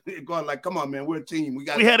stuff, man. They're going like, come on, man, we're a team. We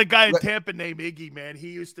had a guy in Tampa named Iggy, man. He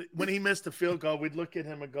used to, when he missed a field goal, we'd look at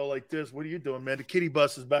him and go like this, what are you doing, man? The kitty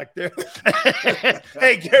bus is back there.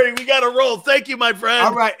 Hey, Gary, we got to roll. Thank you, my friend.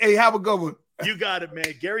 All right. Hey, have a good one. You got it,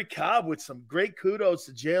 man. Gary Cobb with some great kudos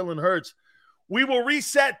to Jalen Hurts. We will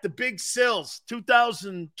reset the Big Sills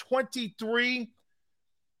 2023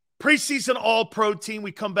 preseason all-pro team.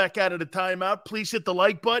 We come back out at a timeout. Please hit the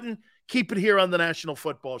like button. Keep it here on the National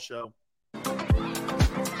Football Show.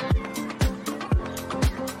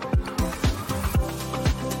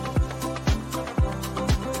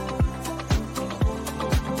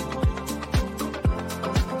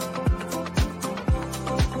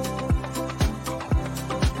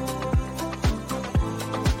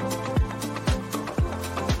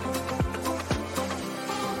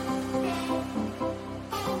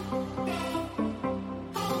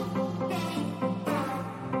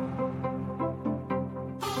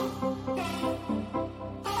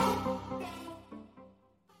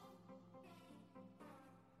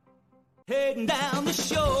 Heading down the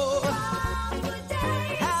shore,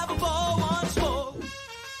 have a ball once more.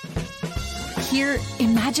 Here,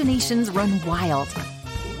 imaginations run wild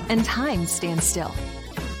and time stands still.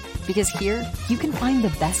 Because here, you can find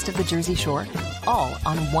the best of the Jersey Shore, all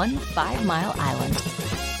on one 5-mile island.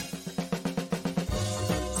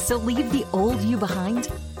 So leave the old you behind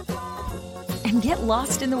and get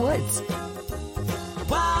lost in the woods.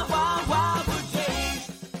 Wild, wild, wildwood days.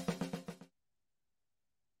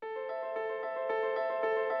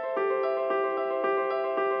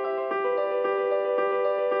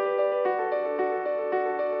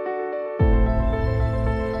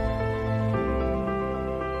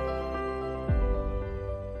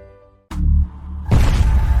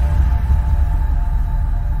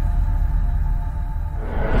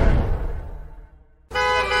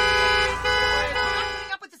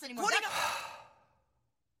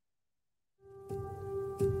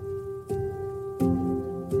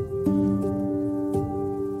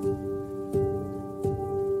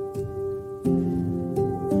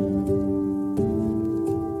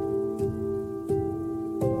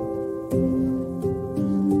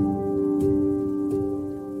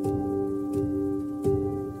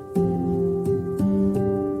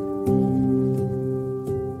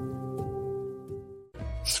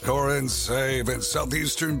 Score and save in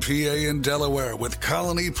southeastern PA and Delaware with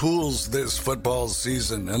Colony Pools this football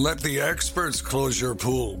season, and let the experts close your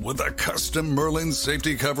pool with a custom Merlin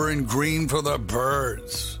safety cover in green for the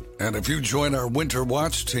birds. And if you join our Winter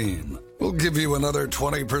Watch team, we'll give you another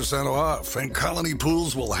 20% off, and Colony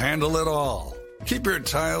Pools will handle it all. Keep your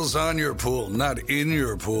tiles on your pool, not in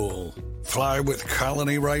your pool. Fly with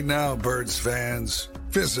Colony right now, Birds fans.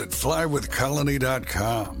 Visit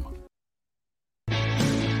flywithcolony.com.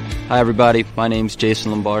 Hi everybody, my name's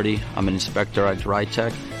Jason Lombardi. I'm an inspector at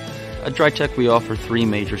DryTech. At DryTech we offer 3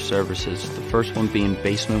 major services, the first one being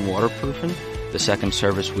basement waterproofing. The second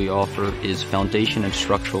service we offer is foundation and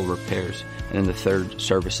structural repairs. And then the third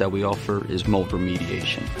service that we offer is mold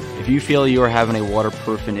remediation. If you feel you are having a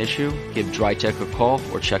waterproofing issue, give DryTech a call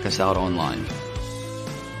or check us out online.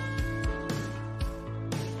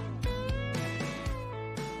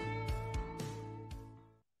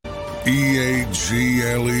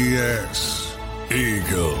 EAGLES,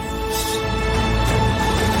 Eagles.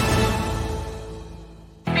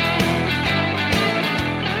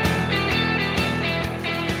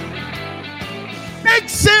 Big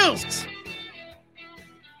Sills!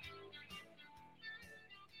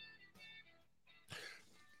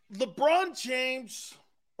 LeBron James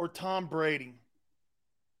or Tom Brady?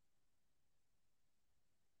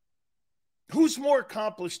 Who's more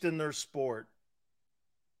accomplished in their sport?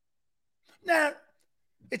 Nah,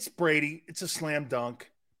 it's Brady. It's a slam dunk.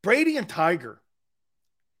 Brady and Tiger.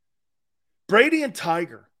 Brady and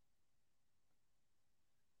Tiger.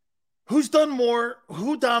 Who's done more?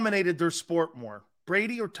 Who dominated their sport more?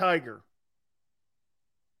 Brady or Tiger?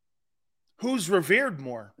 Who's revered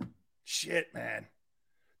more? Shit, man.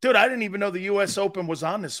 Dude, I didn't even know the U.S. Open was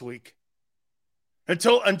on this week.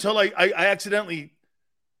 Until I accidentally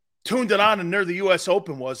tuned it on and there the U.S.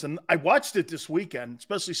 Open was. And I watched it this weekend,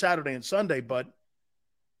 especially Saturday and Sunday. But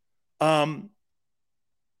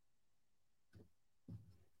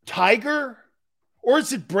Tiger? Or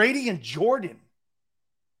is it Brady and Jordan?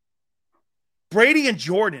 Brady and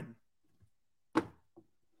Jordan.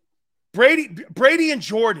 Brady and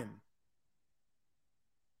Jordan.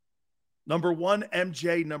 Number 1,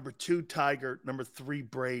 MJ. Number 2, Tiger. Number 3,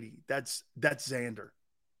 Brady. That's Xander.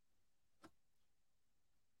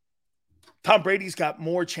 Tom Brady's got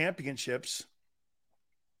more championships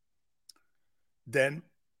than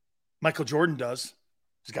Michael Jordan does.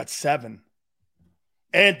 He's got 7.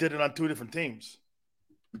 And did it on 2 different teams.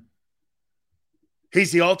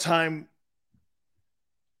 He's the all-time.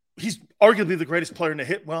 He's arguably the greatest player in the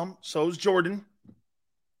hit. Well, so is Jordan.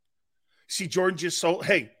 See, Jordan just sold.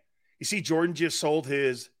 Hey, You see, Jordan just sold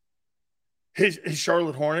his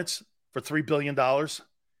Charlotte Hornets for $3 billion.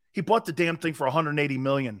 He bought the damn thing for $180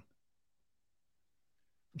 million.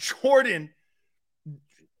 Jordan's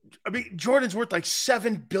worth like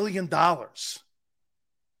 $7 billion.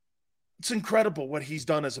 It's incredible what he's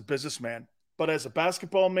done as a businessman. But as a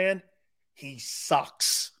basketball man, he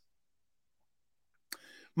sucks.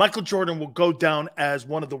 Michael Jordan will go down as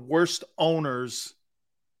one of the worst owners,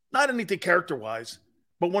 not anything character-wise,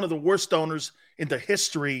 but one of the worst owners in the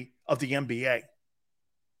history of the NBA.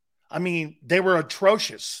 I mean, they were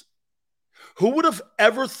atrocious. Who would have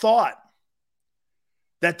ever thought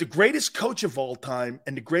that the greatest coach of all time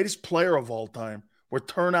and the greatest player of all time would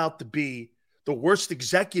turn out to be the worst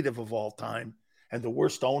executive of all time and the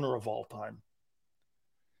worst owner of all time?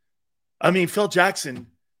 I mean, Phil Jackson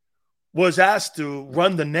was asked to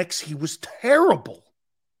run the Knicks. He was terrible.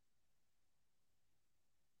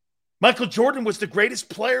 Michael Jordan was the greatest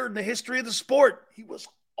player in the history of the sport. He was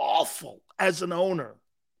awful as an owner.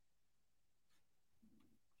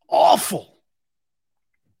 Awful.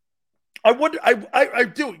 I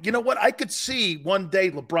do. You know what? I could see one day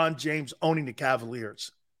LeBron James owning the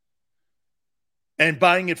Cavaliers and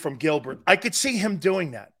buying it from Gilbert. I could see him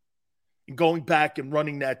doing that and going back and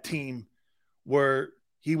running that team where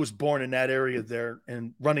he was born in that area there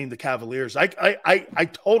and running the Cavaliers. I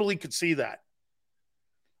totally could see that.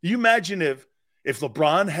 You imagine if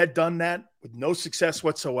LeBron had done that with no success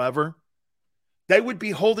whatsoever, they would be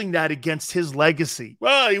holding that against his legacy.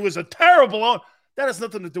 Well, he was a terrible owner. That has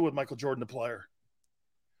nothing to do with Michael Jordan, the player.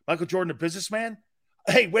 Michael Jordan, a businessman?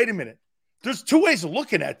 Hey, wait a minute. There's two ways of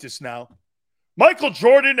looking at this now. Michael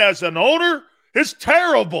Jordan as an owner is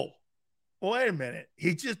terrible. Wait a minute.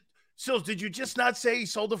 Sills, did you just not say he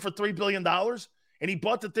sold it for $3 billion and he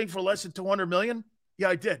bought the thing for less than $200 million? Yeah,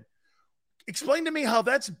 I did. Explain to me how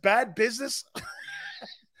that's bad business.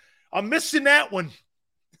 I'm missing that one.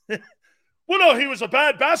 Well, no, he was a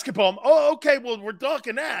bad basketball. Oh, okay. Well, we're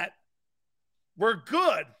talking that. We're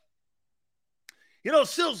good. You know,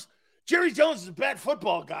 Sills, Jerry Jones is a bad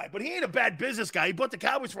football guy, but he ain't a bad business guy. He bought the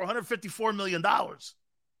Cowboys for $154 million.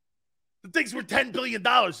 The things were $10 billion.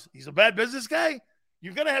 He's a bad business guy?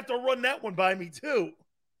 You're going to have to run that one by me, too.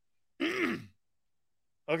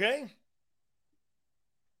 Okay?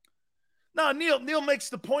 No, Neil makes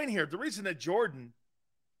the point here. The reason that Jordan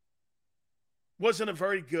wasn't a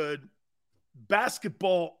very good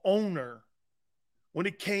basketball owner when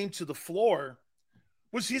it came to the floor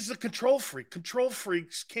was he's a control freak. Control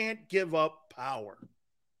freaks can't give up power.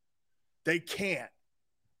 They can't.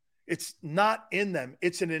 It's not in them.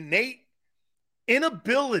 It's an innate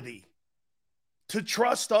inability to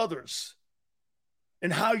trust others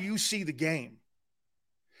and how you see the game.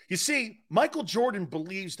 You see, Michael Jordan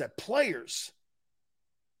believes that players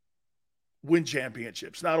win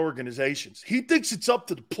championships, not organizations. He thinks it's up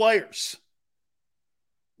to the players.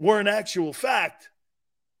 Where in actual fact,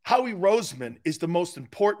 Howie Roseman is the most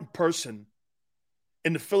important person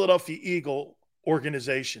in the Philadelphia Eagle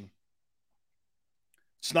organization.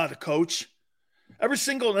 It's not a coach. Every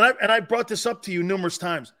single, and I brought this up to you numerous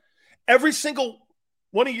times, every single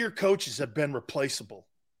one of your coaches have been replaceable.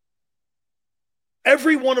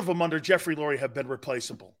 Every one of them under Jeffrey Lurie have been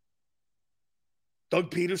replaceable. Doug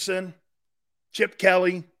Peterson, Chip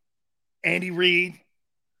Kelly, Andy Reid,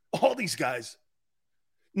 all these guys.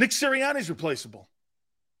 Nick Sirianni's replaceable.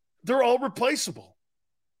 They're all replaceable.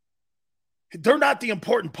 They're not the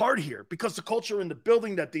important part here because the culture in the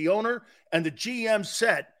building that the owner and the GM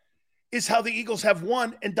set is how the Eagles have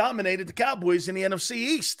won and dominated the Cowboys in the NFC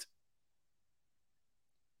East.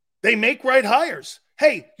 They make right hires.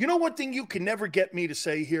 Hey, you know one thing you can never get me to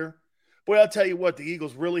say here? Boy, I'll tell you what, the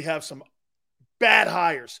Eagles really have some bad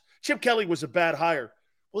hires. Chip Kelly was a bad hire.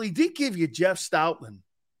 Well, he did give you Jeff Stoutland.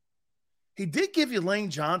 He did give you Lane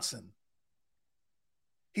Johnson.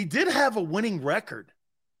 He did have a winning record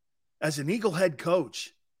as an Eagle head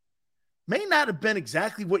coach. May not have been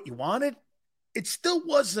exactly what you wanted. It still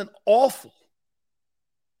wasn't awful.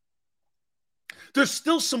 There's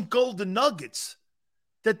still some golden nuggets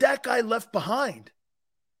that guy left behind.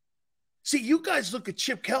 See, you guys look at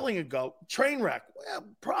Chip Kelly and go, train wreck. Well,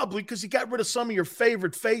 probably because he got rid of some of your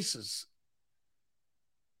favorite faces.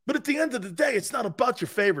 But at the end of the day, it's not about your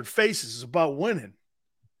favorite faces. It's about winning.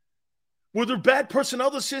 Were there bad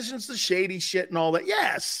personnel decisions, the shady shit and all that?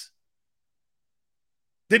 Yes.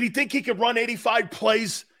 Did he think he could run 85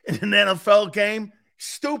 plays in an NFL game?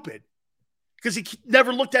 Stupid. Because he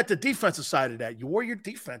never looked at the defensive side of that. You wore your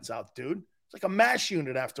defense out, dude. It's like a MASH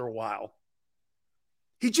unit after a while.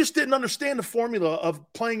 He just didn't understand the formula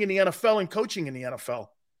of playing in the NFL and coaching in the NFL.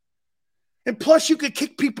 And plus, you could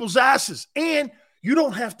kick people's asses. And You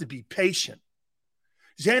don't have to be patient.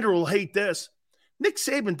 Xander will hate this. Nick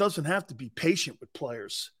Saban doesn't have to be patient with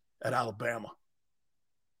players at Alabama.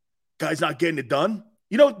 Guy's not getting it done.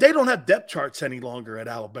 You know, they don't have depth charts any longer at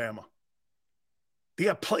Alabama. They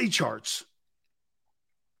have play charts.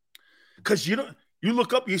 Because you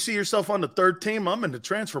look up, you see yourself on the third team. I'm in the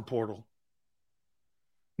transfer portal.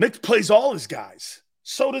 Nick plays all his guys.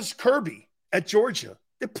 So does Kirby at Georgia.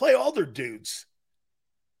 They play all their dudes.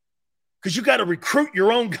 Because you got to recruit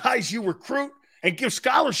your own guys you recruit and give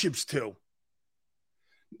scholarships to.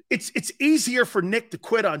 It's easier for Nick to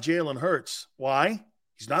quit on Jalen Hurts. Why?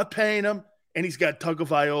 He's not paying him, and he's got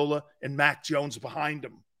Tagovailoa and Mac Jones behind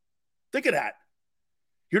him. Think of that.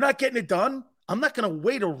 You're not getting it done? I'm not going to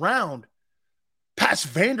wait around past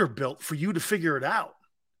Vanderbilt for you to figure it out.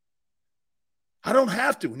 I don't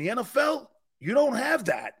have to. In the NFL, you don't have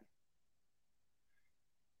that.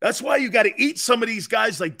 That's why you got to eat some of these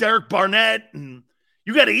guys like Derek Barnett, and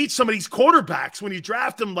you got to eat some of these quarterbacks when you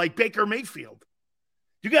draft them like Baker Mayfield.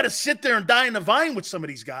 You got to sit there and die in the vine with some of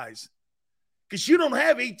these guys because you don't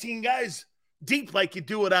have 18 guys deep like you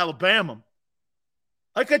do at Alabama.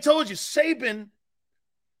 Like I told you, Saban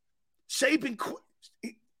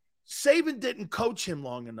didn't coach him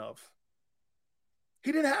long enough.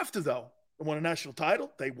 He didn't have to, though. They won a national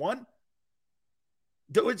title. They won.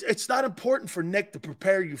 It's not important for Nick to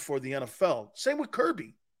prepare you for the NFL. Same with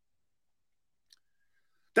Kirby.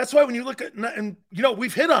 That's why when you look at, and you know,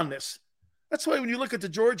 we've hit on this. That's why when you look at the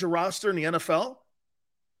Georgia roster in the NFL,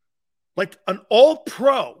 like an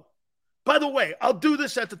all-pro. By the way, I'll do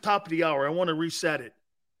this at the top of the hour. I want to reset it.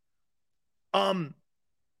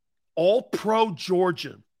 All-pro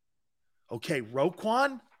Georgia. Okay,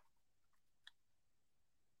 Roquan.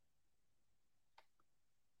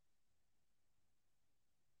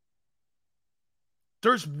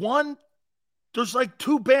 There's like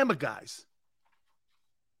two Bama guys.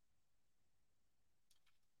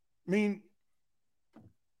 I mean,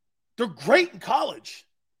 they're great in college.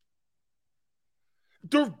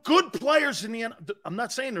 They're good players in the NFL. I'm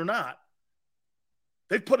not saying they're not.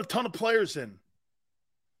 They've put a ton of players in.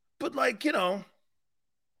 But like, you know,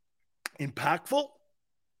 impactful?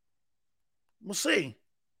 We'll see.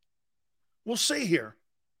 We'll see here.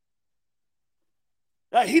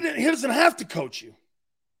 He doesn't have to coach you.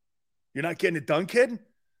 You're not getting it done, kid?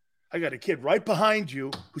 I got a kid right behind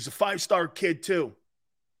you who's a 5-star kid too.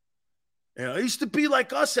 You know, it used to be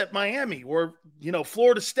like us at Miami or, you know,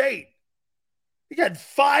 Florida State. You got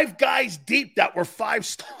 5 guys deep that were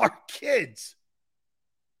 5-star kids.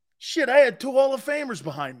 Shit, I had 2 Hall of Famers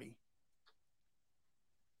behind me.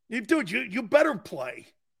 Dude, you better play.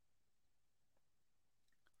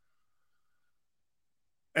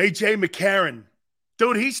 A.J. McCarron.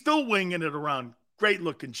 Dude, he's still winging it around. Great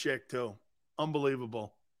looking chick, too.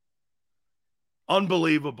 Unbelievable.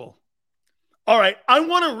 Unbelievable. All right, I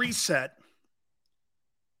want to reset.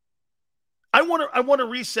 I want to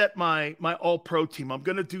reset my all-pro team. I'm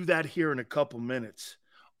going to do that here in a couple minutes.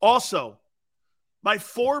 Also, my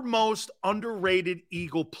 4 most underrated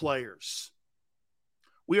Eagle players.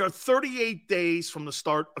 We are 38 days from the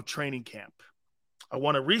start of training camp. I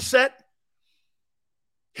want to reset.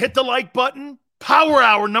 Hit the like button. Power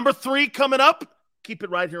Hour number 3 coming up. Keep it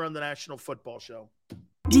right here on the National Football Show.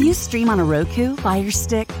 Do you stream on a Roku, Fire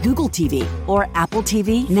Stick, Google TV, or Apple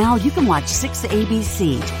TV? Now you can watch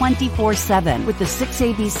 6ABC 24/7 with the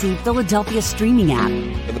 6ABC Philadelphia streaming app.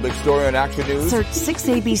 For the big story on Action News, search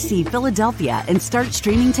 6ABC Philadelphia and start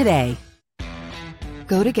streaming today.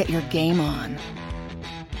 Go to get your game on.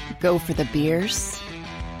 Go for the beers.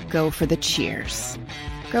 Go for the cheers.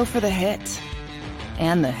 Go for the hit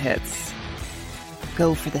and the hits.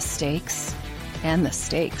 Go for the stakes and the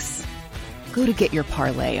stakes. Go to get your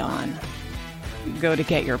parlay on. Go to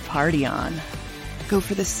get your party on. Go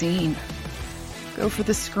for the scene. Go for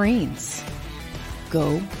the screens.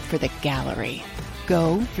 Go for the gallery.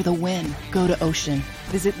 Go for the win. Go to Ocean.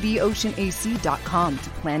 Visit theoceanac.com to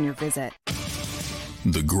plan your visit.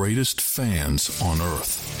 The greatest fans on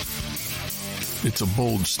earth. It's a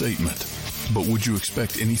bold statement, but would you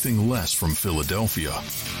expect anything less from Philadelphia?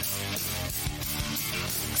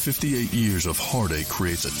 58 years of heartache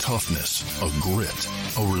creates a toughness, a grit,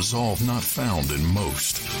 a resolve not found in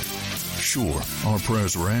most. Sure, our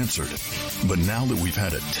prayers were answered, but now that we've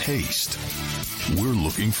had a taste, we're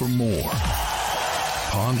looking for more.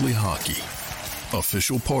 Pondley Hockey,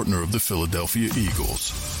 official partner of the Philadelphia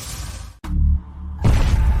Eagles.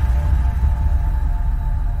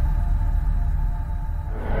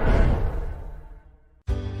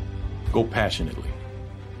 Go passionately.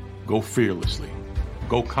 Go fearlessly.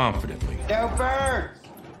 Go confidently. Go Birds!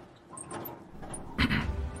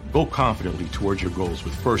 Go confidently towards your goals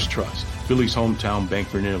with First Trust, Philly's hometown bank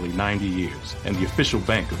for nearly 90 years and the official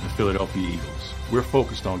bank of the Philadelphia Eagles. We're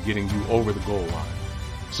focused on getting you over the goal line.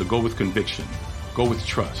 So go with conviction, go with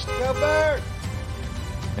trust, Go Birds!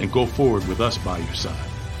 and go forward with us by your side.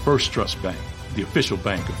 First Trust Bank, the official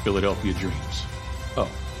bank of Philadelphia Dreams.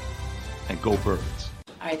 Oh, and go Birds.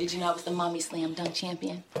 All right, did you know I was the mommy slam dunk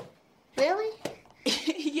champion? Really?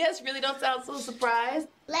 Yes, really don't sound so surprised.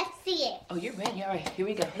 Let's see it. Oh, you're ready. All right, here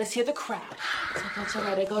we go. Let's hear the crowd. So go to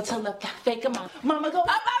right, I go to left, fake 'em out. Mama, go up,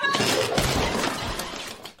 up, up.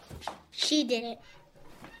 She did it.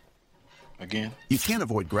 Again? You can't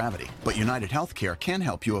avoid gravity, but United Healthcare can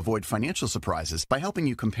help you avoid financial surprises by helping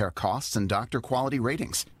you compare costs and doctor quality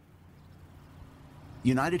ratings.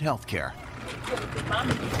 United Healthcare.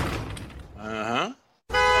 Uh-huh.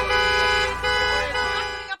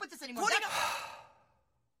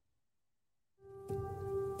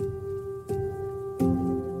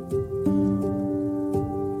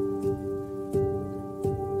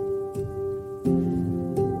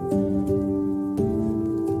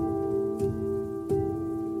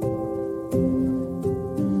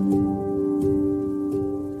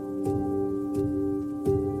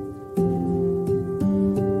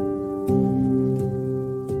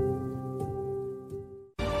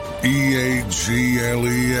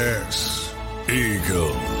 EAGLES,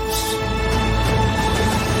 Eagles.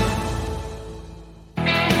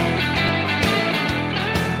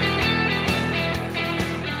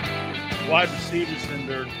 Wide receivers and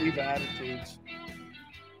their diva attitudes.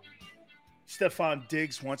 Stephon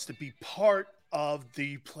Diggs wants to be part of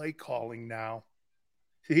the play calling now.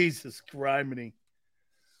 Jesus criminy.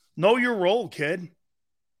 Know your role, kid.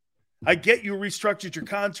 I get you restructured your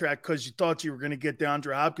contract because you thought you were going to get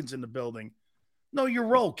DeAndre Hopkins in the building. Know your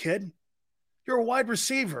role, kid. You're a wide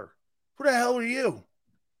receiver. Who the hell are you?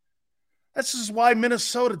 This is why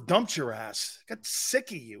Minnesota dumped your ass. Got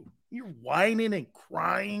sick of you. You're whining and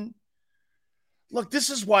crying. Look, this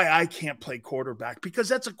is why I can't play quarterback, because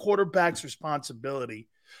that's a quarterback's responsibility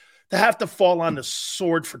to have to fall on the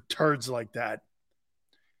sword for turds like that.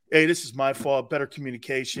 Hey, this is my fault. Better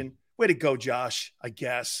communication. Way to go, Josh, I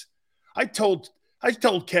guess. I told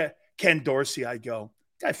Ken Dorsey, I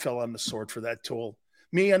fell on the sword for that tool.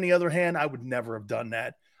 Me, on the other hand, I would never have done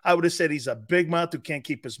that. I would have said he's a big mouth who can't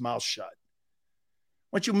keep his mouth shut.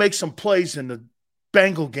 Why don't you make some plays in the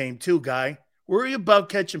Bengal game too, guy? Worry about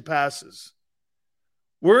catching passes.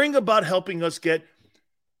 Worrying about helping us get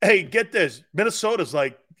this. Minnesota's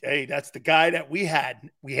like, hey, that's the guy that we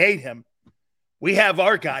had. We hate him. We have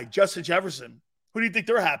our guy, Justin Jefferson. Who do you think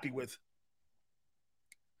they're happy with?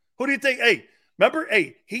 Who do you think? Hey, remember,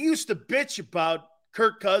 he used to bitch about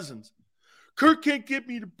Kirk Cousins. Kirk can't give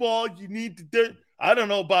me the ball. You need to do. I don't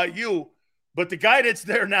know about you, but the guy that's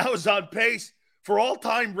there now is on pace for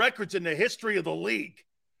all-time records in the history of the league.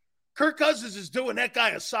 Kirk Cousins is doing that guy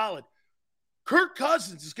a solid. Kirk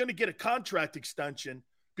Cousins is going to get a contract extension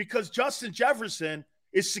because Justin Jefferson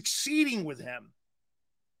is succeeding with him.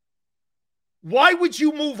 Why would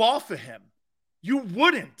you move off of him? You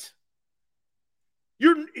wouldn't.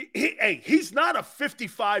 He's not a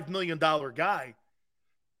 $55 million guy.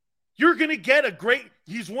 You're going to get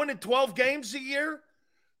he's winning 12 games a year.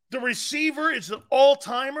 The receiver is an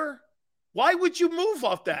all-timer. Why would you move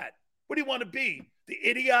off that? What do you want to be? The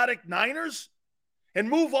idiotic Niners? And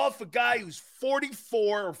move off a guy who's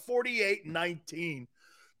 44 or 48 and 19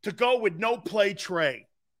 to go with no play Trey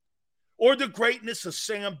or the greatness of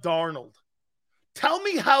Sam Darnold. Tell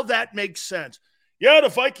me how that makes sense. Yeah, the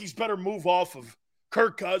Vikings better move off of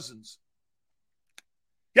Kirk Cousins.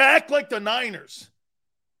 Yeah, act like the Niners.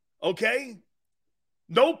 Okay?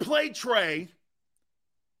 No play Trey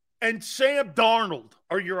and Sam Darnold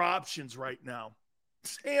are your options right now.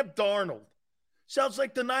 Sam Darnold. Sounds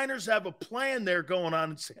like the Niners have a plan there going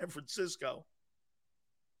on in San Francisco.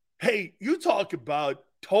 Hey, you talk about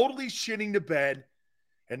totally shitting the bed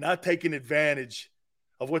and not taking advantage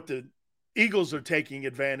of what the Eagles are taking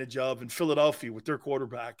advantage of in Philadelphia with their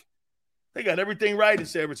quarterback. They got everything right in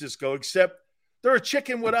San Francisco, except they're a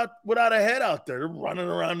chicken without a head out there. They're running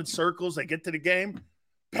around in circles. They get to the game,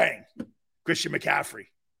 bang, Christian McCaffrey.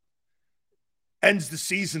 Ends the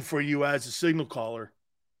season for you as a signal caller.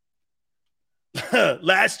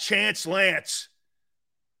 Last chance, Lance.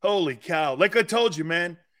 Holy cow. Like I told you,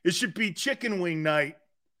 man, it should be chicken wing night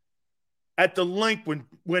at the link when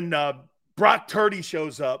Brock Turdy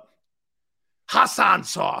shows up. Hassan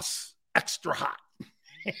sauce. Extra hot.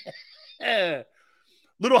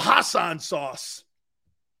 Little Hassan sauce.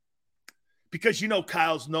 Because you know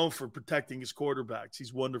Kyle's known for protecting his quarterbacks.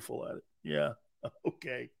 He's wonderful at it. Yeah.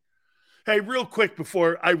 Okay. Hey, real quick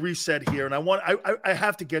before I reset here, and I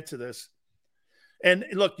have to get to this. And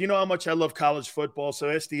look, you know how much I love college football, so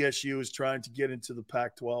SDSU is trying to get into the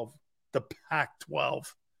Pac-12. The Pac-12.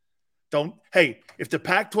 Hey, if the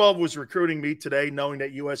Pac-12 was recruiting me today, knowing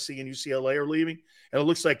that USC and UCLA are leaving, and it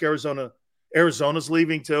looks like Arizona's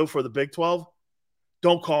leaving too for the Big 12,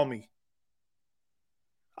 don't call me.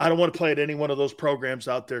 I don't want to play at any one of those programs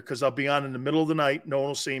out there because I'll be on in the middle of the night. No one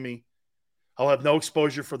will see me. I'll have no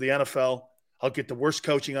exposure for the NFL. I'll get the worst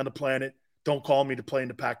coaching on the planet. Don't call me to play in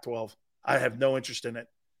the Pac-12. I have no interest in it.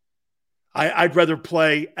 I'd rather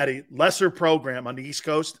play at a lesser program on the East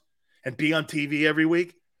Coast and be on TV every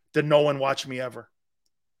week than no one watch me ever.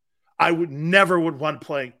 I would never want to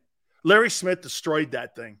play. Larry Smith destroyed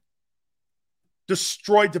that thing.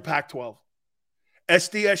 Destroyed the Pac-12.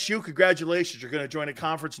 SDSU, congratulations. You're going to join a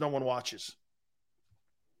conference no one watches.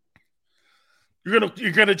 You're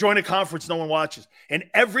gonna join a conference no one watches. And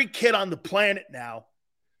every kid on the planet now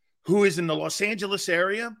who is in the Los Angeles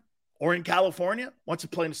area or in California wants to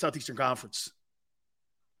play in the Southeastern Conference.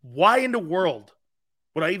 Why in the world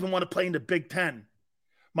would I even want to play in the Big Ten?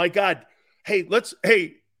 My God. Hey,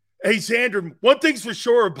 Xander, one thing's for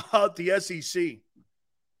sure about the SEC.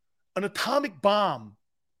 An atomic bomb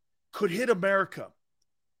could hit America.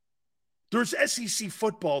 There's SEC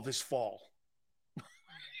football this fall.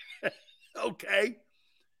 Okay?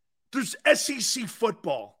 There's SEC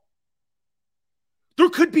football. There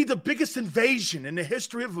could be the biggest invasion in the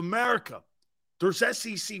history of America. There's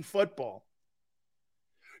SEC football.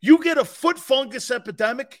 You get a foot fungus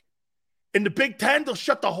epidemic in the Big Ten, they'll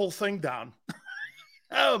shut the whole thing down.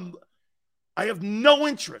 I have no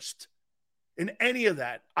interest in any of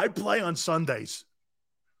that. I play on Sundays.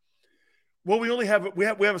 Well, we have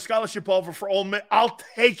a scholarship offer for Ole Miss. I'll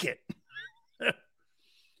take it.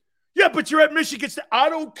 Yeah, but you're at Michigan State. I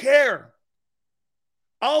don't care.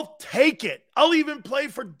 I'll take it. I'll even play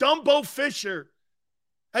for Dumbo Fisher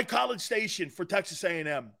at College Station for Texas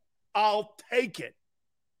A&M. I'll take it.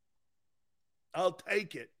 I'll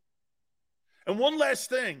take it. And one last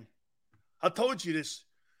thing. I told you this.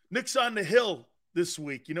 Nick's on the Hill this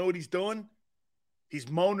week. You know what he's doing? He's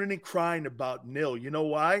moaning and crying about nil. You know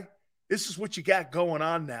why? This is what you got going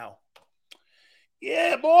on now.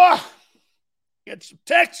 Yeah, boy. Get some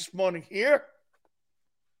Texas money here.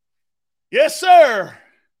 Yes, sir.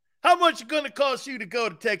 How much it going to cost you to go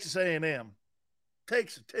to Texas A&M?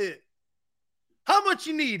 Takes a tip. How much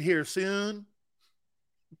you need here, son?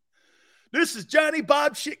 This is Johnny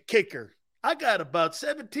Bob Shit Kicker. I got about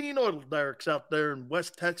 17 oil derricks out there in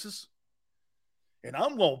West Texas, and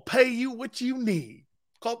I'm going to pay you what you need.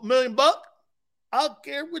 $2 million bucks? I don't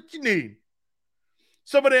care what you need.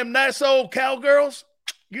 Some of them nice old cowgirls,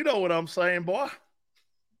 you know what I'm saying, boy.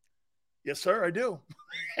 Yes, sir, I do.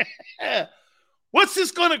 What's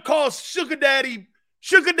this going to cost Sugar Daddy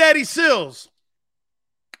Sills?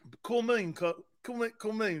 Cool million,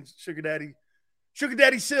 Sugar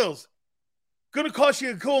Daddy Sills. Going to cost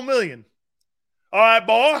you a cool million. All right,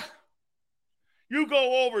 boy. You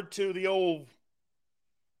go over to the old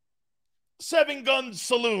 7 Gun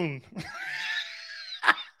Saloon.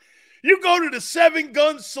 You go to the 7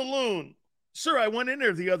 Gun Saloon. Sir, I went in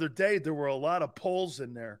there the other day. There were a lot of poles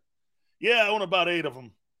in there. Yeah, I own about 8 of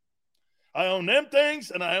them. I own them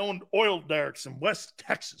things, and I own oil derricks in West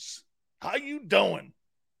Texas. How you doing?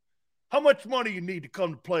 How much money you need to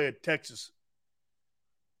come to play at Texas?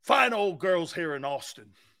 Fine old girls here in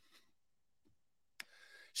Austin.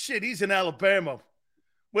 Shit, he's in Alabama.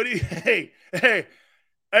 What do you? Hey,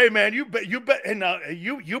 man, you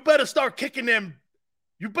better start kicking them.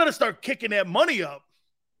 You better start kicking that money up.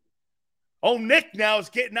 Oh, Nick now is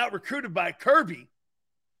getting out recruited by Kirby.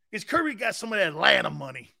 Because Kirby got some of that Atlanta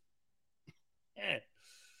money. Yeah.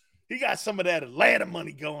 He got some of that Atlanta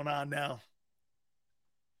money going on now.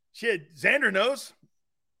 Shit, Xander knows.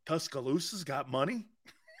 Tuscaloosa's got money.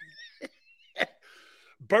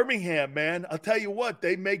 Birmingham, man. I'll tell you what,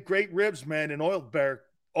 they make great ribs, man, in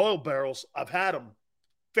oil barrels. I've had them.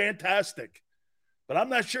 Fantastic. But I'm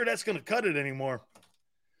not sure that's going to cut it anymore.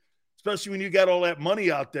 Especially when you got all that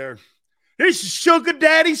money out there. This is Sugar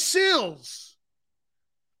Daddy Sills.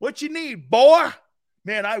 What you need, boy?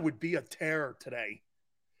 Man, I would be a terror today.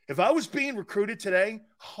 If I was being recruited today,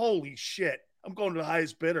 holy shit, I'm going to the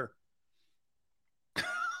highest bidder.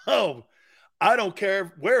 Oh, I don't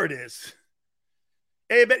care where it is.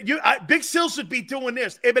 Hey, but Big Sills would be doing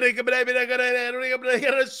this.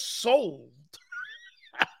 Sold.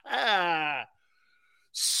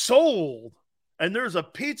 Sold. And there's a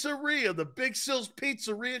pizzeria, the Big Sills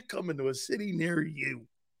Pizzeria, coming to a city near you.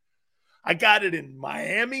 I got it in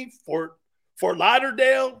Miami, Fort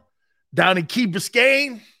Lauderdale, down in Key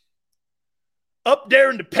Biscayne. Up there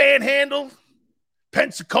in the Panhandle,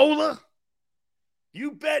 Pensacola.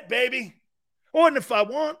 You bet, baby. Or if I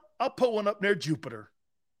want, I'll put one up near Jupiter.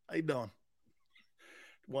 How you doing?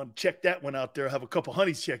 Want to check that one out there? Have a couple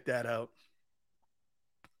honeys check that out.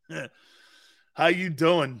 How you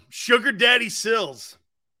doing? Sugar Daddy Sills.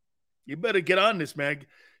 You better get on this, man.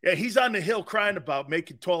 Yeah, he's on the hill crying about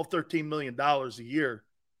making $12, $13 million a year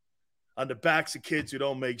on the backs of kids who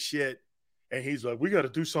don't make shit. And he's like, we got to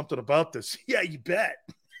do something about this. Yeah, you bet.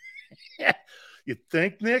 You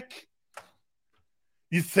think, Nick?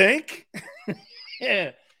 You think?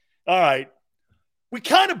 Yeah. All right. We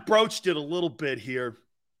kind of broached it a little bit here.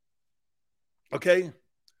 Okay?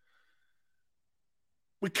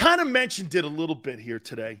 We kind of mentioned it a little bit here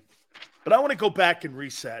today, but I want to go back and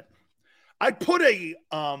reset. I put a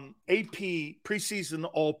AP preseason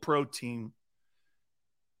All-Pro team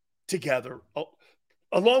together,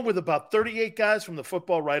 along with about 38 guys from the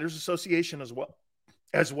Football Writers Association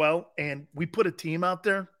as well. And we put a team out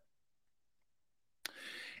there.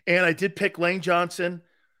 And I did pick Lane Johnson,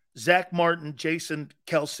 Zach Martin, Jason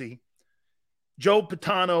Kelsey, Joe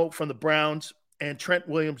Patano from the Browns, and Trent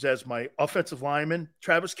Williams as my offensive lineman.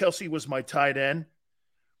 Travis Kelsey was my tight end.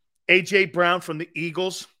 A.J. Brown from the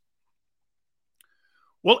Eagles.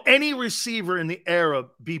 Will any receiver in the era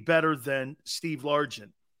be better than Steve Largent?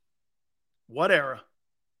 What era?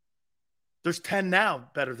 There's 10 now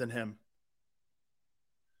better than him.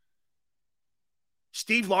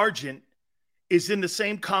 Steve Largent is in the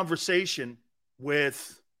same conversation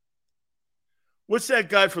with, what's that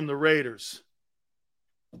guy from the Raiders?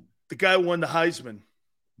 The guy who won the Heisman,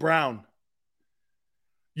 Brown.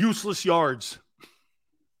 Useless yards.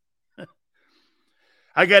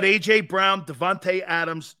 I got A.J. Brown, Devontae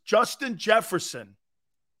Adams, Justin Jefferson.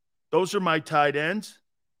 Those are my tight ends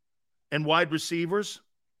and wide receivers.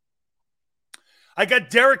 I got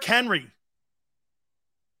Derrick Henry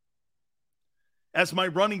as my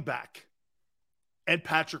running back and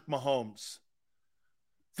Patrick Mahomes.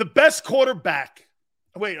 The best quarterback.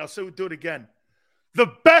 Wait, I'll do it again.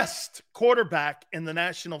 The best quarterback in the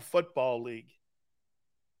National Football League,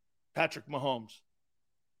 Patrick Mahomes.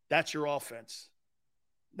 That's your offense.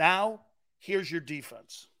 Now, here's your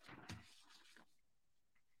defense.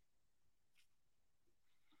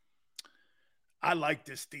 I like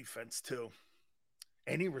this defense too.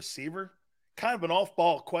 Any receiver? Kind of an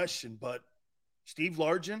off-ball question, but Steve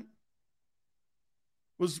Largent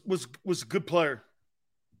was a good player.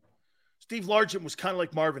 Steve Largent was kind of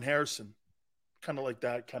like Marvin Harrison. Kind of like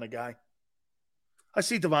that kind of guy. I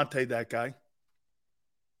see Devontae, that guy.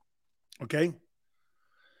 Okay?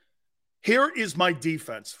 Here is my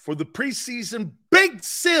defense for the preseason Big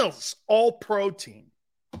Sills All-Pro team.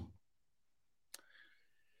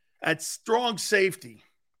 At strong safety,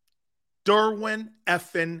 Derwin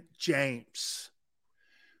effing James.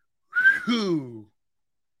 Whew.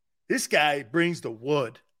 This guy brings the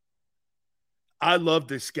wood. I love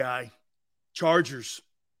this guy. Chargers.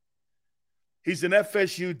 He's an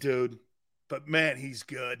FSU dude, but man, he's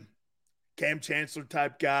good. Cam Chancellor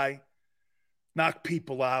type guy. Knock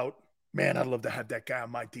people out. Man, I'd love to have that guy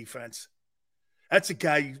on my defense. That's a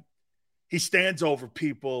guy, he stands over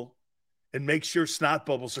people and makes sure snot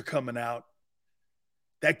bubbles are coming out.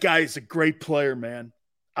 That guy is a great player, man.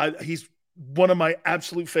 He's one of my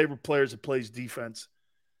absolute favorite players that plays defense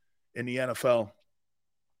in the NFL.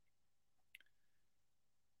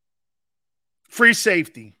 Free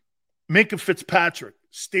safety. Minkah Fitzpatrick,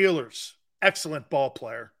 Steelers, excellent ball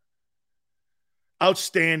player.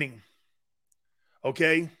 Outstanding.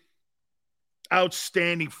 Okay?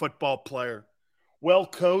 Outstanding football player. Well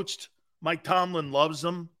coached. Mike Tomlin loves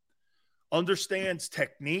him. Understands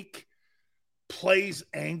technique. Plays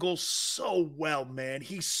angles so well, man.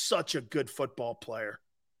 He's such a good football player.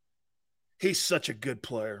 He's such a good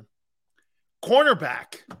player.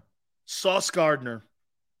 Cornerback, Sauce Gardner.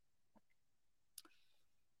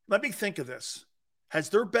 Let me think of this. Has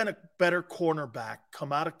there been a better cornerback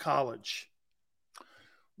come out of college?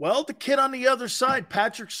 Well, the kid on the other side,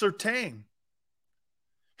 Patrick Surtain.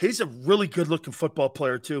 He's a really good-looking football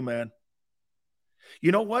player too, man.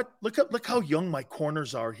 You know what? Look how young my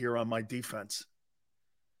corners are here on my defense.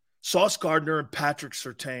 Sauce Gardner and Patrick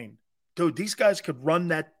Surtain. Dude, these guys could run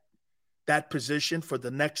that position for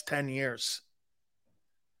the next 10 years.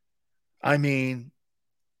 I mean,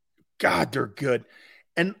 God, they're good.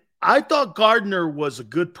 And I thought Gardner was a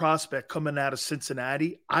good prospect coming out of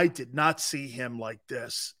Cincinnati. I did not see him like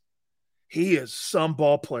this. He is some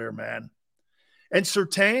ball player, man. And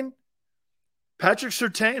Surtain, Patrick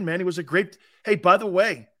Surtain, man, he was a great – hey, by the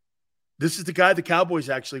way, this is the guy the Cowboys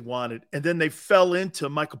actually wanted. And then they fell into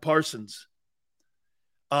Michael Parsons.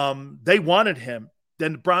 They wanted him.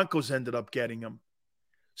 Then the Broncos ended up getting him.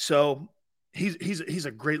 So he's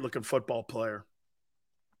a great-looking football player.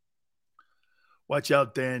 Watch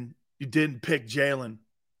out, Dan. You didn't pick Jalen.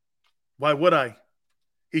 Why would I?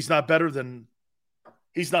 He's not better than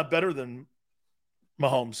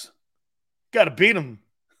Mahomes. Got to beat him.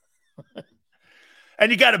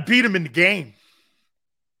 And you got to beat him in the game.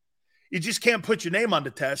 You just can't put your name on the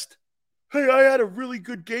test. Hey, I had a really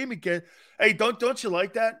good game again. Hey, don't you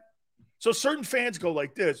like that? So certain fans go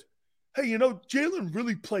like this. Hey, Jalen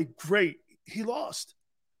really played great. He lost.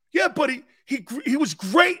 Yeah, but he was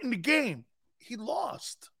great in the game. He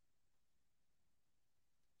lost.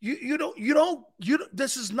 You don't.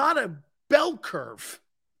 This is not a bell curve.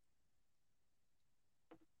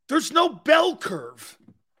 There's no bell curve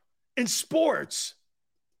in sports.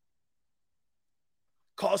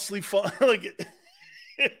 Costly fun. Like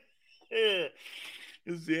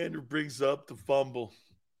Xander brings up the fumble,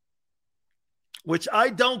 which I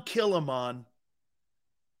don't kill him on.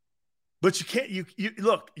 But you can't. You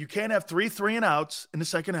look. You can't have three and outs in the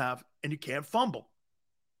second half, and you can't fumble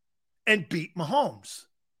and beat Mahomes.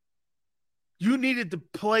 You needed to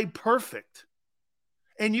play perfect,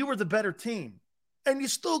 and you were the better team, and you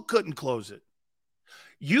still couldn't close it.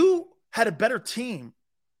 You had a better team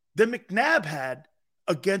than McNabb had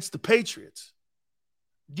against the Patriots.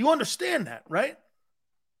 Do you understand that, right?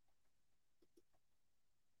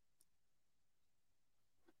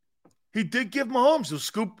 He did give Mahomes a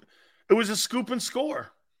scoop. It was a scoop and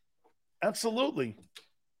score. Absolutely.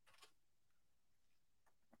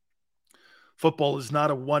 Football is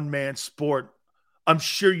not a one-man sport. I'm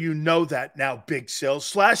sure you know that now, Big Sales.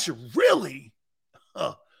 Slasher, really?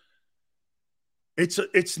 Huh.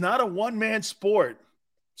 It's not a one-man sport.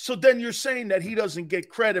 So then you're saying that he doesn't get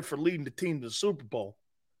credit for leading the team to the Super Bowl.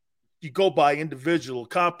 You go by individual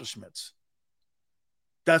accomplishments.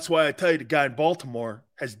 That's why I tell you the guy in Baltimore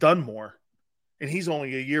has done more, and he's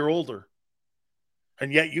only a year older.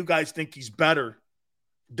 And yet you guys think he's better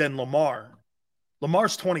than Lamar.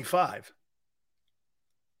 Lamar's 25.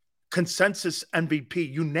 Consensus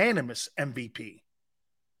MVP, unanimous MVP.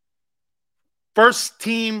 First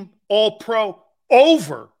team All-Pro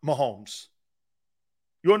over Mahomes.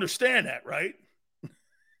 You understand that, right?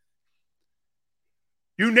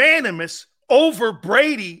 Unanimous over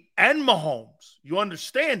Brady and Mahomes. You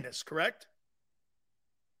understand this, correct?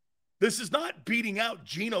 This is not beating out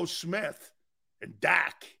Geno Smith and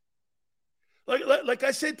Dak. Like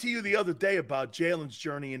I said to you the other day about Jalen's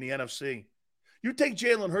journey in the NFC. You take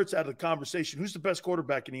Jalen Hurts out of the conversation. Who's the best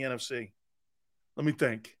quarterback in the NFC? Let me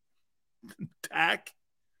think. Dak?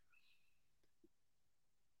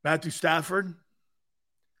 Matthew Stafford?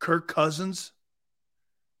 Kirk Cousins?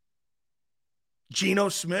 Geno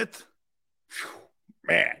Smith? Whew,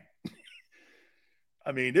 man.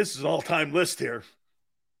 I mean, this is an all-time list here.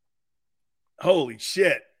 Holy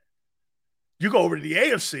shit. You go over to the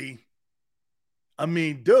AFC. I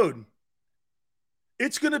mean, dude,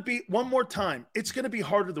 it's going to be, one more time, it's going to be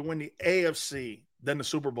harder to win the AFC than the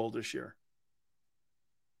Super Bowl this year.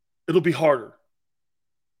 It'll be harder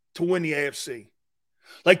to win the AFC.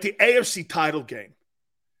 Like the AFC title game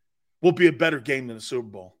will be a better game than the Super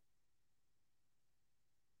Bowl.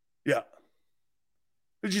 Yeah.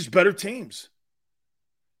 They're just better teams.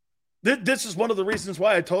 This is one of the reasons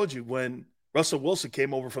why I told you when Russell Wilson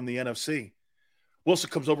came over from the NFC. Wilson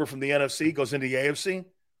comes over from the NFC, goes into the AFC. A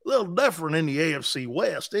little different in the AFC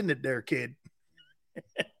West, isn't it there, kid?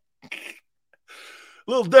 A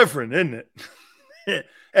little different, isn't it?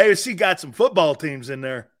 AFC got some football teams in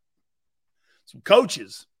there. Some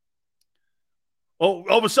coaches. Oh,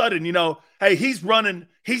 all of a sudden, hey, he's running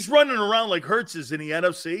around like Hurts is in the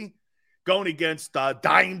NFC, going against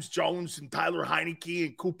Dimes Jones and Tyler Heineke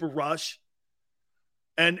and Cooper Rush.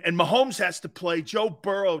 And Mahomes has to play Joe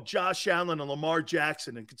Burrow, Josh Allen, and Lamar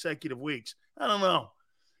Jackson in consecutive weeks. I don't know.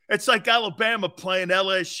 It's like Alabama playing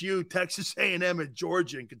LSU, Texas A&M, and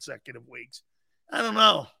Georgia in consecutive weeks. I don't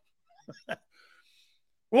know.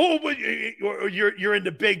 Well, you're in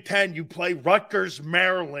the Big Ten. You play Rutgers,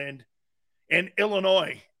 Maryland, and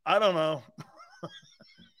Illinois. I don't know.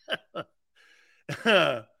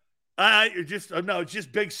 It's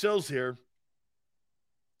just Big Sills here.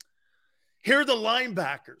 Here are the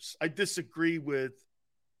linebackers. I disagree with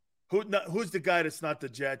who's the guy that's not the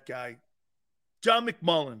Jet guy. John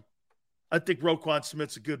McMullen. I think Roquan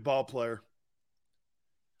Smith's a good ball player.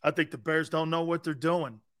 I think the Bears don't know what they're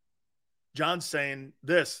doing. John's saying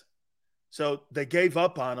this. So they gave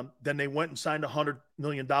up on him. Then they went and signed $100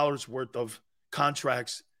 million worth of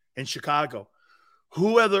contracts in Chicago.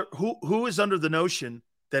 Who is under the notion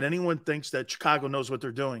that anyone thinks that Chicago knows what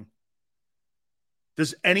they're doing?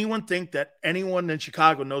 Does anyone think that anyone in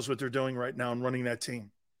Chicago knows what they're doing right now and running that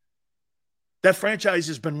team? That franchise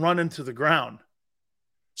has been run into the ground.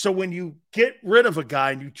 So when you get rid of a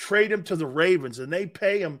guy and you trade him to the Ravens and they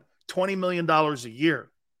pay him $20 million a year,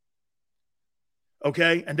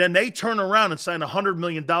 okay, and then they turn around and sign $100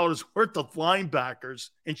 million worth of linebackers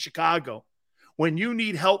in Chicago, when you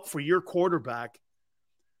need help for your quarterback,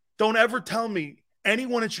 don't ever tell me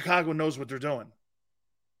anyone in Chicago knows what they're doing.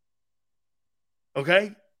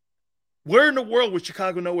 Okay? Where in the world would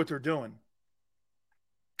Chicago know what they're doing?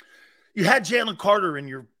 You had Jalen Carter in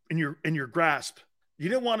your grasp. You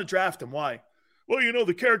didn't want to draft him. Why? Well, you know,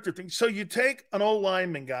 the character thing. So you take an old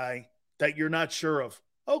lineman guy that you're not sure of.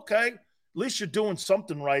 Okay, at least you're doing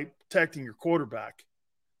something right, protecting your quarterback.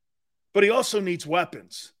 But he also needs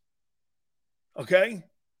weapons. Okay?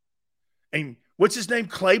 And what's his name?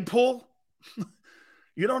 Claypool?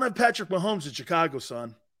 You don't have Patrick Mahomes in Chicago,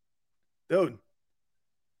 son. Dude.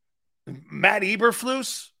 Matt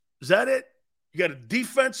Eberflus? Is that it? You got a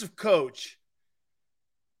defensive coach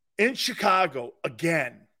in Chicago,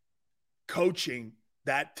 again, coaching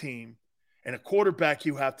that team, and a quarterback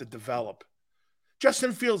you have to develop.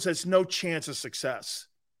 Justin Fields has no chance of success.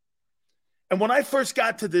 And when I first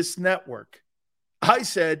got to this network, I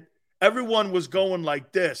said everyone was going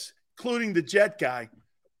like this, including the Jet guy,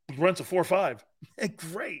 who runs a 4.5.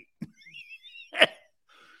 Great.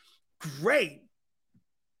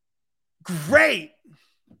 Great.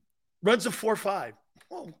 Runs a 4.5.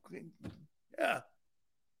 Oh, yeah.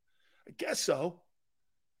 I guess so.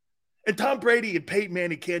 And Tom Brady and Peyton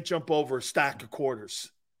Manning can't jump over a stack of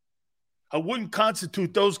quarters. I wouldn't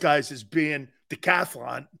constitute those guys as being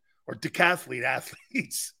decathlon or decathlete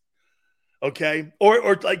athletes. Okay?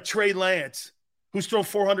 Or like Trey Lance, who's thrown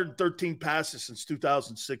 413 passes since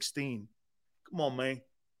 2016. Come on, man.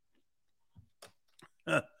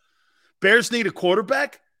 Bears need a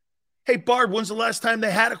quarterback? Hey, Bard, when's the last time they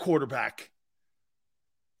had a quarterback?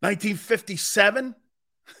 1957?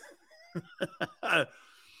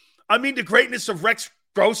 I mean, the greatness of Rex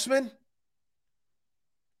Grossman.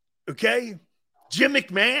 Okay? Jim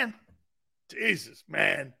McMahon. Jesus,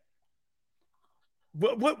 man.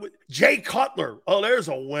 What Jay Cutler. Oh, there's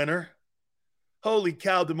a winner. Holy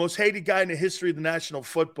cow, the most hated guy in the history of the National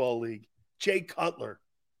Football League. Jay Cutler.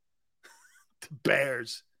 The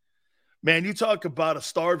Bears. Man, you talk about a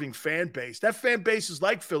starving fan base. That fan base is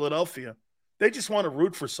like Philadelphia. They just want to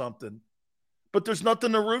root for something. But there's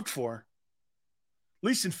nothing to root for. At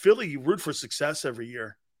least in Philly, you root for success every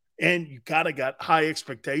year. And you got high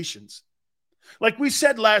expectations. Like we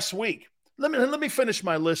said last week, let me finish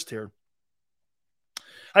my list here.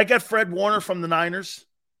 I got Fred Warner from the Niners.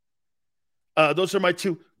 Those are my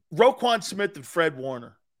two. Roquan Smith and Fred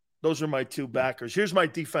Warner. Those are my two backers. Here's my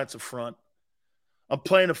defensive front. I'm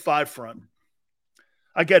playing a 5 front.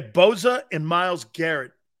 I got Boza and Myles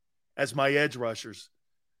Garrett as my edge rushers.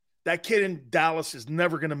 That kid in Dallas is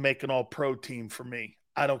never going to make an all-pro team for me.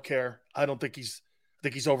 I don't care. I think he's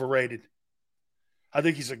overrated. I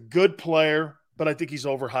think he's a good player, but I think he's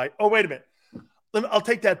overhyped. Oh, wait a minute. I'll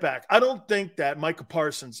take that back. I don't think that Micah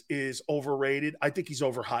Parsons is overrated. I think he's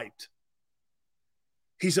overhyped.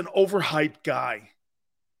 He's an overhyped guy.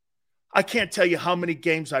 I can't tell you how many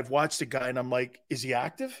games I've watched a guy and I'm like, is he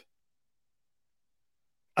active?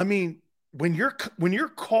 I mean, when you're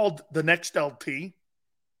called the next LT,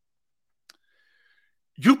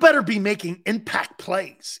 you better be making impact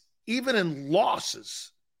plays, even in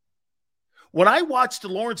losses. When I watched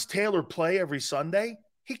Lawrence Taylor play every Sunday,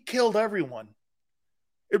 he killed everyone.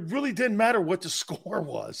 It really didn't matter what the score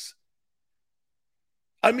was.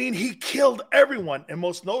 I mean, he killed everyone, and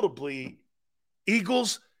most notably,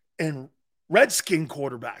 Eagles and Redskin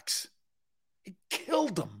quarterbacks. He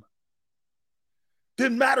killed them.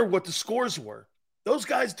 Didn't matter what the scores were. Those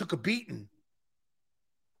guys took a beating.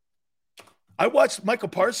 I watched Michael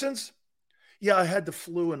Parsons. Yeah, I had the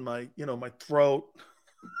flu in my throat.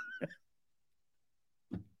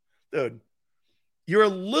 Dude, you're a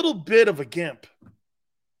little bit of a gimp.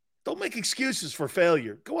 Don't make excuses for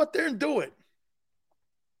failure. Go out there and do it.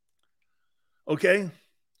 Okay?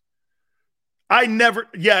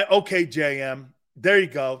 Okay, JM. There you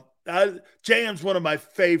go. JM's one of my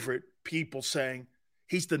favorite people saying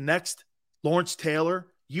he's the next Lawrence Taylor.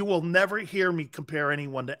 You will never hear me compare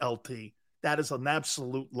anyone to LT. That is an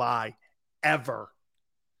absolute lie. Ever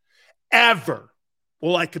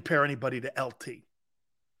will I compare anybody to LT.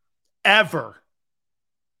 Ever.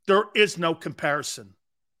 There is no comparison.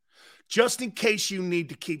 Just in case you need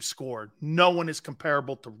to keep score, no one is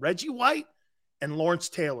comparable to Reggie White and Lawrence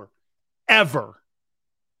Taylor. Ever.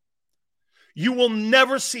 You will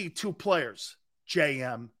never see two players,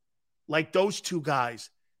 JM, like those two guys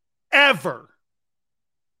ever.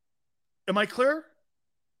 Am I clear?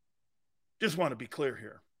 Just want to be clear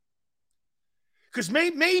here. Because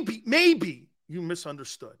maybe you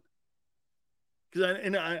misunderstood. Because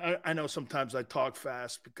I know sometimes I talk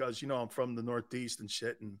fast because, I'm from the Northeast and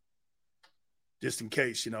shit, and just in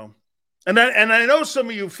case, And I know some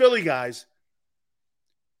of you Philly guys,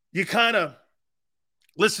 you kind of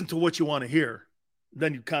listen to what you want to hear.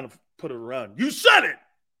 Then you kind of put it around. You said it.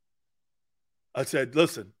 I said,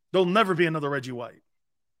 listen, there'll never be another Reggie White.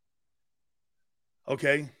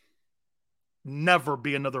 Okay? Never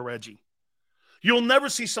be another Reggie. You'll never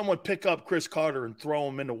see someone pick up Chris Carter and throw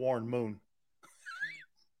him into Warren Moon.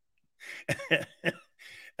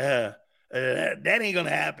 That ain't going to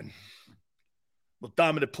happen. Most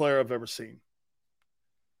dominant player I've ever seen.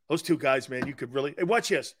 Those two guys, man, you could really – watch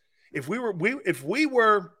this. If we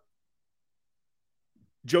were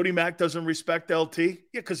Jody Mack doesn't respect LT, yeah,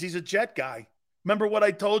 because he's a Jet guy. Remember what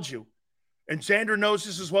I told you. And Xander knows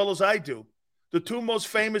this as well as I do. The two most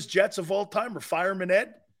famous Jets of all time are Fireman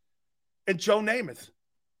Ed and Joe Namath.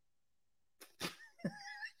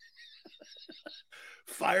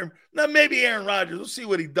 Now, maybe Aaron Rodgers. We'll see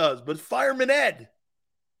what he does. But Fireman Ed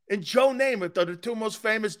and Joe Namath are the two most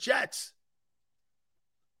famous Jets.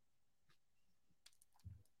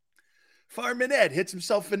 Fireman Ed hits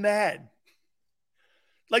himself in the head.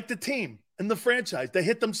 Like the team and the franchise. They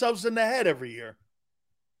hit themselves in the head every year.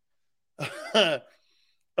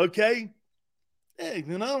 Okay? Hey,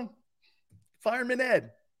 Fireman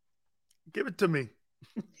Ed. Give it to me.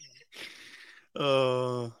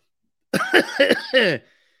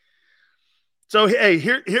 So hey,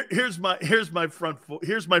 here's my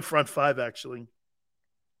front five actually.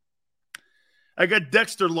 I got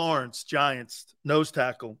Dexter Lawrence, Giants, nose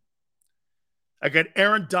tackle. I got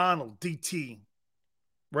Aaron Donald, DT,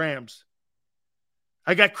 Rams.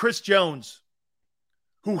 I got Chris Jones,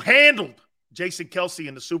 who handled Jason Kelce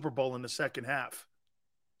in the Super Bowl in the second half.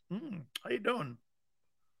 How you doing?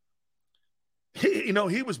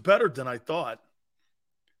 He was better than I thought.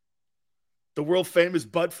 The world famous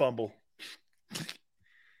butt fumble.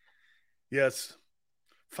 Yes.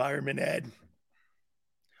 Fireman Ed.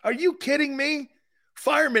 Are you kidding me?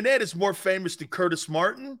 Fireman Ed is more famous than Curtis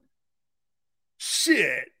Martin.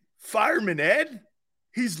 Shit. Fireman Ed?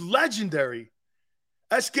 He's legendary.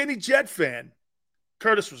 A skinny Jet fan.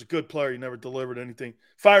 Curtis was a good player. He never delivered anything.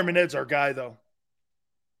 Fireman Ed's our guy, though.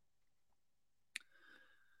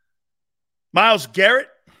 Myles Garrett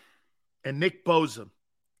and Nick Bosa.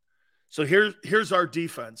 So here's our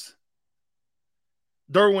defense.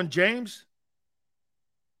 Derwin James,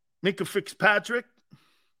 Minka Fitzpatrick,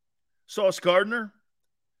 Sauce Gardner,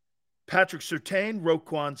 Patrick Surtain,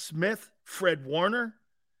 Roquan Smith, Fred Warner,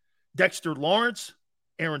 Dexter Lawrence,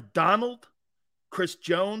 Aaron Donald, Chris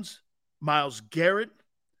Jones, Myles Garrett,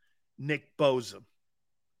 Nick Bosa.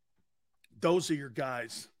 Those are your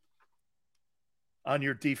guys on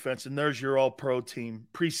your defense, and there's your all-pro team,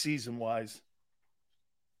 preseason-wise.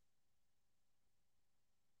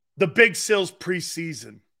 The Big Sills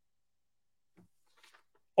preseason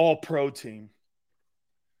all-pro team.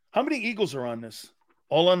 How many Eagles are on this?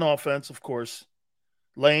 All on offense, of course.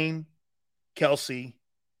 Lane, Kelce,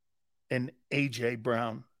 and A.J.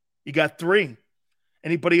 Brown. You got 3.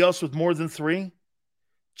 Anybody else with more than 3?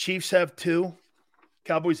 Chiefs have 2.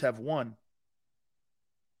 Cowboys have 1.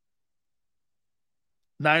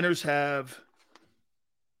 Niners have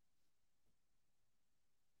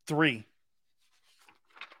 3.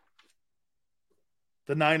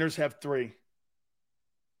 The Niners have 3.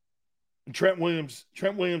 And Trent Williams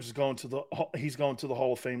is going to the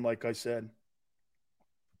Hall of Fame, like I said.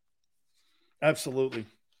 Absolutely.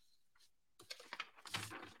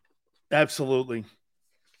 Absolutely.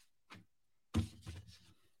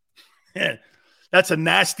 Yeah, that's a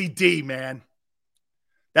nasty D, man.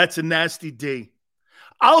 That's a nasty D.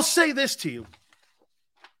 I'll say this to you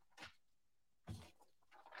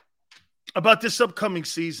about this upcoming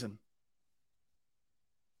season.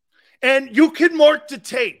 And you can mark the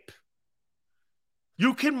tape.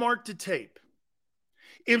 You can mark the tape.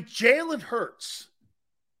 If Jalen Hurts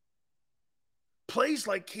plays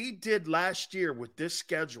like he did last year with this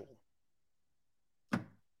schedule,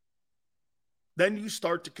 then you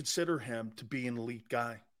start to consider him to be an elite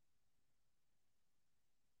guy.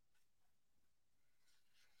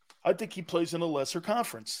 I think he plays in a lesser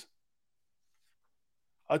conference.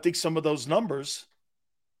 I think some of those numbers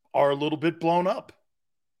are a little bit blown up.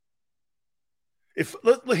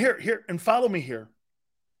 Here, and follow me here.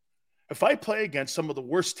 If I play against some of the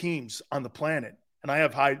worst teams on the planet, and I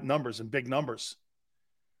have high numbers and big numbers,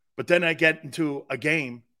 but then I get into a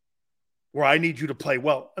game where I need you to play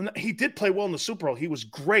well. And he did play well in the Super Bowl. He was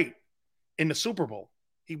great in the Super Bowl.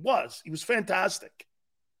 He was fantastic.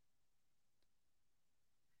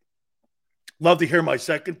 Love to hear my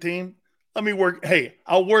second team. Let me work. Hey,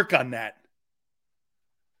 I'll work on that.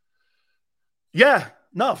 Yeah,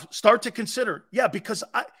 no, start to consider. Yeah, because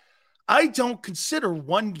I don't consider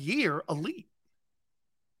 1 year elite.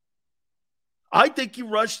 I think you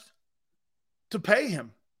rushed to pay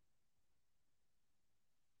him.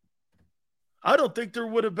 I don't think there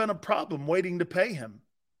would have been a problem waiting to pay him.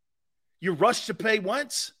 You rushed to pay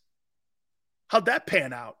Wentz? How'd that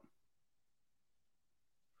pan out?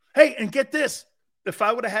 Hey, and get this. If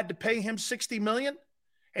I would have had to pay him $60 million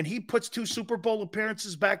and he puts 2 Super Bowl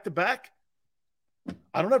appearances back to back,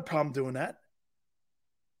 I don't have a problem doing that.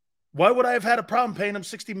 Why would I have had a problem paying him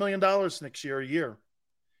 $60 million next year, a year,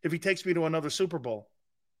 if he takes me to another Super Bowl?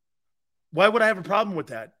 Why would I have a problem with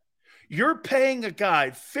that? You're paying a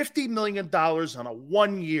guy $50 million on a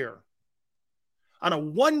 1 year, on a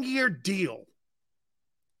 1 year deal.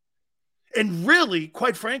 And really,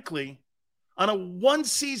 quite frankly, on a 1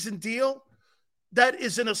 season deal that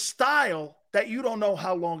is in a style that you don't know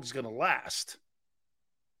how long it's going to last.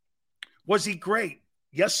 Was he great?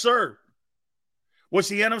 Yes, sir. Was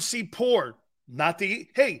the NFC poor? Not the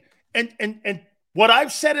hey, and what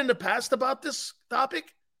I've said in the past about this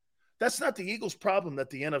topic, that's not the Eagles' problem that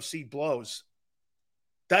the NFC blows.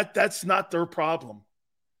 That's not their problem.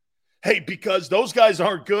 Hey, because those guys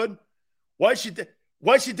aren't good, why should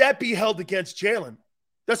that be held against Jalen?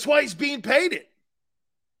 That's why he's being paid it.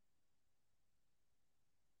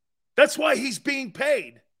 That's why he's being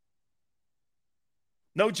paid.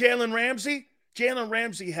 No Jalen Ramsey? Jalen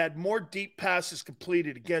Ramsey had more deep passes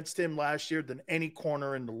completed against him last year than any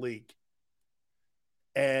corner in the league.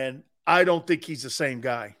 And I don't think he's the same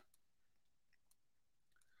guy.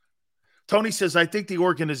 Tony says, I think the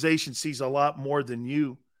organization sees a lot more than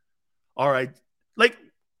you. All right. Like,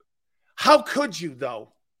 how could you,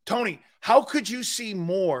 though? Tony, how could you see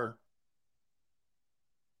more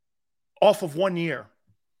off of 1 year?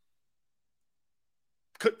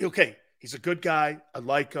 Okay, he's a good guy. I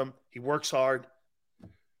like him. He works hard.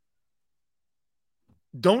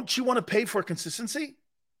 Don't you want to pay for consistency?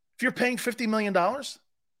 If you're paying $50 million,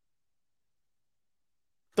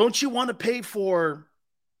 don't you want to pay for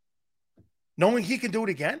knowing he can do it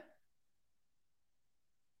again?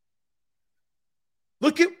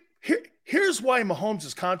 Look at here's why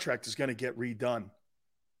Mahomes' contract is going to get redone.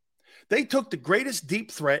 They took the greatest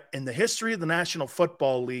deep threat in the history of the National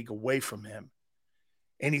Football League away from him.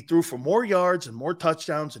 And he threw for more yards and more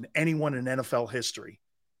touchdowns than anyone in NFL history.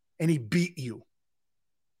 And he beat you.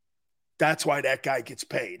 That's why that guy gets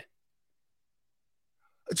paid.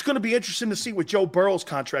 It's going to be interesting to see what Joe Burrow's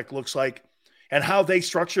contract looks like and how they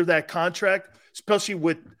structure that contract, especially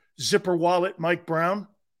with Zipper Wallet Mike Brown.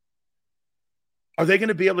 Are they going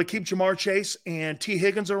to be able to keep Jamar Chase and T.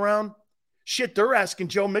 Higgins around? Shit, they're asking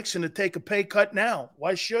Joe Mixon to take a pay cut now.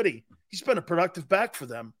 Why should he? He's been a productive back for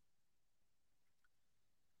them.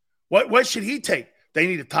 What should he take? They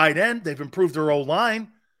need a tight end. They've improved their O-line.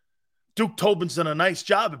 Duke Tobin's done a nice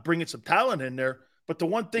job of bringing some talent in there. But the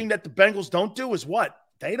one thing that the Bengals don't do is what?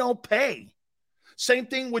 They don't pay. Same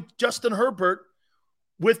thing with Justin Herbert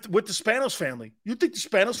with the Spanos family. You think the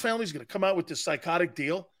Spanos family is going to come out with this psychotic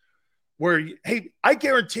deal where, hey, I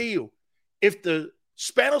guarantee you, if the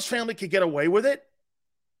Spanos family could get away with it,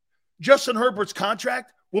 Justin Herbert's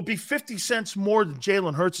contract will be 50 cents more than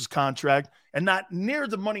Jalen Hurts' contract and not near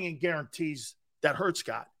the money and guarantees that Hurts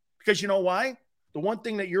got. Because you know why? The one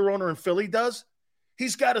thing that your owner in Philly does,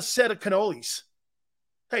 he's got a set of cannolis.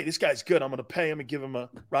 Hey, this guy's good. I'm going to pay him and give him a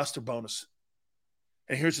roster bonus.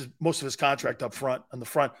 And here's most of his contract up front, on the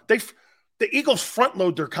front. The Eagles front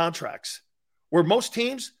load their contracts, where most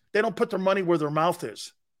teams, they don't put their money where their mouth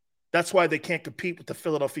is. That's why they can't compete with the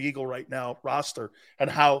Philadelphia Eagle right now roster and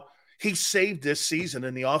how he saved this season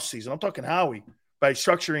in the offseason. I'm talking Howie by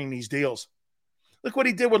structuring these deals. Look what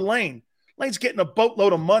he did with Lane. Lane's getting a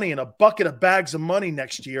boatload of money and a bucket of bags of money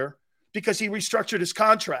next year because he restructured his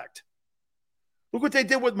contract. Look what they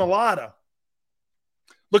did with Mulata.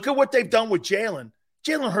 Look at what they've done with Jalen.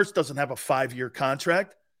 Jalen Hurts doesn't have a 5-year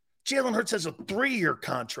contract. Jalen Hurts has a 3-year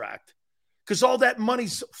contract because all that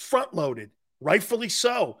money's front-loaded, rightfully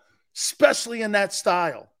so, especially in that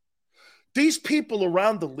style. These people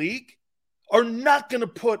around the league are not going to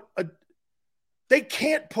put they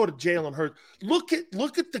can't put a Jalen Hurts. Look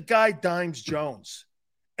at the guy Dimes Jones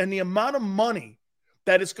and the amount of money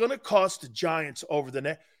that it's going to cost the Giants over the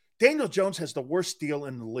next. Daniel Jones has the worst deal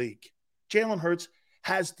in the league. Jalen Hurts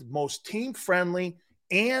has the most team-friendly,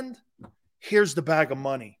 and here's the bag of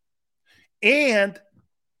money. And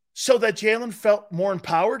so that Jalen felt more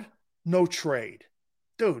empowered? No trade.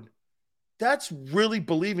 Dude, that's really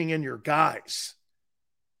believing in your guys.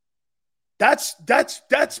 That's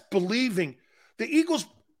believing. The Eagles,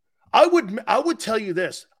 I would tell you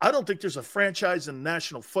this. I don't think there's a franchise in the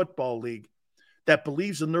National Football League that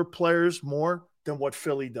believes in their players more than what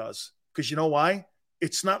Philly does. Because you know why?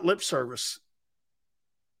 It's not lip service.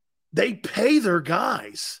 They pay their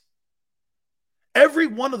guys. Every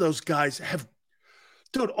one of those guys have,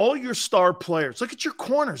 dude, all your star players. Look at your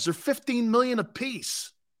corners. They're $15 million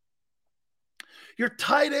apiece. Your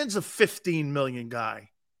tight end's a $15 million guy.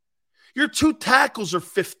 Your two tackles are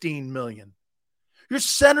 $15 million. Your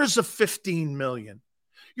center's a $15 million.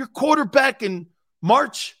 Your quarterback in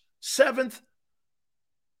March 7th,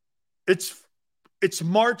 it's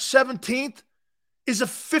March 17th, is a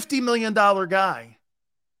 $50 million guy.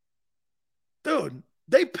 Dude,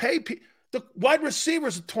 they pay the wide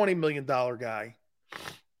receiver's a $20 million guy.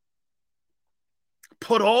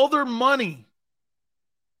 Put all their money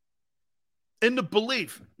into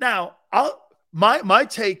belief. Now, my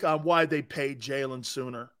take on why they paid Jalen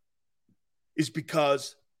sooner is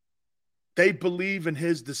because they believe in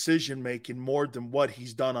his decision-making more than what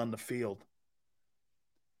he's done on the field.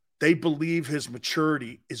 They believe his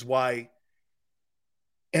maturity is why.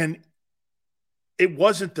 And it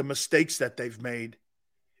wasn't the mistakes that they've made.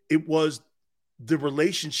 It was the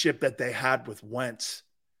relationship that they had with Wentz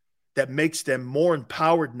that makes them more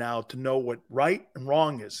empowered now to know what right and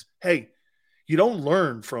wrong is. Hey, you don't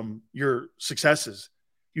learn from your successes.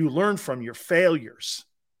 You learn from your failures.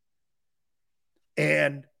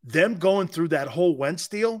 And them going through that whole Wentz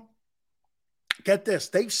deal, get this,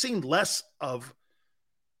 they've seen less of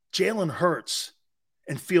Jalen Hurts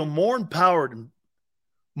and feel more empowered and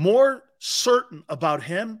more certain about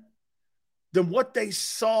him than what they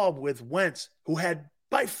saw with Wentz, who had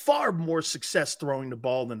by far more success throwing the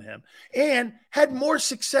ball than him and had more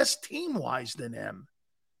success team-wise than him.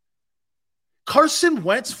 Carson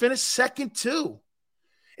Wentz finished second too.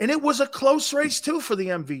 And it was a close race too for the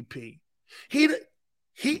MVP.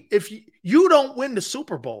 If you don't win the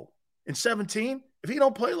Super Bowl in 17, if you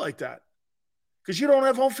don't play like that, because you don't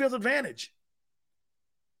have home field advantage.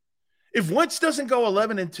 If Wentz doesn't go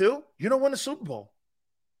 11-2, you don't win the Super Bowl.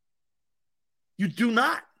 You do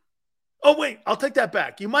not. Oh, wait, I'll take that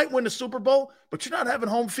back. You might win the Super Bowl, but you're not having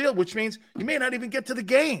home field, which means you may not even get to the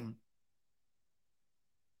game.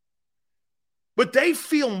 But they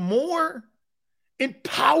feel more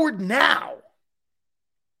empowered now.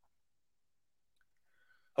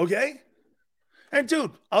 Okay? And,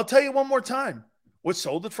 dude, I'll tell you one more time. What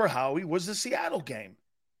sold it for Howie was the Seattle game.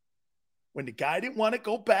 When the guy didn't want to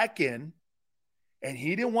go back in and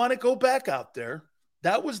he didn't want to go back out there,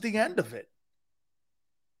 that was the end of it.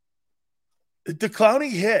 The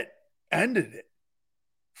Clowney hit ended it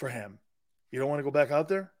for him. You don't want to go back out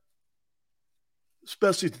there?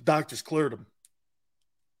 Especially if the doctors cleared him.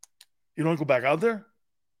 You don't want to go back out there?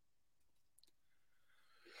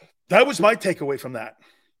 That was my takeaway from that.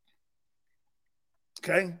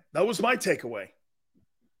 Okay? That was my takeaway.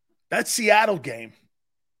 That Seattle game.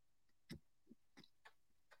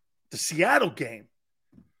 The Seattle game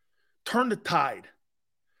turned the tide.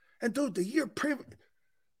 And, dude, the year previous,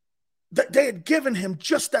 they had given him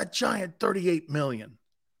just that giant $38 million.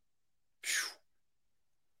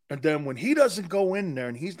 And then when he doesn't go in there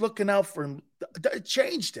and he's looking out for him, it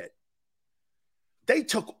changed it. They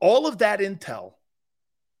took all of that intel.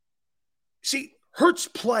 See, Hurts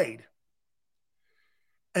played.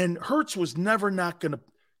 And Hurts was never not going to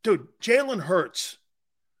 – dude, Jalen Hurts,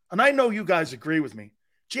 and I know you guys agree with me,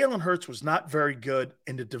 Jalen Hurts was not very good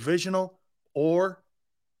in the divisional or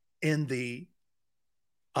in the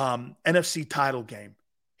NFC title game.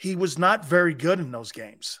 He was not very good in those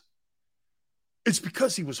games. It's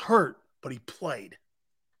because he was hurt, but he played.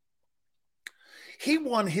 He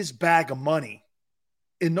won his bag of money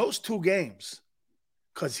in those two games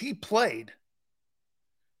because he played,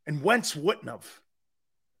 and Wentz wouldn't have.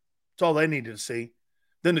 That's all they needed to see.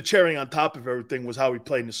 Then the cherry on top of everything was how he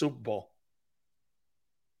played in the Super Bowl.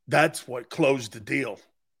 That's what closed the deal.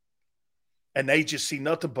 And they just see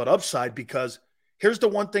nothing but upside because here's the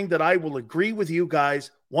one thing that I will agree with you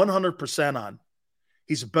guys 100% on.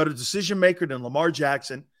 He's a better decision maker than Lamar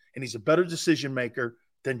Jackson, and he's a better decision maker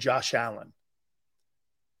than Josh Allen.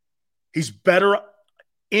 He's better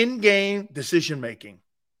in-game decision making.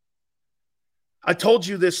 I told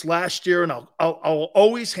you this last year, and I'll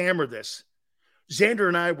always hammer this. Xander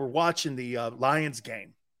and I were watching the Lions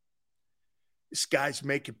game. This guy's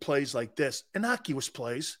making plays like this. Innocuous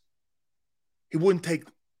plays. He wouldn't take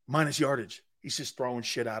minus yardage. He's just throwing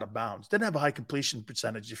shit out of bounds. Didn't have a high completion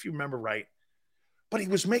percentage, if you remember right. but he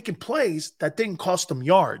was making plays that didn't cost him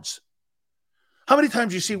yards. How many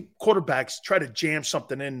times you see quarterbacks try to jam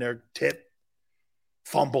something in their tip,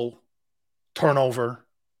 fumble, turnover,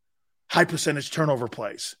 high percentage turnover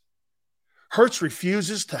plays? Hurts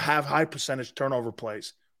refuses to have high percentage turnover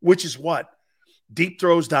plays, which is what? Deep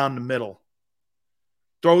throws down the middle,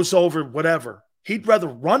 throws over whatever. He'd rather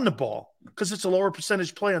run the ball because it's a lower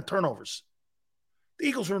percentage play on turnovers. The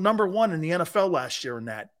Eagles were number 1 in the NFL last year in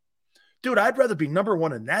that. Dude, I'd rather be number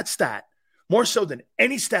 1 in that stat more so than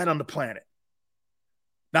any stat on the planet.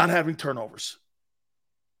 Not having turnovers.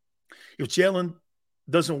 If Jalen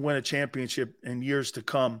doesn't win a championship in years to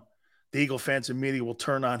come, the Eagle fans and media will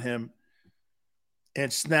turn on him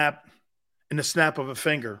and snap in the snap of a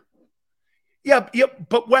finger. Yep,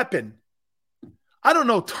 but weapon. I don't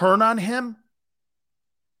know, turn on him.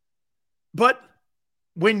 But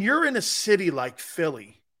when you're in a city like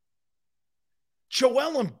Philly,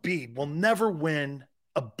 Joel Embiid will never win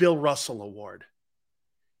a Bill Russell award.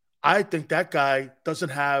 I think that guy doesn't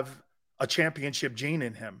have a championship gene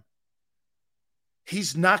in him.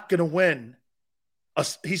 He's not going to win.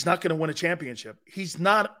 He's not going to win a championship. He's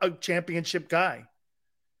not a championship guy.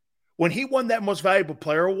 When he won that Most Valuable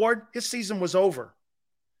Player award, his season was over.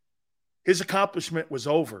 His accomplishment was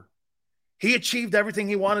over. He achieved everything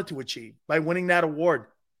he wanted to achieve by winning that award,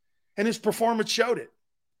 and his performance showed it.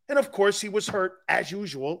 And, of course, he was hurt, as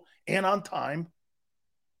usual, and on time.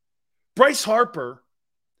 Bryce Harper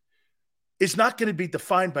is not going to be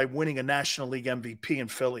defined by winning a National League MVP in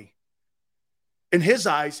Philly. In his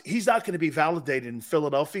eyes, he's not going to be validated in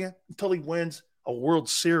Philadelphia until he wins a World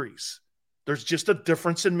Series. There's just a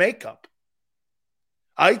difference in makeup.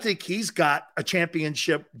 I think he's got a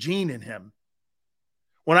championship gene in him.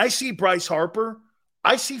 When I see Bryce Harper,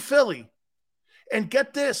 I see Philly. And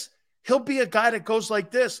get this, he'll be a guy that goes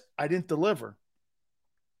like this. I didn't deliver.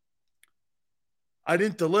 I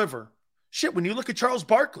didn't deliver. Shit, when you look at Charles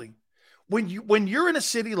Barkley, when you're in a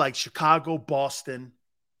city like Chicago, Boston,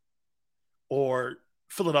 or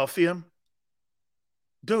Philadelphia,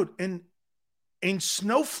 dude, in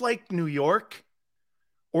Snowflake, New York,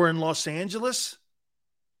 or in Los Angeles,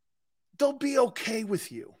 they'll be okay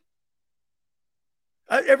with you.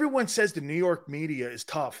 Everyone says the New York media is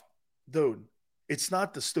tough. Dude, it's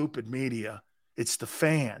not the stupid media. It's the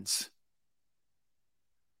fans.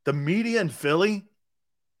 The media in Philly,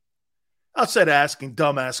 outside asking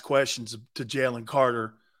dumbass questions to Jalen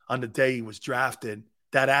Carter on the day he was drafted,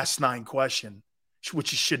 that asinine question, which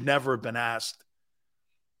should never have been asked,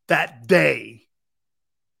 that day,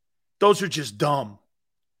 those are just dumb.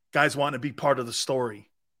 Guys want to be part of the story.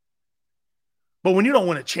 But when you don't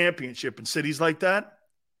win a championship in cities like that,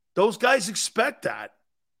 those guys expect that.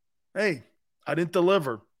 Hey, I didn't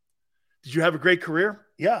deliver. Did you have a great career?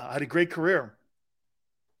 Yeah, I had a great career.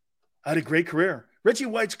 Reggie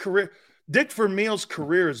White's career, Dick Vermeil's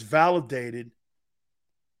career is validated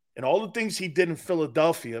in all the things he did in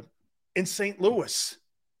Philadelphia, in St. Louis.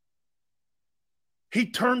 He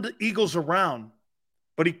turned the Eagles around,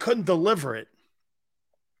 but he couldn't deliver it.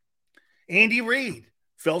 Andy Reid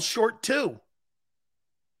fell short too.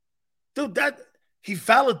 Dude, he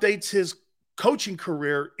validates his coaching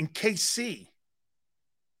career in KC.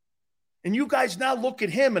 And you guys now look at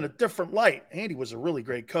him in a different light. Andy was a really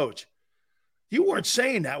great coach. You weren't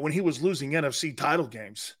saying that when he was losing NFC title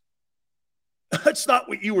games. That's not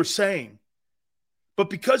what you were saying. But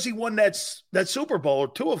because he won that Super Bowl, or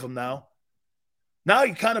 2 of them now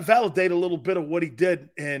you kind of validate a little bit of what he did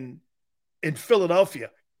in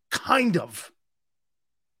Philadelphia. Kind of.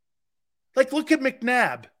 Like, look at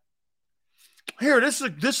McNabb. Here, this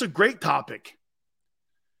is a great topic.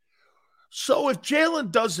 So if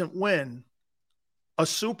Jalen doesn't win a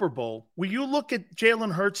Super Bowl, will you look at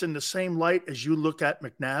Jalen Hurts in the same light as you look at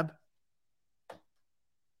McNabb?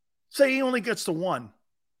 Say he only gets to 1.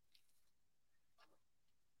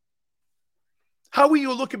 How will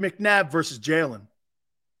you look at McNabb versus Jalen?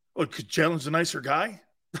 Oh, because Jalen's a nicer guy?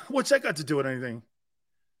 What's that got to do with anything?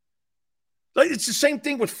 Like, it's the same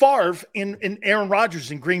thing with Favre in Aaron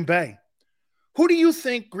Rodgers in Green Bay. Who do you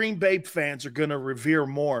think Green Bay fans are going to revere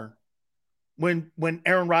more when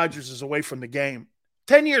Aaron Rodgers is away from the game?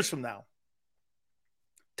 10 years from now.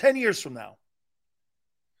 10 years from now.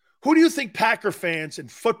 Who do you think Packer fans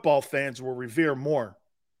and football fans will revere more?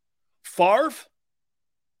 Favre,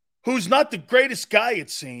 who's not the greatest guy, it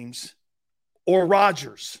seems, or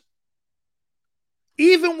Rodgers?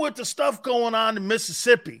 Even with the stuff going on in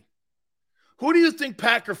Mississippi, who do you think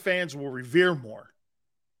Packer fans will revere more?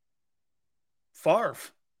 Favre.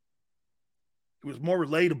 He was more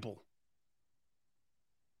relatable.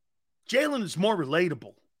 Jalen is more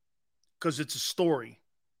relatable because it's a story.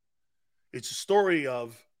 It's a story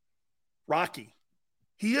of Rocky.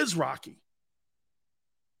 He is Rocky.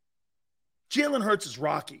 Jalen Hurts is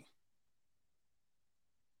Rocky.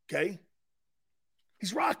 Okay?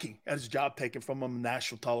 He's Rocky. Had his job taken from him on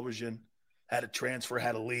national television. Had a transfer,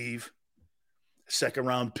 had to leave. Second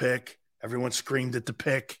round pick. Everyone screamed at the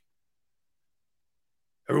pick.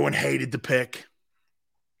 Everyone hated the pick.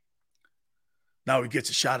 Now he gets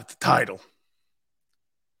a shot at the title.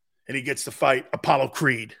 And he gets to fight Apollo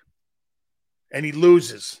Creed. And he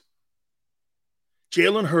loses.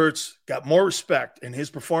 Jalen Hurts got more respect in his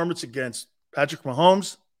performance against Patrick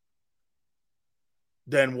Mahomes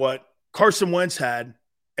than what Carson Wentz had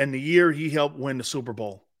in the year he helped win the Super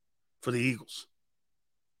Bowl for the Eagles.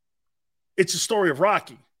 It's a story of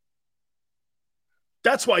Rocky.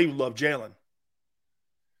 That's why you love Jalen.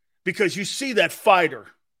 Because you see that fighter.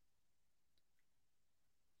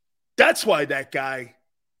 That's why that guy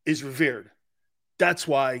is revered. That's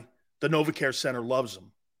why the NovaCare Center loves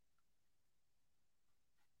him.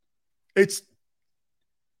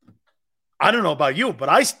 I don't know about you,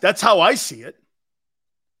 but that's how I see it.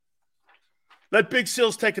 Let Big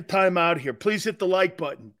Sills take a time out here. Please hit the like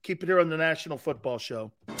button. Keep it here on the National Football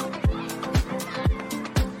Show.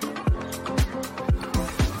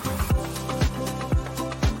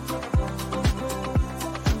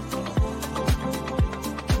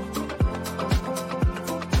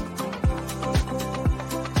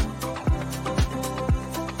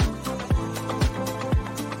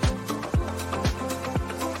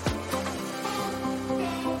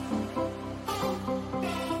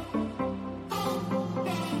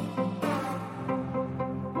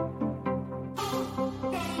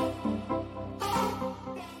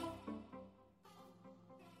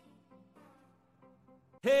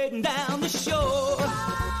 Heading down the shore,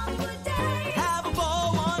 have a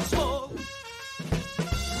ball once more.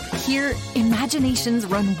 Here, imaginations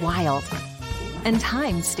run wild and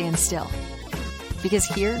time stands still. Because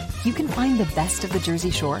here, you can find the best of the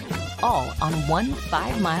Jersey Shore, all on one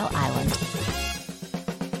 5-mile island.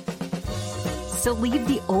 So leave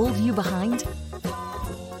the old you behind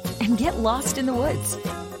and get lost in the woods.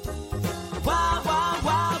 Wild, wild,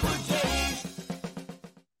 wild wood days.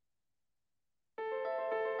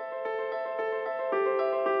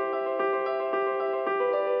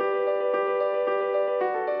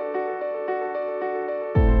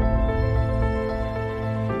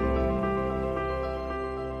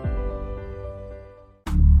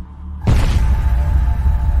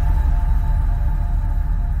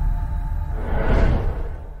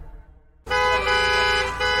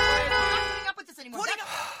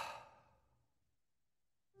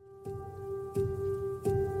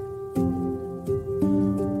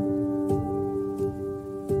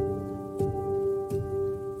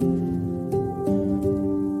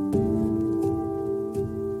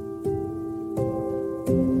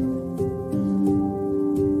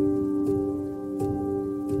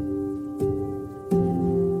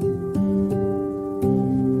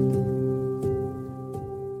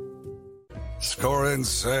 Score and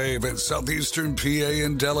save in southeastern PA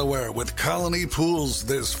and Delaware with Colony Pools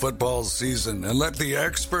this football season, and let the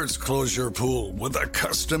experts close your pool with a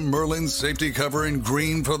custom Merlin safety cover in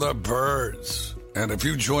green for the birds. And if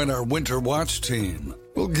you join our Winter Watch team,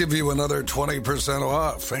 we'll give you another 20%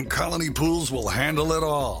 off, and Colony Pools will handle it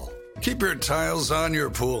all. Keep your tiles on your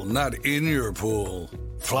pool, not in your pool.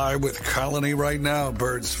 Fly with Colony right now,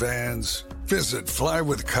 birds fans. Visit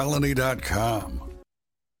flywithcolony.com.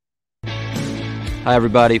 Hi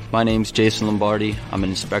everybody, my name's Jason Lombardi. I'm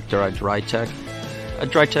an inspector at DryTech. At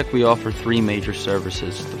DryTech we offer 3 major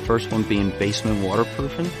services, the first one being basement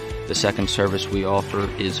waterproofing, the second service we offer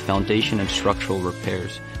is foundation and structural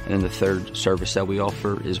repairs, and then the third service that we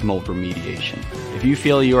offer is mold remediation. If you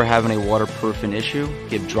feel you are having a waterproofing issue,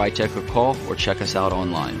 give DryTech a call or check us out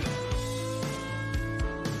online.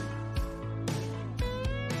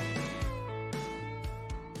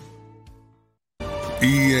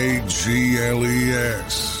 EAGLES,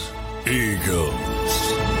 Eagles.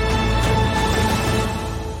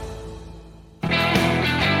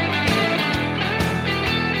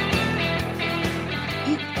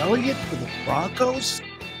 Zeke Elliott for the Broncos?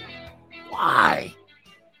 Why?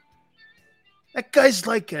 That guy's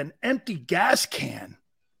like an empty gas can.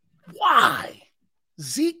 Why?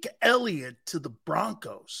 Zeke Elliott to the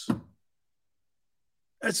Broncos.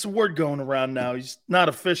 That's the word going around now. He's not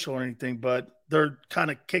official or anything, but they're kind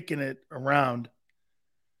of kicking it around.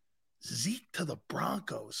 Zeke to the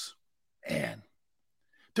Broncos. Man.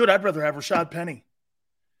 Dude, I'd rather have Rashad Penny.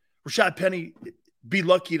 Rashad Penny be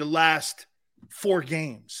lucky to last 4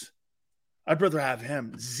 games. I'd rather have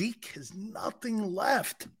him. Zeke has nothing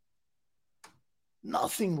left.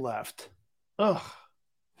 Nothing left. Ugh.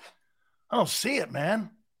 I don't see it,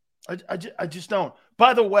 man. I just don't.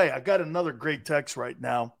 By the way, I got another great text right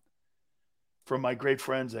now from my great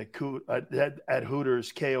friends at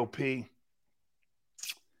Hooters KOP. Whew.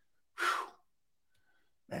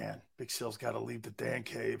 Man, Big Sil's got to leave the Dan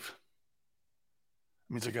cave.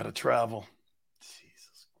 Means I got to travel.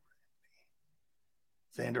 Jesus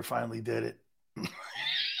Christ. Xander finally did it.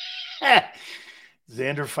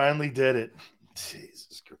 Xander finally did it.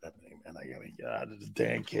 Jesus Christ, man. I got to get out of the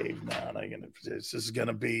Dan cave now. This is going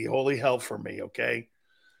to be holy hell for me, okay?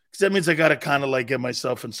 Because that means I got to kind of like get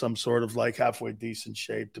myself in some sort of like halfway decent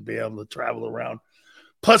shape to be able to travel around.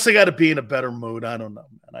 Plus, I got to be in a better mood. I don't know,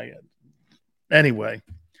 man. Anyway.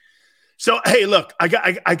 So, hey, look, I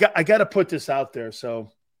got to put this out there.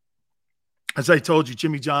 So, as I told you,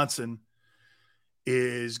 Jimmy Johnson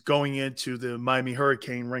is going into the Miami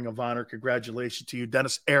Hurricane Ring of Honor. Congratulations to you.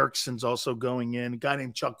 Dennis Erickson's also going in. A guy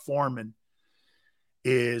named Chuck Foreman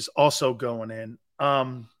is also going in.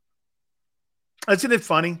 Isn't it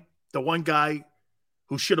funny? The one guy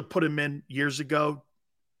who should have put him in years ago,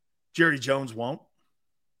 Jerry Jones won't.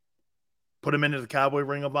 Put him into the Cowboy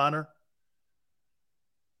Ring of Honor.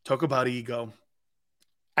 Talk about ego.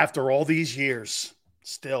 After all these years,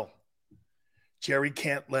 still, Jerry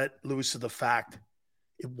can't let loose of the fact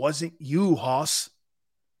it wasn't you, Hoss.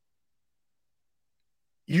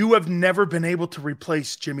 You have never been able to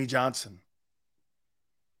replace Jimmy Johnson.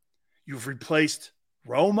 You've replaced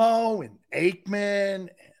Romo and Aikman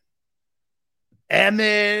and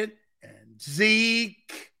Emmett and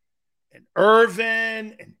Zeke and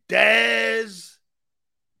Irvin and Dez.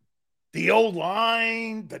 The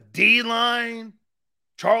O-line, the D-line,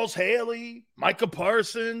 Charles Haley, Micah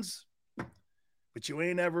Parsons. But you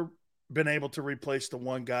ain't ever been able to replace the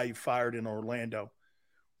one guy you fired in Orlando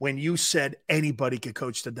when you said anybody could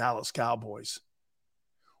coach the Dallas Cowboys.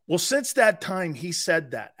 Well, since that time he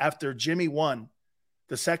said that, after Jimmy won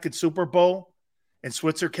the second Super Bowl and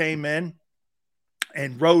Switzer came in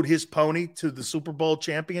and rode his pony to the Super Bowl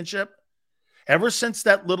championship, ever since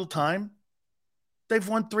that little time, they've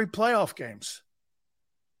won 3 playoff games.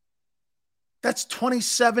 That's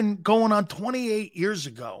 27 going on 28 years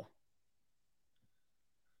ago.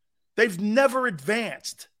 They've never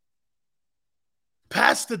advanced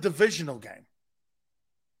past the divisional game.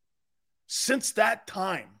 Since that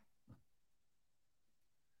time,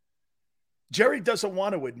 Jerry doesn't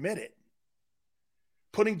want to admit it.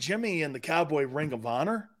 Putting Jimmy in the Cowboy Ring of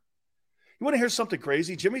Honor. You want to hear something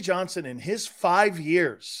crazy? Jimmy Johnson, in his 5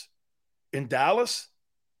 years in Dallas,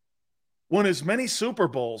 won as many Super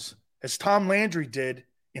Bowls as Tom Landry did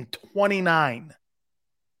in 29.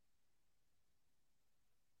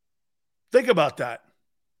 Think about that.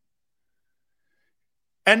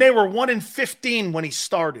 And they were 1-15 when he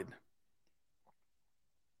started.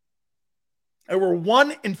 They were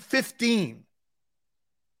 1-15.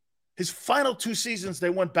 His final 2 seasons, they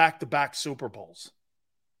went back-to-back Super Bowls.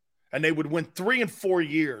 And they would win 3 and 4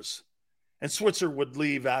 years. And Switzer would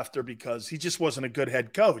leave after because he just wasn't a good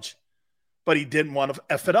head coach. But he didn't want to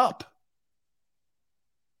F it up.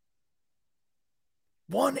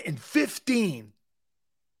 1-15.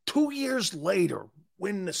 2 years later,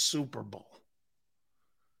 win the Super Bowl.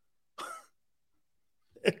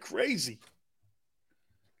 Crazy.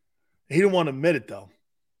 He didn't want to admit it, though.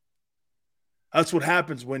 That's what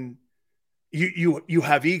happens when you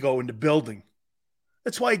have ego in the building.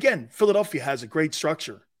 That's why, again, Philadelphia has a great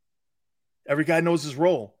structure. Every guy knows his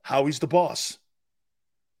role, how he's the boss.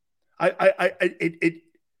 I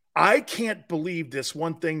can't believe this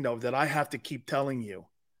one thing, though, that I have to keep telling you.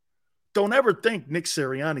 Don't ever think Nick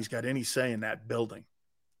Sirianni's got any say in that building.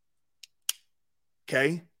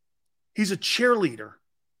 Okay? He's a cheerleader.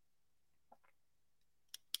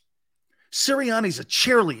 Sirianni's a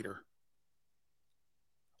cheerleader.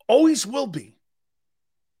 Always will be.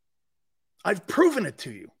 I've proven it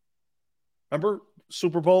to you. Remember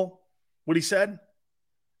Super Bowl? What he said?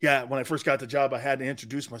 Yeah, when I first got the job, I had to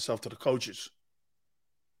introduce myself to the coaches.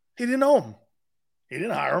 He didn't know them. He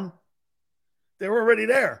didn't hire them. They were already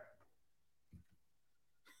there.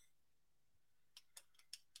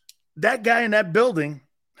 That guy in that building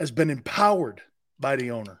has been empowered by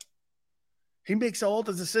the owner. He makes all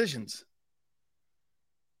the decisions.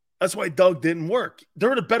 That's why Doug didn't work.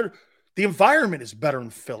 The environment is better in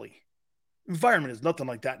Philly. The environment is nothing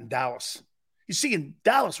like that in Dallas. You see, in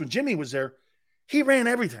Dallas, when Jimmy was there, he ran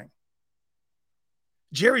everything.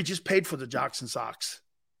 Jerry just paid for the jocks and socks.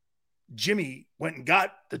 Jimmy went and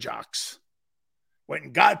got the jocks, went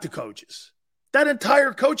and got the coaches. That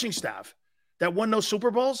entire coaching staff that won those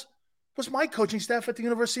Super Bowls was my coaching staff at the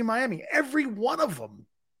University of Miami. Every one of them.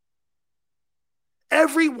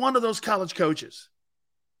 Every one of those college coaches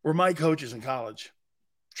were my coaches in college.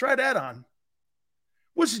 Try that on. It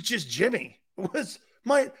wasn't just Jimmy. It was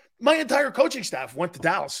my entire coaching staff went to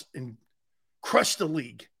Dallas and crushed the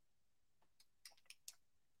league.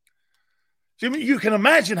 Jimmy, you can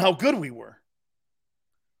imagine how good we were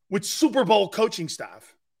with Super Bowl coaching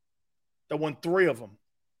staff that won 3 of them.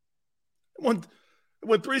 Won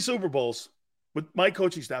 3 Super Bowls with my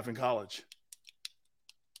coaching staff in college.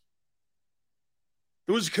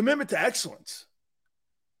 There was a commitment to excellence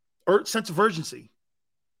or sense of urgency.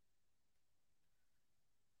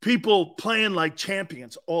 People playing like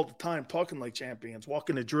champions all the time, talking like champions,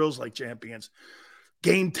 walking the drills like champions,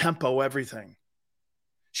 game tempo, everything.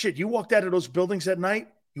 Shit, you walked out of those buildings at night,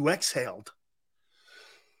 you exhaled.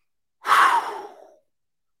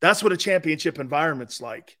 That's what a championship environment's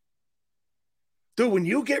like. Dude, when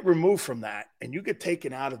you get removed from that and you get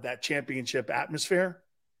taken out of that championship atmosphere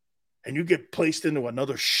and you get placed into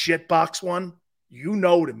another shitbox one, you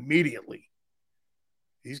know it immediately.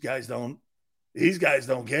 These guys don't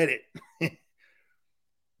get it.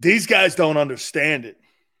 These guys don't understand it.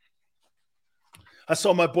 I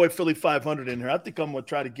saw my boy Philly 500 in here. I think I'm going to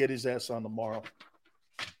try to get his ass on tomorrow.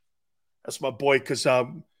 That's my boy because,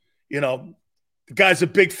 the guy's a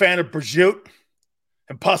big fan of prosciutto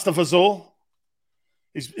and pasta fazool.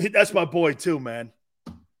 That's my boy too, man.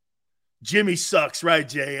 Jimmy sucks, right,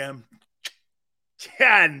 JM?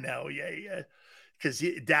 Yeah, no, yeah. Because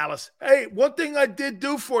Dallas. Hey, one thing I did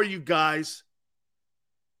do for you guys,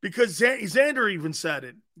 because Xander even said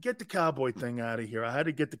it, get the cowboy thing out of here. I had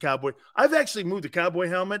to get the cowboy. I've actually moved the cowboy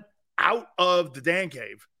helmet out of the Dan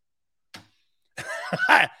Cave.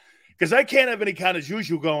 Because I can't have any kind of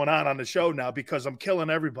juju going on the show now because I'm killing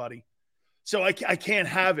everybody. So I can't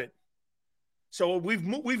have it. So we've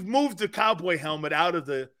moved the cowboy helmet out of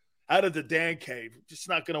the Dan Cave. It's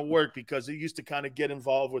not going to work because it used to kind of get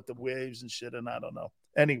involved with the waves and shit, and I don't know.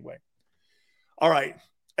 Anyway. All right.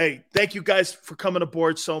 Hey, thank you guys for coming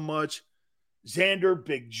aboard so much. Xander,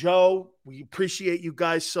 Big Joe, we appreciate you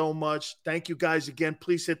guys so much. Thank you guys again.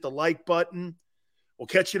 Please hit the like button. We'll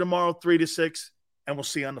catch you tomorrow, 3 to 6, and we'll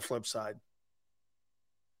see you on the flip side.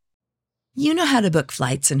 You know how to book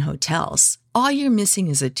flights and hotels. All you're missing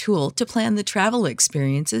is a tool to plan the travel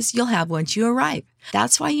experiences you'll have once you arrive.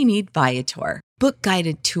 That's why you need Viator. Book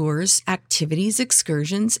guided tours, activities,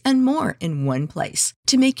 excursions, and more in one place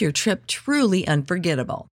to make your trip truly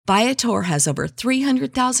unforgettable. Viator has over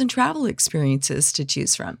 300,000 travel experiences to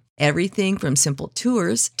choose from. Everything from simple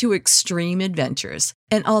tours to extreme adventures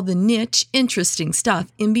and all the niche, interesting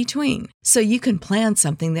stuff in between. So you can plan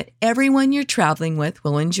something that everyone you're traveling with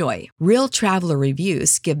will enjoy. Real traveler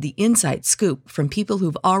reviews give the inside scoop from people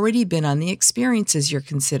who've already been on the experiences you're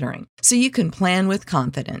considering. So you can plan with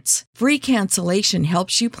confidence. Free cancellation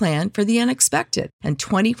helps you plan for the unexpected. And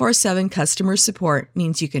 24/7 customer support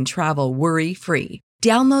means you can travel worry-free.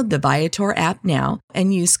 Download the Viator app now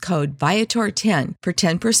and use code Viator10 for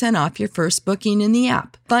 10% off your first booking in the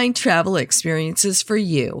app. Find travel experiences for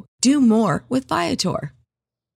you. Do more with Viator.